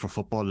off week for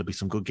football. There'll be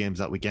some good games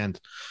that weekend.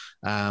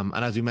 And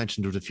as we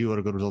mentioned, there's a few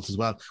other good results as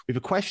well. We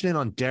have a question in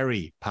on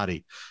Derry,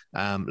 Paddy.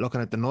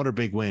 Looking at another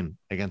big win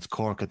against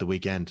Cork at the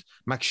weekend.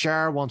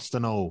 McShar wants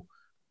to know,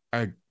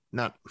 if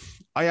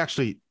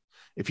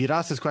you'd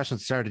asked this question at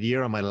the start of the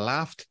year, I might have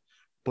laughed,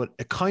 but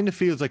it kind of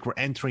feels like we're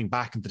entering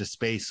back into the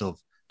space of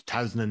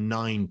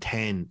 2009,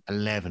 10,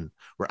 11,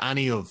 where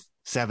any of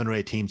 7 or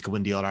 8 teams could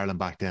win the All-Ireland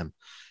back then.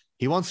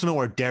 He wants to know,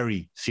 are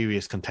Derry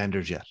serious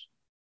contenders yet?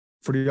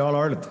 For the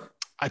All-Ireland?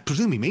 I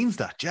presume he means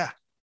that, yeah.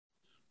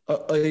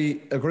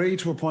 I agree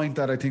to a point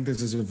that I think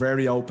this is a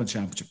very open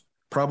championship.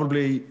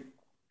 Probably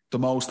the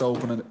most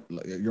open,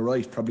 you're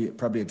right,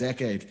 probably a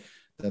decade.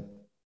 That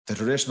the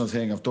traditional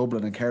thing of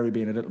Dublin and Kerry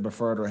being a little bit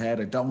further ahead,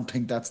 I don't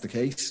think that's the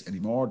case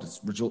anymore.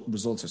 The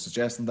results are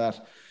suggesting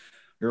that.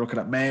 You're looking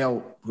at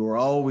Mayo, who are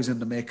always in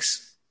the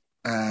mix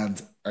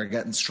and are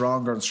getting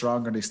stronger and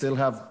stronger. They still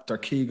have their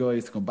key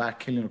guys to come back.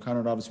 Killian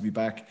O'Connor will obviously be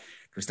back.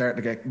 They're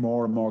starting to get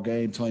more and more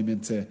game time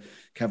into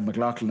Kevin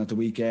McLaughlin at the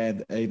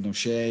weekend, Aidan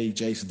O'Shea,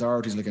 Jason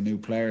Doherty's like a new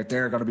player.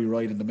 They're going to be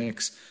right in the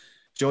mix.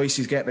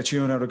 Joycey's getting a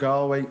tune out of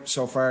Galway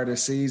so far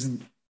this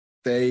season.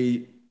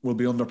 They will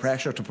be under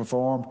pressure to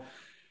perform.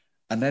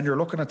 And then you're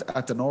looking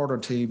at the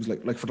northern teams,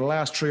 like for the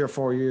last 3 or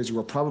 4 years, you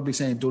were probably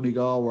saying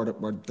Donegal were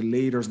the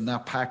leaders in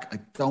that pack. I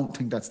don't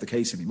think that's the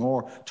case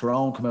anymore.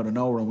 Tyrone come out of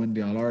nowhere and win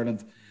the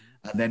All-Ireland.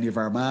 And then you have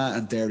Armagh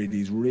and Derry,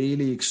 these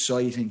really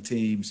exciting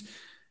teams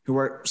who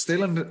are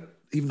still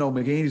even though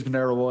McGeeney's been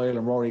there a while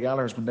and Rory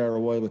Gallagher's been there a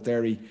while with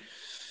Derry,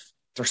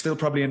 they're still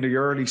probably in the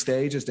early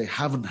stages. They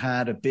haven't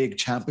had a big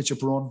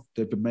championship run.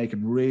 They've been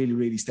making really,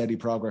 really steady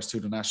progress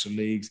through the national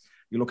leagues.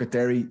 You look at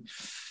Derry,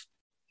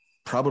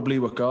 probably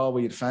with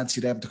Galway, you'd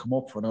fancy them to come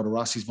up. I know the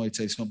Rossies might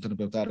say something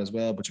about that as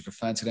well, but you could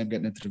fancy them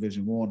getting into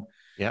Division 1.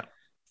 Yeah.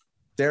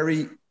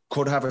 Derry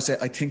could have a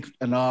set. I think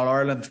an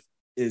All-Ireland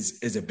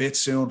is a bit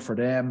soon for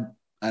them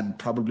and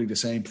probably the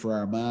same for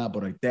Armagh,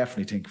 but I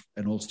definitely think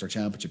an Ulster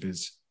Championship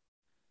is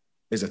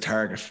a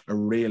target, a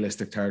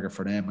realistic target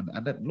for them.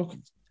 And then look,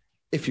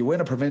 if you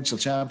win a provincial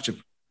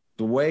championship,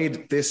 the way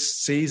that this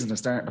season is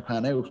starting to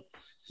pan out,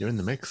 you're in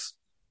the mix.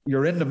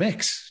 You're in the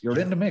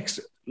mix.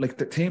 Like,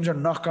 the teams are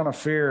not going to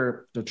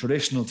fear the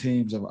traditional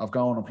teams of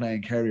going and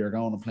playing Kerry or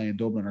going and playing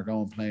Dublin or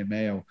going and playing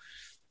Mayo.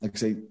 Like I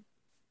say,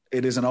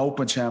 it is an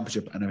open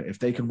championship, and if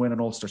they can win an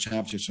Ulster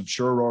Championship, I'm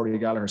sure Rory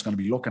Gallagher is going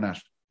to be looking at,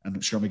 and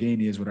I'm sure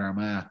McGeeney is with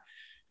Armagh.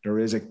 There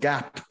is a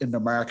gap in the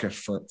market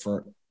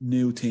for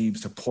new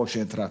teams to push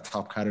into that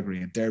top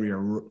category, and Derry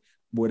are,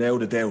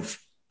 without a doubt,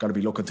 going to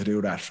be looking to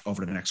do that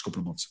over the next couple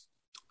of months.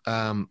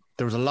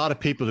 there was a lot of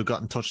people who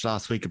got in touch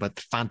last week about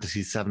the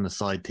fantasy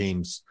 7-a-side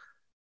teams.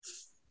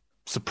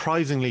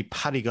 Surprisingly,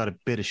 Paddy got a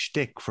bit of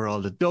shtick for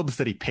all the dubs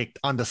that he picked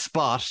on the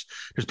spot.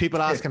 There's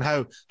people asking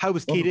how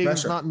was Keith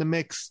Higgins not in the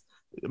mix?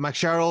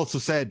 McShare also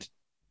said,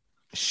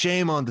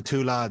 shame on the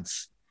two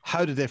lads.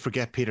 How did they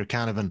forget Peter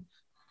Canavan?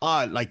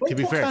 To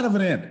be fair,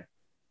 Canavan in.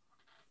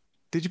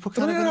 Did you put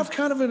Canavan in? Canavan in? Have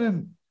Canavan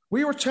in.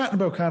 We were chatting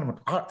about Canavan.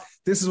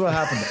 This is what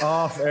happened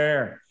off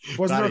air.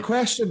 Was there a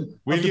question?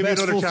 We'll give you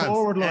another chance.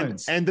 Forward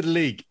lines. End of the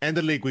league.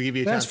 We'll give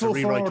you a chance to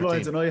rewrite forward your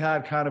lines, team. and I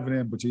had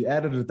Canavan in, but you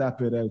edited that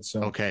bit out.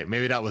 So okay,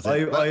 maybe that was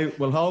it. I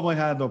will hold my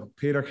hand up.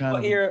 Peter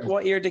Canavan.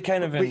 What year did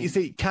Canavan? But you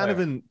see,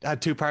 Canavan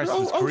had two parts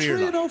of his career.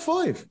 03 and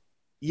 05.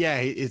 Yeah,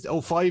 it's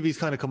 05. He's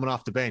kind of coming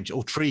off the bench.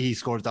 03, he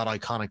scored that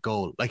iconic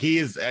goal. Like he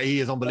is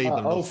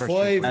unbelievable.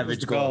 05 was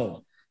the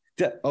goal.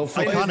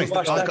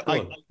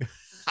 05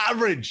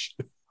 average.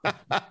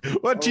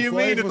 What do you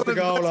mean? It's one of the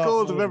best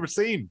goals I've ever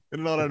seen in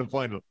an All-Ireland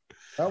final.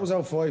 That was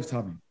 05,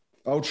 Tommy.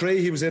 03,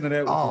 he was in and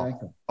out with the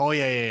ankle. Oh,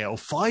 yeah.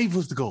 05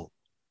 was the goal.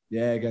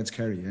 Yeah, against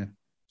Kerry, yeah.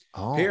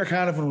 Oh. Peter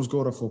Canavan was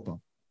good at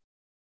football.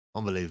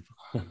 Unbelievable.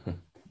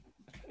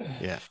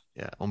 yeah,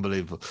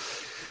 unbelievable.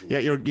 Yeah,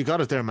 you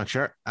got it there,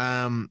 McShare.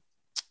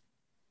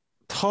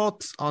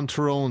 Thoughts on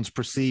Tyrone's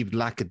perceived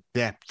lack of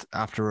depth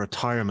after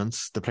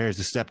retirements, the players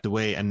who stepped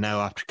away, and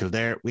now after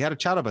Kildare? We had a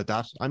chat about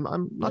that.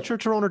 I'm not sure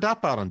Tyrone are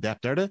that bad on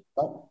depth, are they?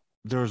 Oh.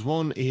 There's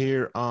one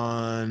here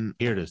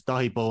it is,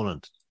 Dahi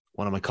Boland,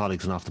 one of my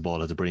colleagues in Off the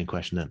Ball, has a brilliant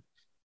question in.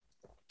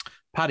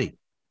 Paddy,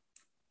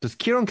 does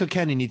Ciaran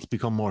Kilkenny need to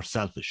become more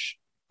selfish?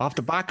 Off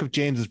the back of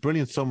James's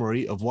brilliant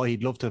summary of why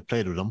he'd love to have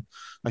played with him,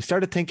 I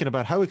started thinking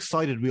about how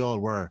excited we all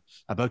were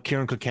about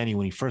Ciaran Kilkenny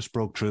when he first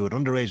broke through at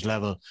underage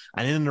level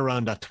and in and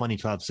around that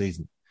 2012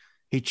 season.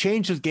 He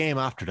changed his game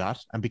after that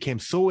and became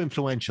so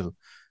influential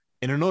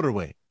in another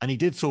way, and he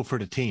did so for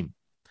the team.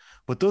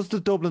 But does the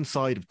Dublin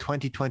side of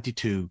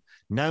 2022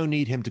 now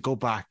need him to go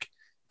back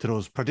to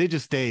those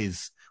prodigious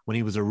days when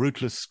he was a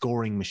ruthless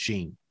scoring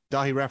machine?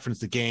 Dahi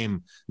referenced the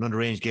game, an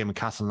underage game in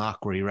Castleknock,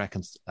 where he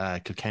reckons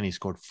Kilkenny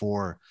scored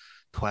 4-12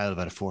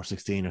 out of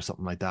 4-16 or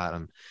something like that.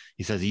 And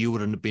he says you would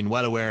have been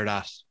well aware of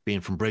that,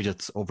 being from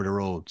Bridget's over the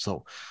road.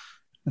 So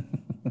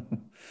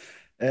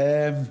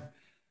I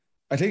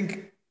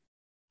think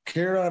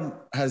Ciaran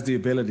has the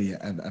ability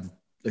and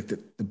like the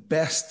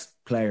best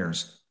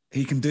players,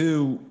 he can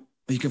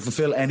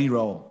fulfill any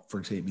role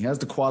for a team. He has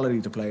the quality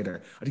to play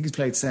there. I think he's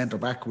played centre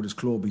back with his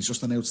club. He's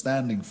just an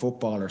outstanding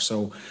footballer.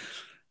 So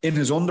in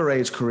his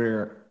underage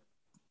career,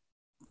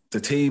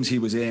 the teams he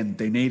was in,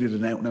 they needed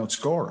an out-and-out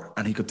scorer,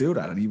 and he could do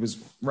that. And he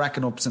was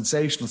racking up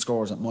sensational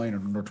scores at minor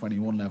and under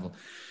 21 level.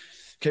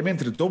 Came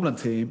into the Dublin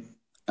team,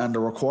 and the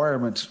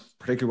requirement,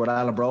 particularly with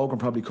Alan Brogan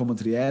probably coming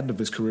to the end of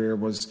his career,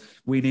 was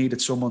we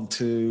needed someone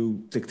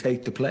to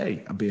dictate the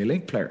play and be a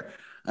link player.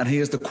 And he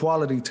has the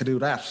quality to do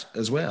that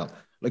as well.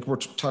 Like we're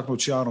talking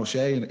about Sean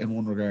O'Shea in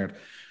one regard.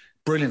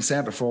 Brilliant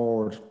centre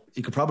forward.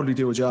 He could probably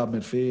do a job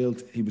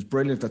midfield. He was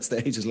brilliant at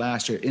stages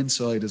last year,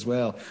 inside as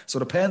well. So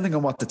depending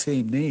on what the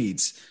team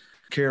needs,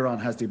 Ciaran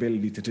has the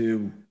ability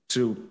to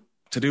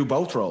do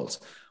both roles.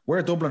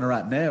 Where Dublin are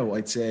at now,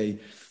 I'd say,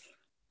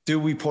 do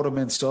we put him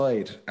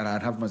inside and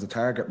I'd have him as a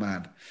target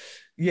man?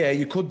 Yeah,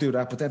 you could do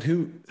that, but then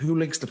who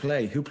links the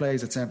play? Who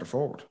plays at centre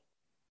forward?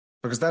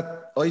 Because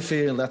I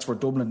feel that's where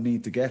Dublin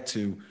need to get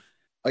to.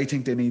 I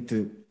think they need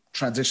to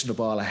transition the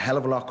ball a hell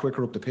of a lot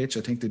quicker up the pitch.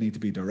 I think they need to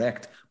be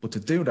direct. But to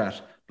do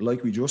that,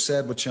 like we just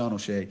said with Sean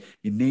O'Shea,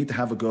 you need to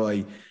have a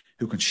guy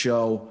who can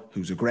show,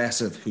 who's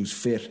aggressive, who's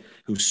fit,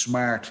 who's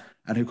smart,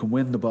 and who can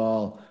win the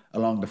ball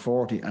along the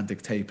 40 and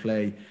dictate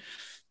play.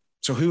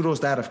 So who does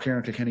that if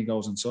Ciaran Kilkenny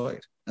goes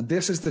inside? And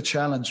this is the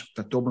challenge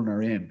that Dublin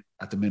are in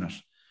at the minute.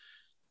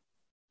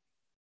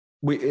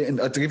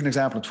 To give an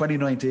example, in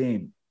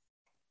 2019,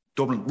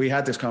 Dublin, we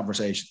had this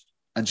conversation,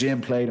 and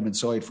Jim played him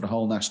inside for the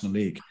whole National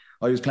League.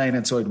 I was playing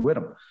inside with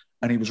him,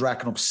 and he was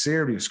racking up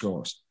serious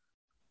scores.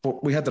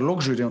 But we had the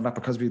luxury of doing that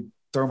because we had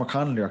Dermot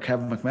Connolly or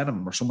Kevin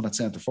McMenamin or someone at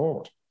centre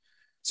forward.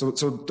 So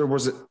there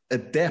was a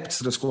depth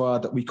to the squad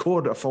that we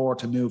could afford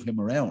to move him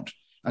around.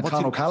 And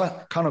Con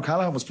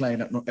O'Callaghan was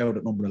playing out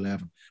at number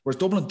 11. Whereas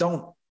Dublin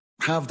don't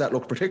have that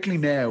look,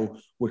 particularly now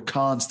with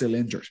Con still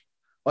injured.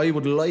 I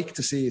would like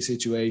to see a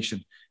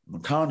situation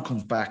when Con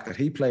comes back that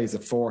he plays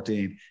at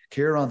 14,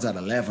 Ciaran's at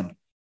 11,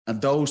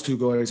 and those two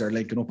guys are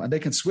linking up and they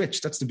can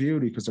switch. That's the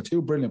beauty, because they're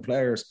two brilliant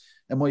players.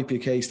 It might be a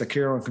case that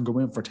Ciaran can go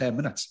in for 10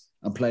 minutes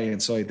and play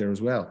inside there as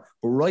well.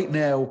 But right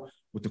now,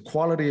 with the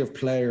quality of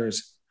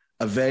players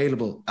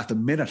available at the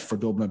minute for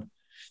Dublin,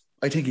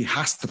 I think he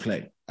has to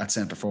play at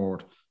centre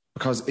forward,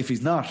 because if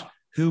he's not,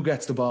 who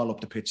gets the ball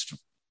up the pitch to him?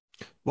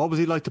 What was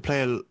he like to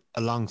play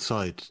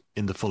alongside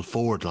in the full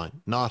forward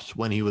line? Not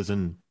when he was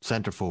in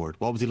centre forward.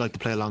 What was he like to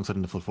play alongside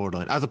in the full forward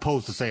line, as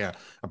opposed to, say, a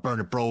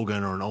Bernard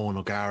Brogan or an Owen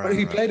O'Gara? Well,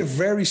 he played a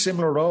very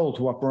similar role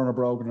to what Bernard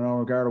Brogan and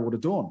Owen O'Gara would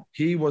have done.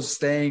 He was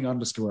staying on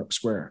the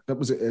square. That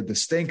was a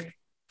distinct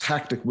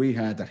tactic we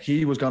had, that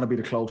he was going to be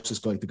the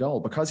closest guy to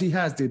goal, because he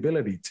has the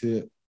ability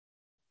to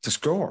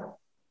score.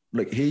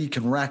 Like, he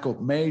can rack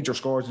up major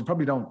scores. You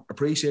probably don't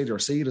appreciate it or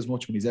see it as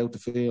much when he's out the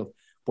field.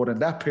 But in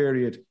that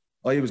period,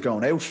 I was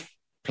going out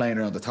playing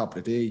around the top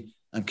of the D,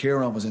 and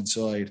Ciaran was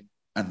inside,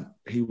 and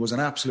he was an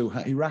absolute.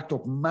 He racked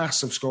up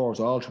massive scores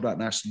all through that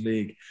National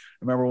League.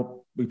 I remember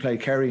we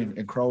played Kerry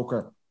in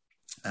Croker.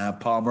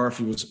 Paul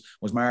Murphy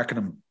was marking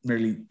him,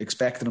 nearly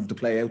expecting him to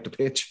play out the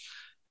pitch,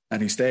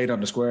 and he stayed on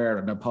the square.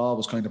 And then Paul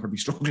was kind of probably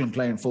struggling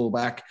playing full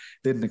back,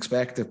 didn't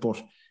expect it,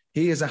 but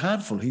he is a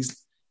handful.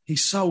 He's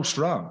so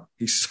strong.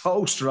 He's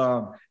so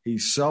strong.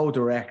 He's so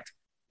direct.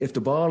 If the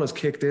ball is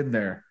kicked in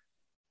there,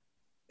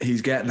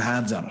 he's getting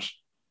hands on it,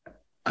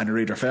 and you're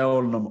either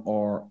fouling him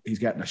or he's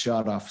getting a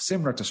shot off.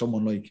 Similar to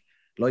someone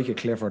like a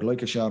Clifford,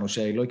 like a Sean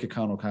O'Shea, like a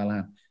Conor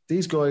O'Callaghan.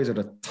 These guys are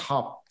the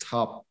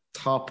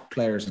top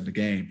players in the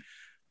game.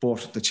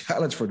 But the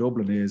challenge for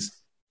Dublin is,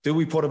 do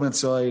we put them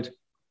inside,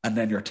 and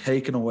then you're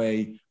taken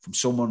away from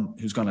someone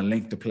who's going to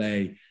link the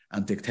play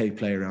and dictate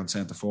play around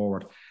centre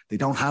forward? They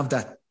don't have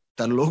that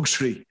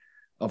luxury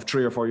of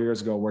 3 or 4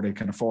 years ago where they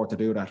can afford to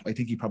do that. I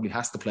think he probably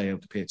has to play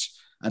out the pitch,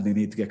 and they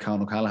need to get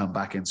Conor O'Callaghan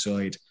back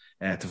inside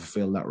to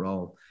fulfil that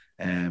role.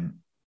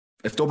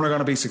 If Dublin are going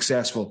to be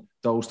successful,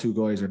 those two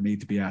guys are going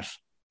to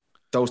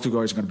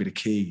be the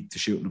key to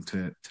shooting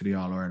them to the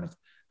All-Ireland.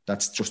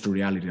 That's just the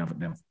reality of it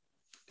now.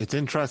 It's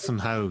interesting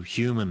how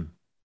human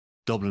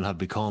Dublin have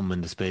become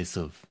in the space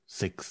of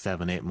 6,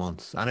 7, 8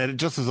 months. And it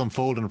just is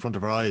unfolding in front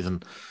of our eyes.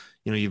 And,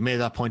 you've made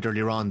that point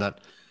earlier on that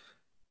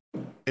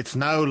it's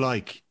now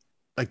like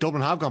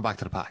Dublin have gone back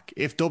to the pack.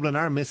 If Dublin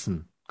are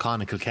missing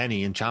Con and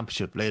Kilkenny in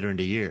Championship later in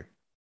the year,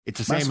 it's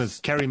the same as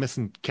Kerry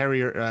missing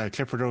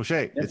Clifford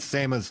O'Shea. Yeah. It's the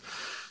same as,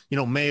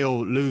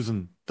 Mayo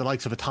losing the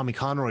likes of a Tommy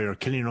Conroy or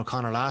Killian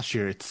O'Connor last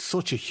year. It's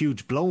such a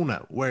huge blow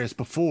now. Whereas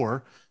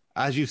before,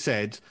 as you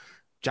said,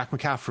 Jack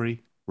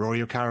McCaffrey,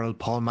 Rory O'Carroll,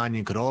 Paul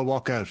Mannion could all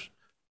walk out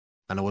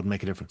and it wouldn't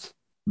make a difference.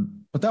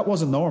 But that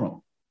wasn't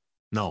normal.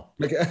 No.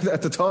 Like,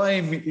 at the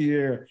time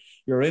you're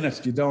in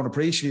it, you don't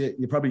appreciate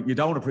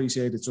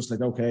it. It's just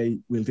like, okay,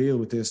 we'll deal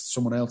with this.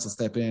 Someone else will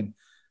step in.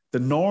 The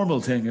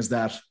normal thing is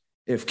that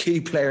if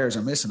key players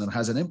are missing, it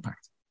has an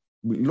impact.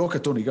 We look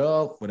at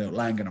Donegal without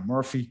Langan and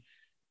Murphy.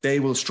 They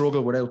will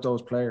struggle without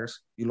those players.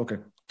 You look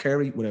at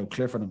Kerry without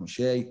Clifford and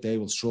O'Shea. They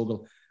will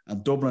struggle.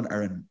 And Dublin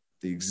are in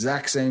the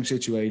exact same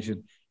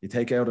situation. You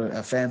take out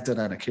a Fenton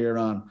and a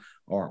Ciaran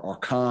or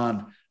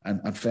Khan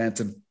and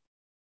Fenton.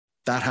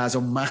 That has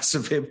a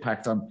massive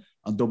impact on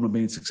Dublin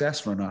being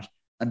successful or not.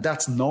 And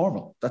that's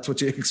normal. That's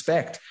what you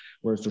expect.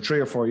 Whereas the 3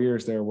 or 4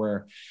 years there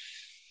where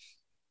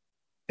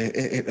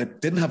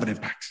it didn't have an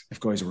impact if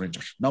guys were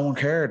injured. No one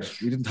cared.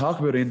 We didn't talk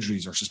about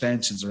injuries or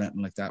suspensions or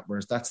anything like that,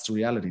 whereas that's the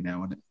reality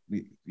now. And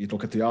you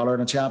look at the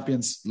All-Ireland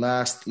champions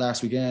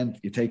last weekend,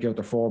 you take out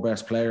their 4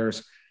 best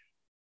players.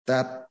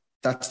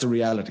 That's the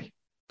reality.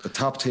 The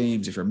top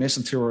teams, if you're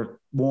missing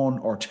 1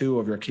 or 2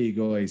 of your key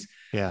guys,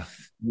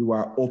 you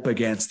are up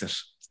against it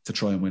to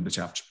try and win the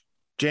championship.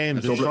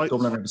 James,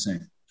 Dublin are the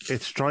same.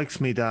 It strikes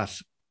me that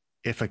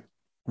if a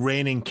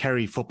reigning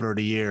Kerry Footballer of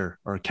the Year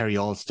or Kerry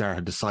All-Star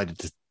had decided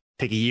to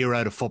take a year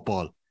out of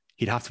football,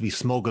 he'd have to be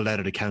smuggled out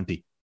of the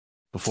county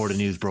before the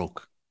news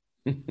broke.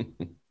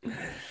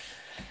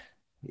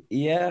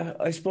 Yeah,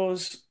 I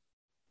suppose.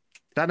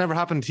 That never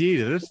happened to you,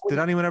 did it? Did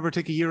anyone ever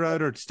take a year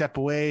out or step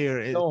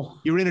away? No.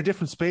 You were in a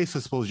different space, I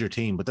suppose, your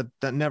team, but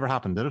that never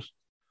happened, did it?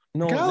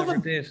 No, it never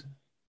did.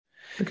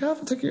 Did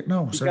Gavin take it?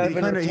 No, sorry.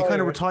 He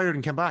kind of retired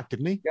and came back,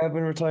 didn't he?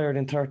 Gavin retired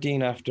in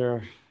 13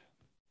 after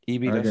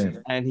EB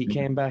and he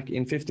came back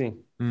in 15.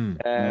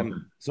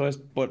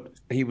 But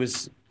he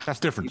was... That's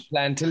different. He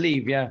planned to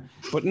leave, yeah.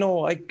 But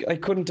no, I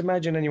couldn't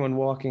imagine anyone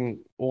walking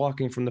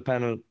from the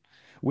panel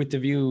with the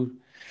view.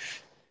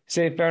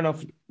 Say, fair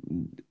enough,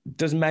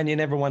 does Mannion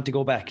ever want to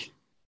go back?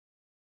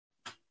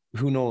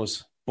 Who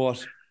knows?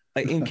 But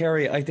in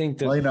Kerry, I think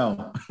that... I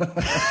know.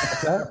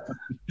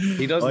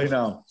 He doesn't. I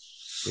know.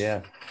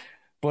 Yeah.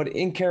 But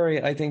in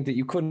Kerry, I think that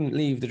you couldn't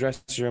leave the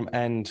dressing room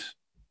and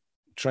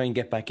try and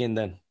get back in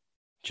then.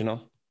 Do you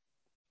know?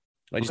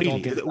 I just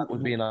don't think that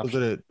would be an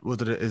option.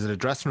 Is it a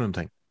dressing room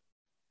thing?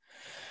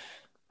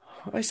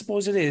 I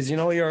suppose it is.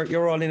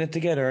 You're all in it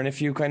together, and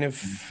if you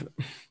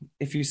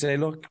say,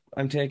 "Look,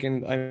 I'm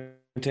taking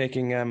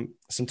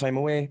some time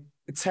away,"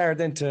 it's hard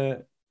then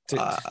to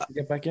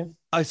get back in.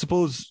 I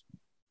suppose.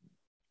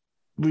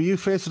 Were you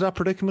faced with that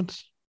predicament?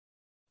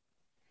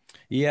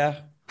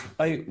 Yeah,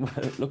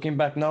 looking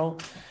back now,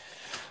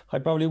 I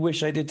probably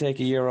wish I did take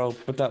a year out,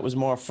 but that was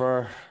more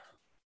for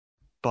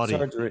body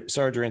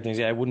surgery and things.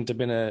 Yeah, it wouldn't have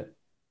been a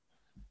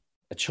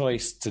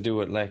choice to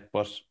do it,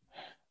 but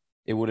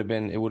it would have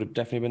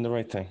definitely been the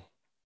right thing.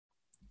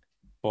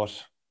 But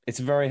it's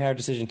a very hard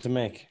decision to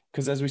make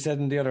because, as we said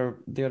in the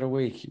other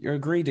week, you're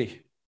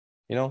greedy.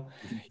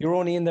 You're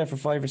only in there for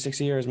 5 or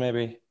 6 years,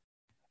 maybe,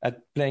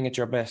 at playing at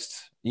your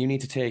best. You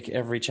need to take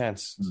every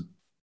chance.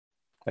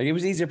 Like, it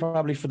was easier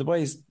probably for the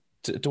boys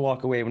to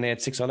walk away when they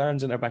had 6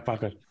 All-Irelands in their back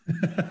pocket.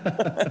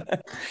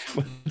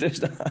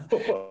 There's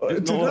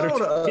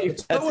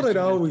what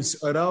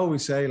I'd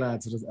always say,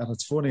 lads, and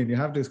it's funny, and you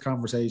have this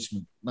conversation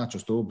with not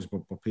just Dubs,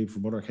 but people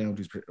from other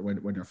counties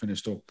when you're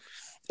finished up.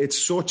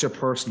 It's such a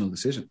personal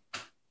decision.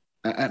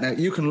 And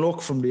you can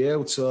look from the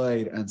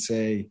outside and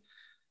say,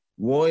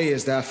 why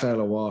is that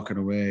fella walking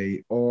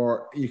away?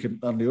 Or you can,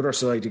 on the other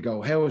side, you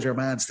go, how is your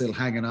man still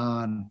hanging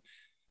on?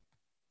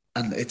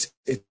 And it's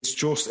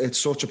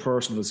such a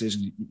personal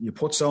decision. You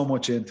put so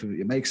much into it,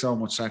 you make so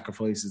much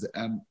sacrifices,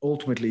 and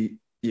ultimately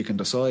you can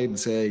decide and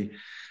say,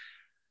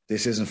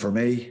 this isn't for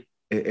me.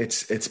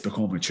 It's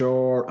become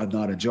mature. I'm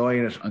not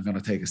enjoying it. I'm going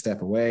to take a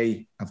step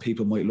away. And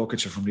people might look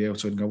at you from the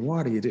outside and go,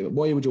 what are you doing?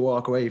 Why would you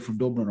walk away from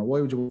Dublin? Or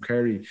why would you go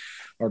Kerry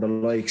or the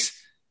likes?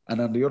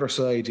 And on the other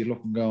side, you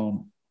look and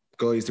go,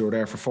 guys that were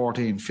there for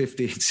 14,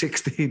 15,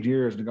 16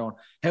 years, and going,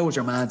 how is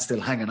your man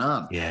still hanging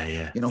on?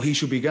 Yeah. You know, he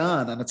should be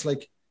gone. And it's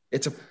like,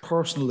 it's a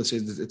personal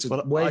decision. It's a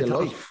way of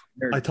life.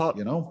 I thought,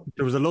 you know,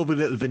 there was a lovely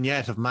little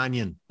vignette of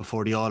Mannion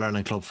before the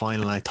All-Ireland Club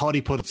final. And I thought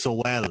he put it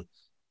so well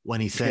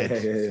when he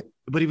said,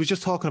 but he was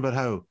just talking about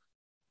how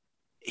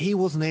he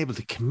wasn't able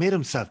to commit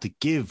himself to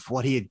give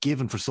what he had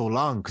given for so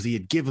long because he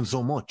had given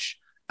so much.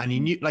 And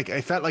he knew, like,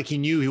 I felt like he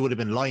knew he would have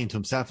been lying to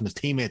himself and his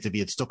teammates if he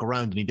had stuck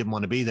around and he didn't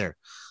want to be there.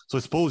 So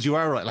I suppose you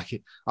are right.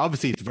 Like,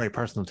 obviously it's a very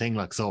personal thing.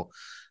 Like, so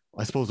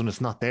I suppose when it's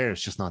not there,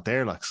 it's just not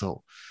there. Like,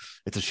 so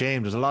it's a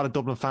shame. There's a lot of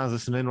Dublin fans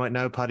listening in right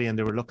now, Paddy, and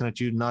they were looking at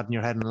you, nodding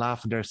your head and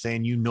laughing. They're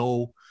saying,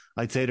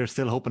 I'd say they're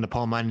still hoping that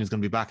Paul Mannion is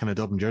going to be back in a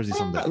Dublin jersey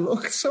someday.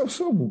 Look, so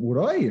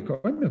would I.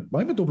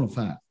 I'm a Dublin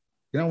fan.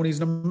 You know, and he's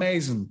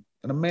an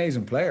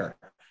amazing player.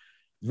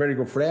 Very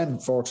good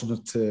friend.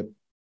 Fortunate to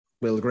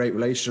build a great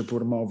relationship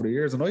with him over the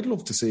years, and I'd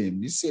love to see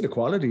him. You see the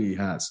quality he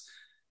has,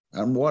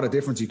 and what a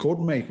difference he could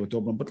make with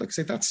Dublin. But like I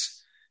say,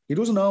 he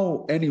doesn't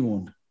owe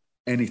anyone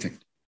anything.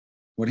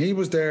 When he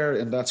was there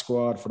in that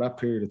squad for that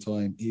period of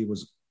time, he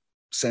was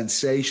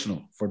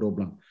sensational for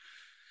Dublin.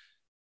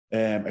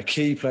 A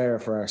key player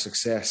for our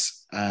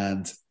success.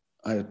 And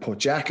I put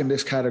Jack in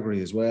this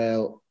category as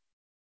well.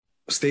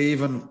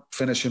 Stephen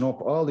finishing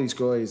up, all these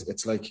guys,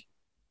 it's like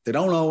they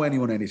don't owe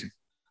anyone anything.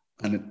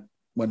 And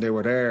when they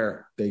were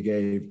there, they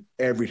gave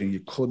everything.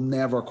 You could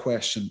never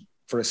question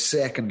for a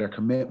second their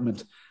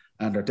commitment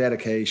and their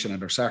dedication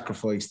and their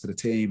sacrifice to the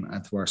team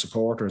and to our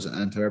supporters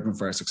and to everyone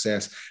for our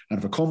success. And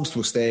if it comes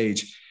to a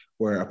stage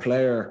where a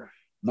player,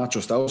 not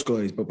just those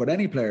guys, but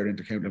any player in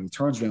the county level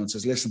turns around and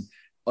says, listen,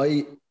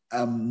 I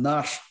am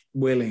not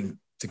willing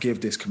to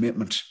give this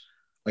commitment.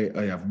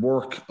 I have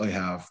work, I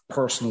have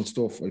personal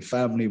stuff, I have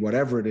family,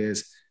 whatever it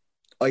is.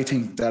 I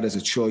think that is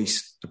a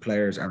choice the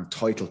players are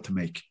entitled to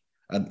make.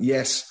 And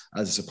yes,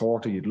 as a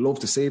supporter, you'd love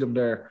to see them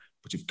there,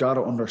 but you've got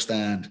to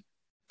understand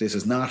this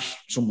is not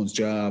someone's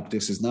job.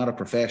 This is not a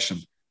profession,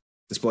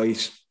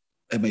 despite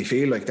it may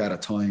feel like that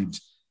at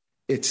times.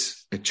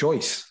 It's a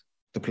choice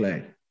to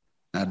play.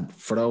 And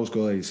for those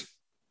guys,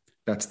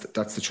 that's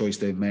the choice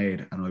they've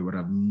made. And I would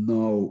have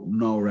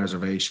no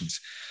reservations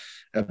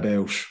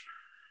about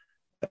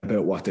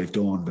what they've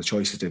done, the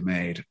choices they've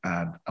made,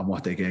 and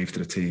what they gave to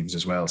the teams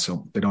as well.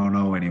 So they don't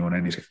owe anyone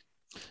anything.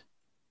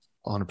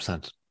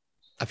 100%.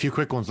 A few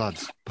quick ones,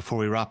 lads, before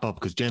we wrap up,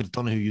 because James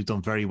Donoghue, you've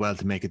done very well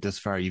to make it this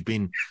far. You've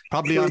been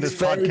probably on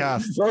this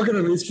podcast.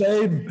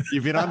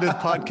 You've been on this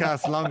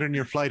podcast longer than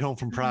your flight home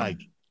from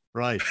Prague.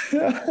 Right.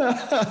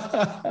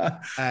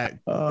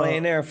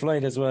 Ryanair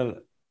flight as well.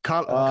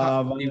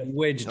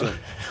 Wedged it.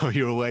 Oh,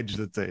 you were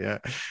wedged, I'd say, yeah.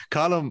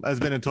 Colm has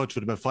been in touch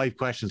with about 5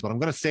 questions, but I'm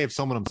going to save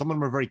some of them. Some of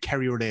them are very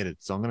Kerry related,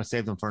 so I'm going to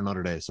save them for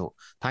another day. So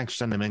thanks for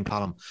sending them in,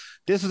 Colm.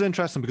 This is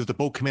interesting because they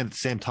both came in at the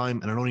same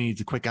time, and it only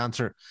needs a quick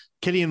answer.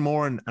 Killian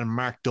Moran and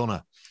Mark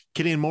Donough.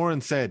 Killian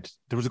Moran said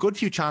there was a good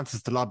few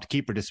chances to lob the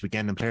keeper this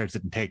weekend and players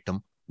didn't take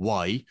them.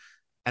 Why?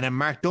 And then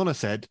Mark Donough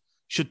said,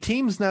 should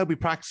teams now be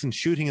practicing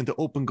shooting into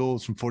open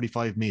goals from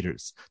 45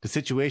 metres? The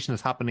situation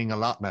is happening a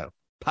lot now.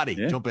 Paddy,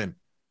 jump in.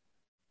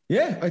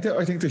 Yeah, I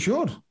think they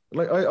should.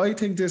 Like, I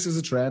think this is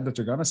a trend that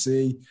you're going to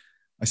see.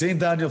 I seen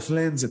Daniel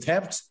Flynn's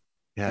attempt.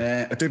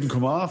 Yeah, it didn't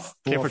come off.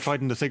 Clifford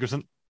tried in the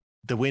Sigerson.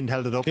 The wind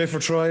held it up.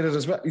 Clifford tried it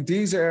as well.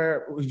 These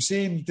are, we've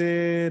seen,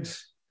 did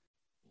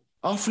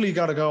Offaly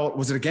got a goal?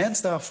 Was it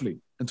against Offaly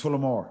in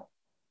Tullamore?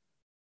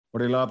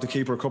 Where they lobbed the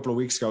keeper a couple of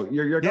weeks ago.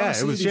 You're going to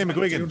see it was Shane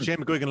McGuigan. Shane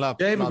McGuigan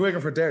lobbed. Shane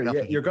McGuigan for there.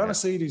 Yeah, you're going to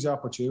see these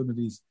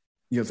opportunities.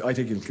 I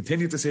think you'll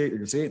continue to see it.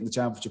 You'll see it in the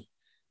championship.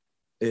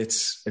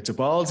 It's a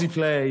ballsy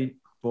play,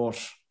 but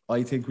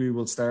I think we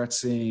will start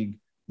seeing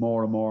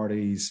more and more of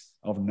these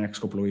over the next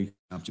couple of weeks.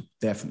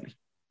 Definitely.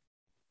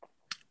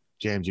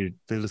 James, you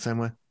feel the same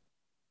way?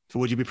 So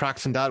would you be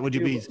practicing that? Would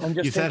you be?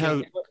 You said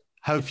how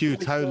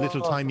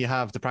little time you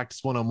have to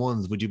practice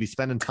one-on-ones. Would you be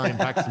spending time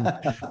practicing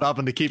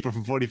lobbing the keeper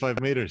from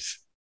 45 metres?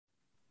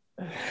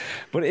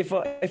 But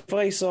if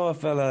I saw a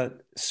fella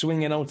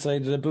swinging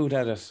outside of the boot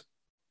at it,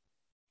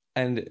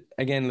 and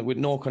again with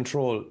no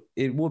control,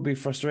 it would be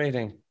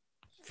frustrating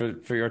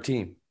for your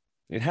team.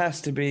 It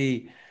has to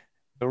be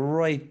the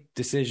right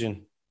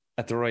decision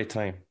at the right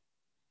time,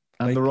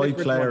 and like the right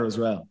player as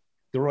well.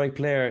 the right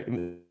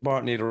player.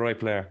 Bartley, the right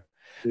player.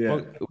 Yeah.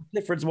 But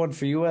Clifford's one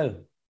for UL.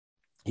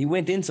 He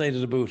went inside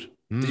of the boot.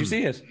 Did you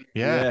see it?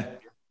 Yeah.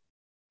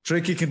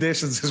 Tricky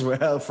conditions as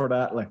well for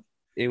that. Like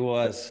It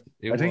was.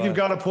 I think you've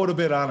got to put a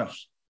bit on it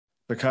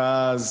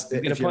because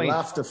if you point.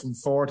 left it from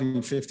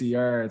 40, 50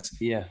 yards,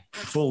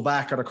 full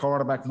back or the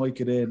quarterback might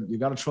get in. You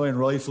got to try and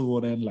rifle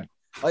one in. Like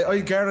I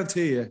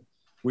guarantee you,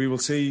 we will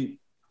see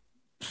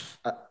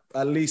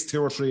at least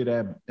 2 or 3 of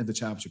them in the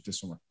championship this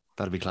summer.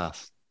 That'll be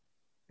class.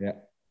 Yeah.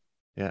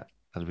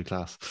 That'll be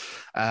class.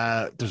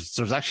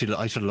 There's actually,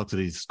 I should have looked at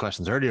these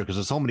questions earlier because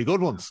there's so many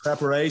good ones.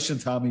 Preparation,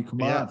 Tommy.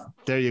 Come on.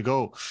 There you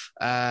go.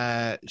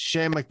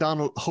 Shane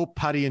McDonald, hope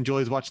Paddy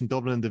enjoys watching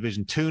Dublin in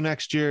Division 2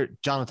 next year.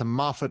 Jonathan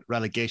Moffat,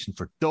 relegation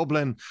for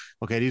Dublin.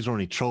 Okay, these are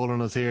only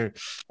trolling us here.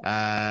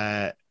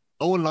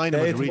 Owen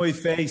Lynham. My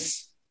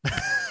face.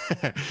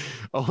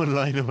 Owen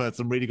Lynham had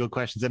some really good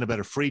questions in about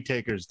our free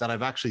takers that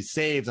I've actually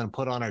saved and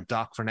put on our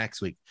doc for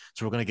next week.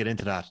 So we're going to get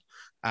into that.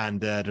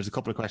 And there's a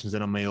couple of questions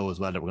in on Mayo as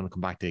well that we're going to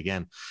come back to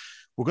again.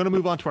 We're going to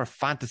move on to our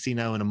fantasy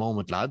now in a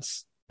moment,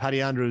 lads.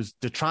 Paddy Andrews,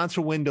 the transfer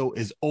window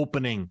is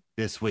opening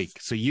this week,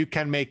 so you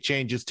can make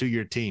changes to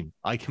your team.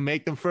 I can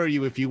make them for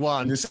you if you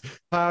want. Just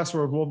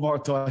password one more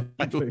time.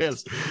 I will.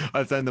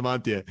 I'll send them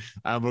on to you.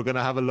 And we're going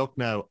to have a look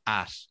now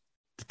at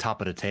the top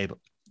of the table.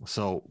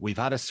 So we've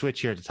had a switch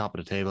here at the top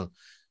of the table.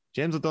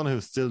 James O'Donoghue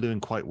is still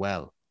doing quite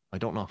well. I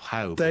don't know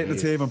how. Take the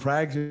team in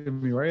Prague,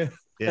 Jimmy, were you?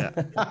 Yeah.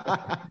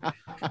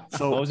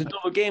 So it was a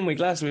double game week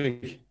last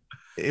week.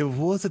 It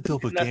was a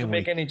double game. Didn't have to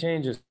make any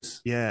changes.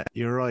 Yeah,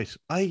 you're right.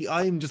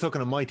 I'm just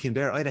looking at my team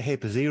there. I had a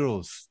heap of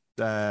zeros.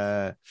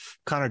 Conor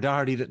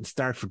Doherty didn't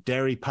start for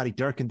Derry. Paddy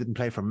Durkin didn't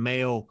play for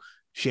Mayo.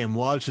 Shane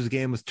Walsh's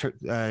game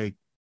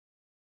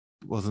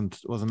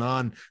wasn't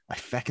on. I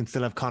feckin'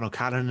 still have Conor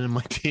O'Callaghan in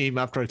my team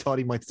after I thought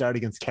he might start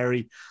against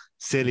Kerry.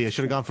 Silly. I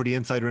should have gone for the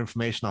insider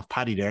information off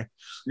Paddy there.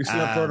 You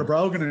still have Porter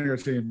Brogan in your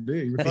team, do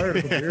you? You retired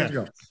a couple of years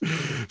ago.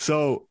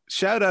 So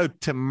shout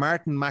out to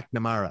Martin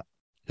McNamara,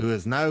 who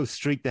has now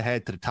streaked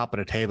ahead to the top of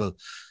the table.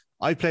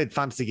 I played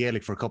Fantasy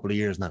Gaelic for a couple of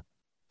years now,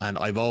 and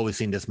I've always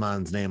seen this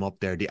man's name up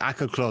there. The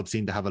Ackle Club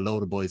seem to have a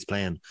load of boys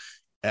playing.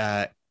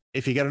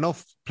 If you get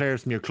enough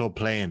players from your club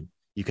playing,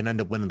 you can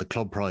end up winning the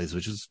club prize,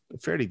 which is a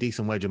fairly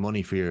decent wedge of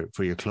money for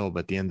your club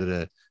at the end of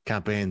the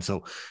campaign.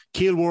 So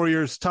Kiel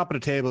Warriors, top of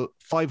the table,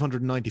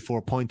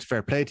 594 points.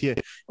 Fair play to you.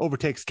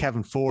 Overtakes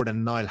Kevin Ford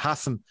and Niall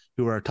Hassan,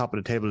 who were our top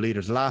of the table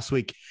leaders last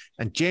week.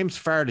 And James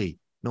Farley,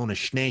 known as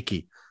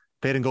Snaky,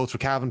 played in goals for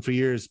Cavan for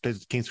years, played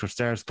at the Kingsford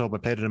Stars Club. I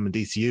played with him in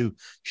DCU.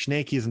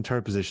 Snaky is in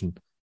third position,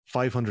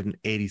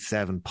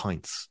 587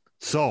 points.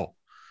 So,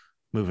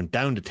 moving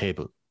down the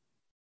table,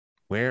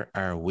 where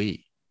are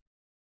we?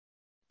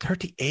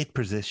 38th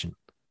position,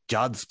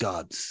 Jods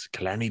Gods,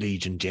 Killarney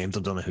Legion, James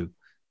O'Donoghue,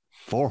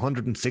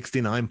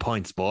 469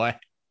 points, boy.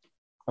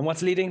 And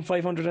what's leading?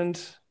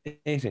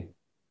 580?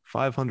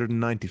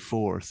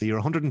 594. So you're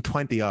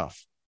 120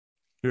 off.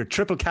 You're a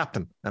triple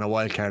captain and a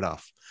wild card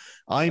off.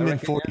 I'm in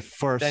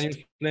 41st. Daniel's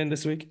playing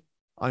this week.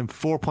 I'm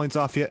 4 points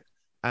off you.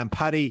 And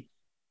Paddy,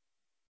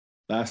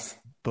 last.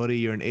 Buddy,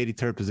 you're in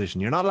 83rd position.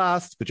 You're not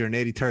last, but you're in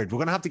 83rd. We're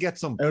going to have to get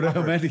some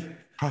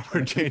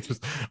proper changes.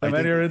 How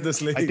many are in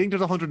this league? I think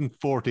there's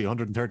 140,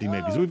 130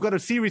 maybe. So we've got a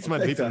serious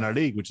amount of people in our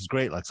league, which is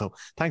great. Like, so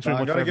thanks very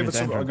much for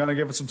everything. I'm going to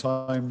give it some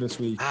time this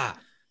week.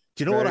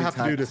 Do you know what I have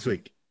to do this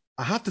week?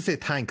 I have to say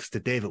thanks to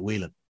David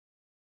Whelan,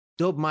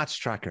 Dub Match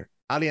Tracker,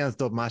 Allianz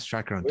Dub Match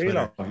Tracker on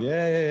Twitter.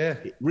 Yeah.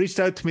 He reached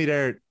out to me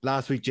there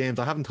last week, James.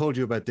 I haven't told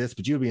you about this,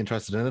 but you'll be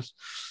interested in it.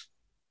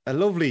 A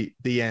lovely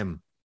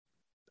DM.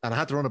 And I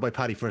had to run it by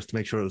Paddy first to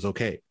make sure it was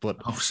okay. But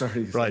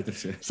sorry. Right.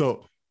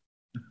 So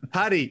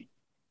Paddy,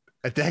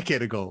 a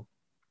decade ago,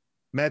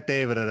 met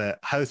David at a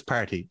house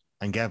party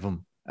and gave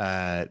him,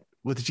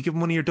 did you give him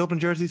one of your Dublin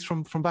jerseys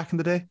from back in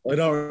the day? I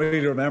don't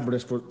really remember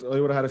this, but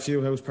I would have had a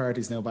few house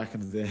parties now back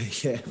in the day.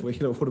 Yeah, we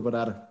would have been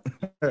at it.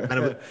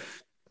 And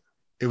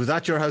it was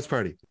at your house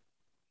party.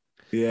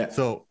 Yeah.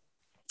 So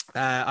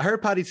I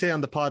heard Paddy say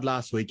on the pod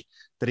last week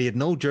that he had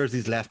no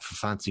jerseys left for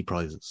fancy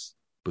prizes.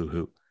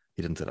 Boo-hoo.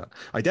 He didn't say that.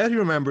 I doubt he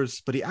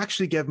remembers, but he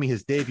actually gave me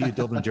his debut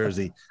Dublin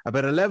jersey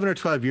about 11 or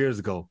 12 years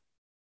ago.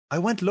 I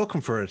went looking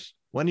for it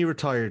when he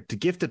retired to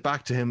gift it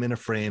back to him in a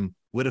frame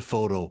with a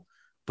photo,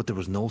 but there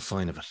was no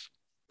sign of it.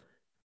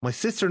 My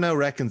sister now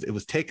reckons it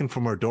was taken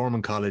from her dorm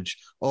in college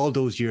all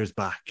those years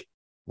back.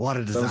 What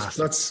a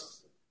disaster.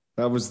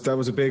 That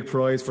was a big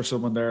prize for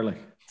someone there. Like.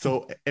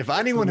 So if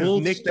anyone has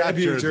nicked that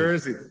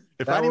jersey,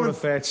 if that anyone would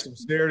have fetched some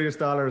serious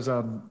dollars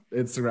on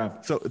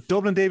Instagram. So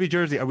Dublin debut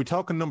jersey, are we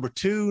talking number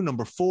 2,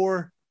 number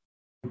 4?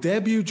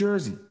 Debut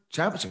jersey,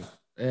 championship.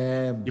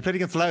 You played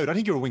against Louth. I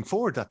think you were wing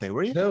forward that day,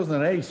 were you?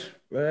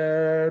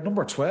 2008.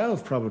 Number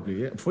 12,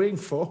 probably. Yeah. Wing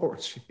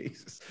forward.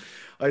 Jesus.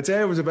 I'd say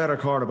I was a better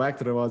quarterback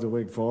than I was a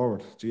wing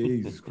forward.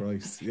 Jesus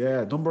Christ.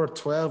 Yeah, number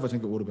 12, I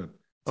think it would have been.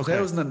 Okay.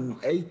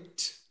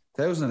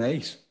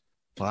 2008.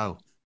 Wow.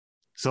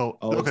 So,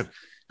 look at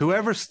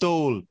whoever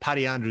stole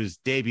Paddy Andrews'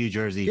 debut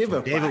jersey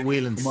from David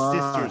Whelan's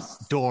sister's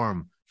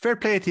dorm. Fair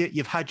play to you.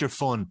 You've had your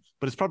fun,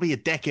 but it's probably a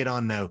decade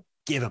on now.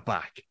 Give it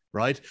back.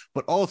 right?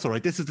 But also,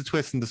 right, this is the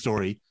twist in the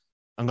story.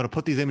 I'm going to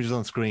put these images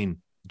on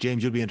screen.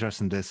 James, you'll be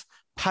interested in this.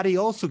 Paddy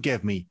also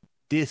gave me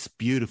this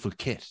beautiful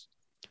kit.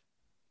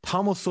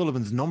 Tom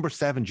O'Sullivan's number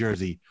 7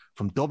 jersey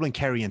from Dublin,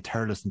 Kerry and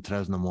Thurles in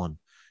 2001.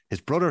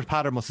 His brother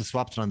Patter must have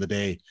swapped it on the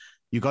day.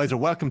 You guys are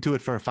welcome to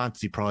it for a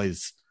fantasy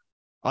prize.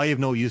 I have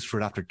no use for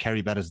it after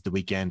Kerry bet us at the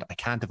weekend. I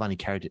can't have any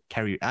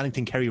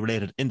anything Kerry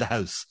related in the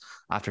house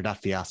after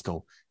that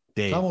fiasco.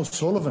 Dave. Tom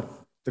O'Sullivan,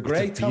 the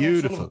great Tom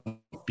O'Sullivan.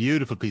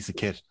 Beautiful piece of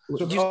kit.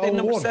 Did you say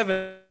number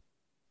 7?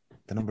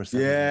 The number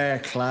 7. Yeah,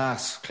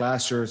 class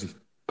jersey.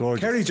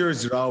 Gorgeous. Kerry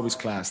jerseys are always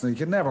class. Now you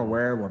can never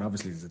wear one.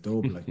 Obviously, it's a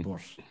double,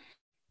 but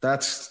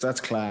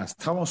that's class.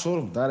 Tom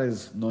O'Sullivan, that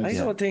is nice.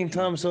 I don't think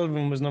Tom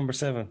Sullivan was number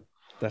 7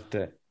 that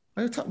day.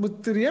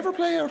 Did he ever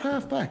play out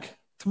half back?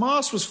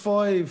 Tomas was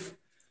 5.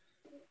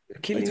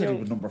 Killian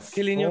Young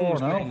was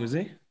playing, was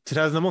he?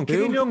 2001.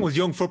 Killian Young was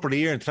Young Footballer of the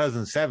Year in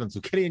 2007.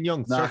 So Killian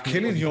Young.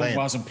 Killian Young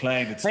wasn't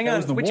playing. It's Hang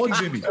on, which game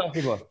are we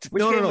talking about?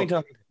 Which game are we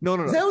talking about? No.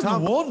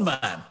 2001,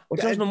 man.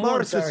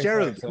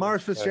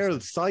 Morris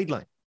Fitzgerald's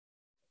sideline.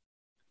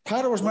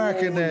 Patter was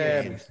marking.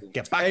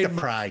 Get back to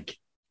Prague.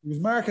 He was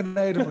marking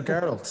Aidan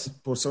McGarrett,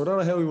 but so I don't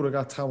know how he would have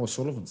got Tom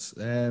O'Sullivan's.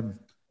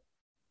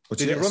 But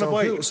did he run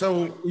away?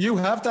 So you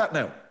have that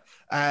now.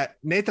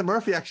 Nathan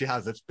Murphy actually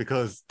has it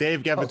because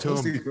Dave gave it to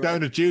him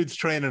down at Jude's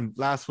training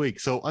last week.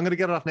 So I'm going to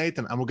get it off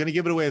Nathan and we're going to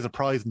give it away as a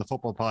prize in the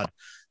football pod.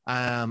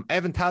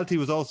 Evan Talty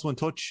was also in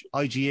touch,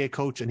 IGA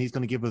coach, and he's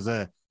going to give us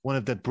one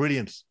of the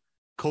brilliant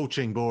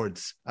coaching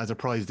boards as a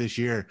prize this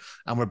year.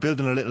 And we're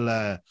building a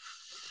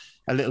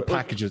little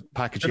package here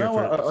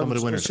for some of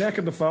the winners.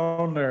 Checking the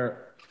phone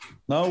there.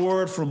 No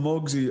word from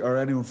Muggsy or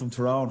anyone from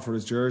Tyrone for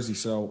his jersey.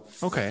 So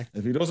okay,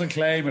 if he doesn't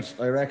claim it,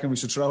 I reckon we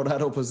should throw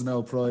that up as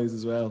an prize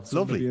as well.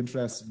 Lovely. Be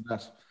interested in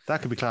that.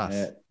 That could be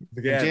class.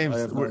 Again,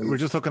 James, we're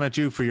just looking at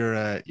you for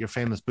your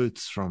famous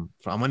boots from.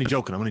 I'm only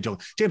joking.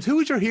 James, who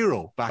was your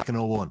hero back in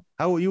 01?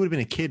 How you would have been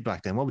a kid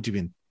back then? What would you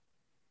been?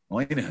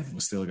 Moynihan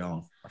was still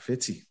going. Or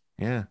Fitzy.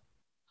 Yeah.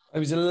 I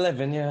was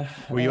 11. Yeah.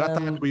 Were you at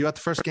that? Were you at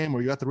the first game?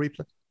 Were you at the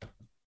replay?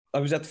 I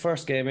was at the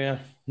first game. Yeah,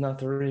 not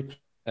the replay.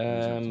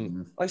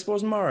 I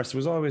suppose Morris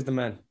was always the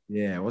man.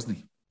 Yeah, wasn't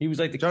he? He was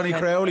like the Johnny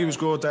Crowley was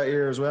good that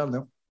year as well.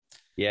 No.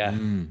 Yeah.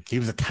 He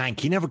was a tank.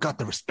 He never got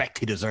the respect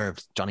he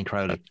deserved. Johnny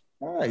Crowley.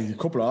 He's a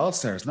couple of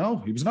All-Stars. No,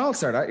 he was an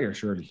All-Star that year,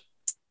 surely.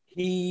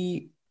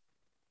 He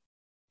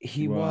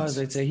was.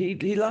 I'd say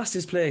he lost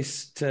his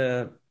place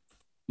to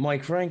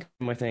Mike Frankham,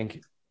 I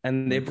think,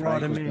 and they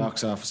brought him in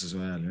box office as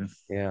well.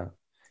 Yeah.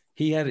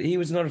 He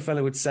was another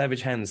fellow with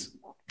savage hands.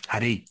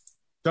 Had he?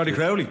 Johnny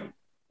Crowley.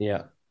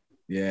 Yeah.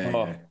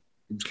 Yeah.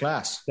 It was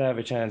class.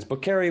 Savage hands.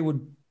 But Kerry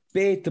would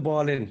bait the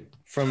ball in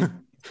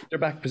from their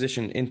back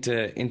position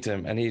into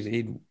him, and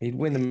he'd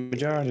win the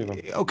majority of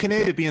them. Oh,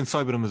 Kinnaid would be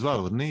inside with him as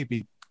well, wouldn't he? He'd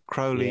be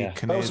Crowley,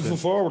 Kinnaid. That was the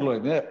forward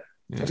line, yeah.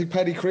 I think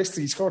Paddy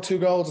Christie scored 2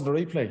 goals in the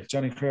replay.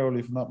 Johnny Crowley,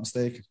 if I'm not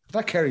mistaken.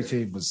 That Kerry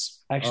team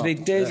was... Actually,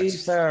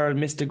 Desi Farrell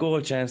missed a goal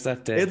chance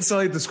that day.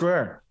 Inside the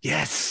square.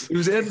 Yes. He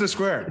was in the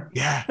square.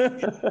 Yeah.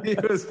 He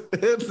was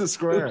in the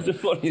square. It was the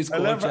funniest I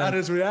goal remember chance. at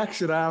his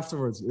reaction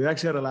afterwards. We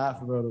actually had a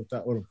laugh about it,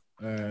 that one.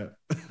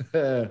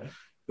 It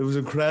was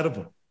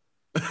incredible.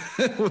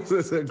 It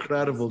was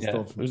incredible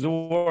stuff. It was the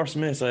worst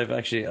miss I've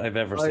ever seen.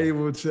 I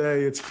would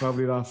say it's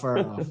probably not far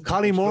off.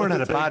 Collie Moran had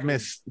a bad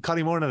miss.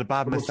 Collie Moran had a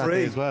bad miss that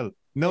day as well.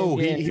 No,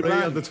 he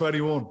ran on the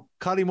 21.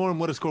 Collie Moran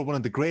would have scored one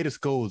of the greatest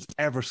goals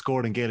ever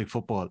scored in Gaelic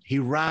football. He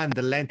ran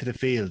the length of the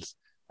field,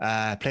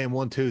 playing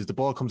 1-2s. The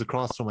ball comes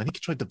across from him. I think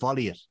he tried to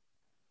volley it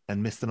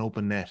and missed an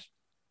open net.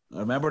 I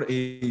remember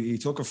he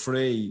took a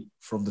free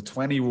from the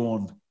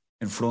 21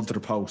 in front of the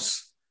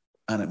post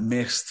and it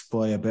missed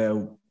by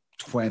about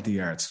 20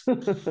 yards.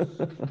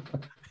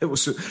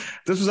 This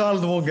was all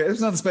in the one game. It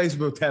was on the space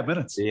of about 10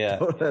 minutes. Yeah.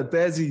 But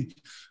Desi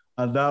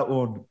and that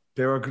one,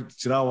 they were,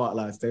 you know what,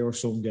 lads? They were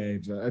some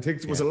games. I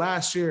think it was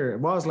last year. It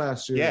was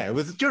last year. Yeah, it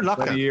was during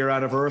lockdown. 20-year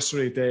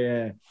anniversary.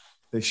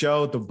 They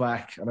showed them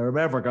back, and I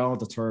remember going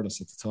to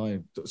Thurles at the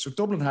time. So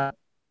Dublin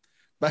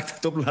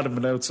hadn't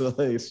been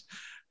outside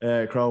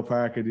Crow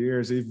Park in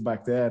years, even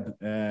back then.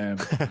 And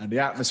the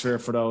atmosphere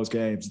for those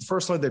games. The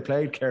first time they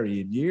played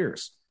Kerry in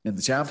years in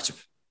the championship.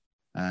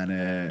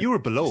 And you were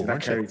below,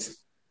 weren't you?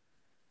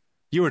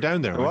 You were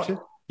down there, weren't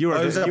you?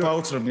 I was at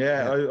both of them,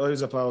 yeah. I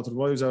was at both of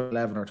them. I was at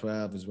 11 or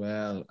 12 as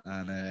well.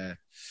 And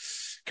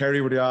Kerry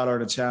were the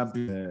All-Ireland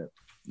champion.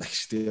 Like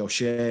the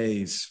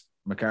O'Shea's,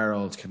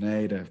 McCarroll's,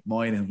 Kinnaid,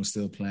 Moynihan was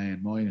still playing.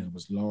 Moynihan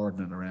was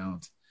lording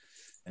around.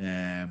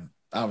 That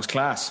was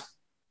class.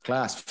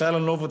 Fell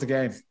in love with the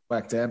game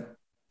back then.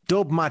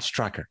 Dub Match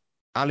Tracker.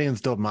 Allianz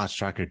Dub Match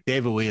Tracker.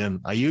 David Whelan.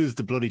 I use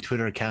the bloody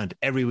Twitter account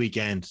every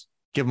weekend.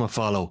 Give him a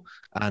follow.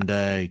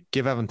 And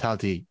give Evan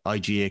Talty,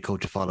 IGA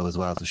coach, a follow as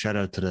well. So shout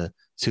out to the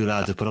 2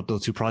 lads who put up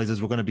those 2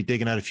 prizes. We're going to be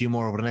digging out a few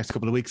more over the next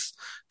couple of weeks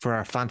for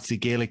our Fantasy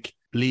Gaelic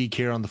League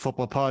here on the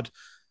Football Pod.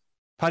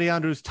 Paddy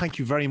Andrews, thank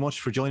you very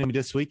much for joining me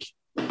this week.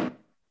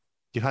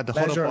 You've had the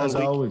pleasure huddle all as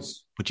week,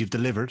 always. but you've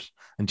delivered.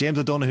 And James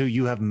O'Donoghue,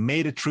 you have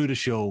made it through the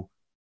show.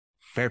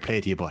 Fair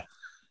play to you, boy.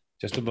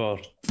 Just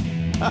about.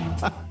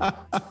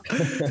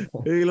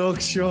 He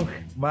looks shook.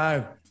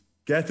 Man,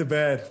 get to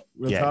bed.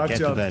 We'll talk to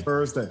you on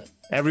Thursday.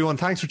 Everyone,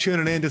 thanks for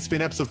tuning in. This has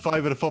been episode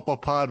 5 of the Football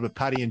Pod with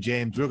Paddy and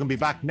James. We're going to be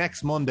back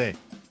next Monday.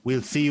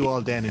 We'll see you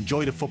all then.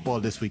 Enjoy the football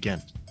this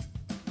weekend.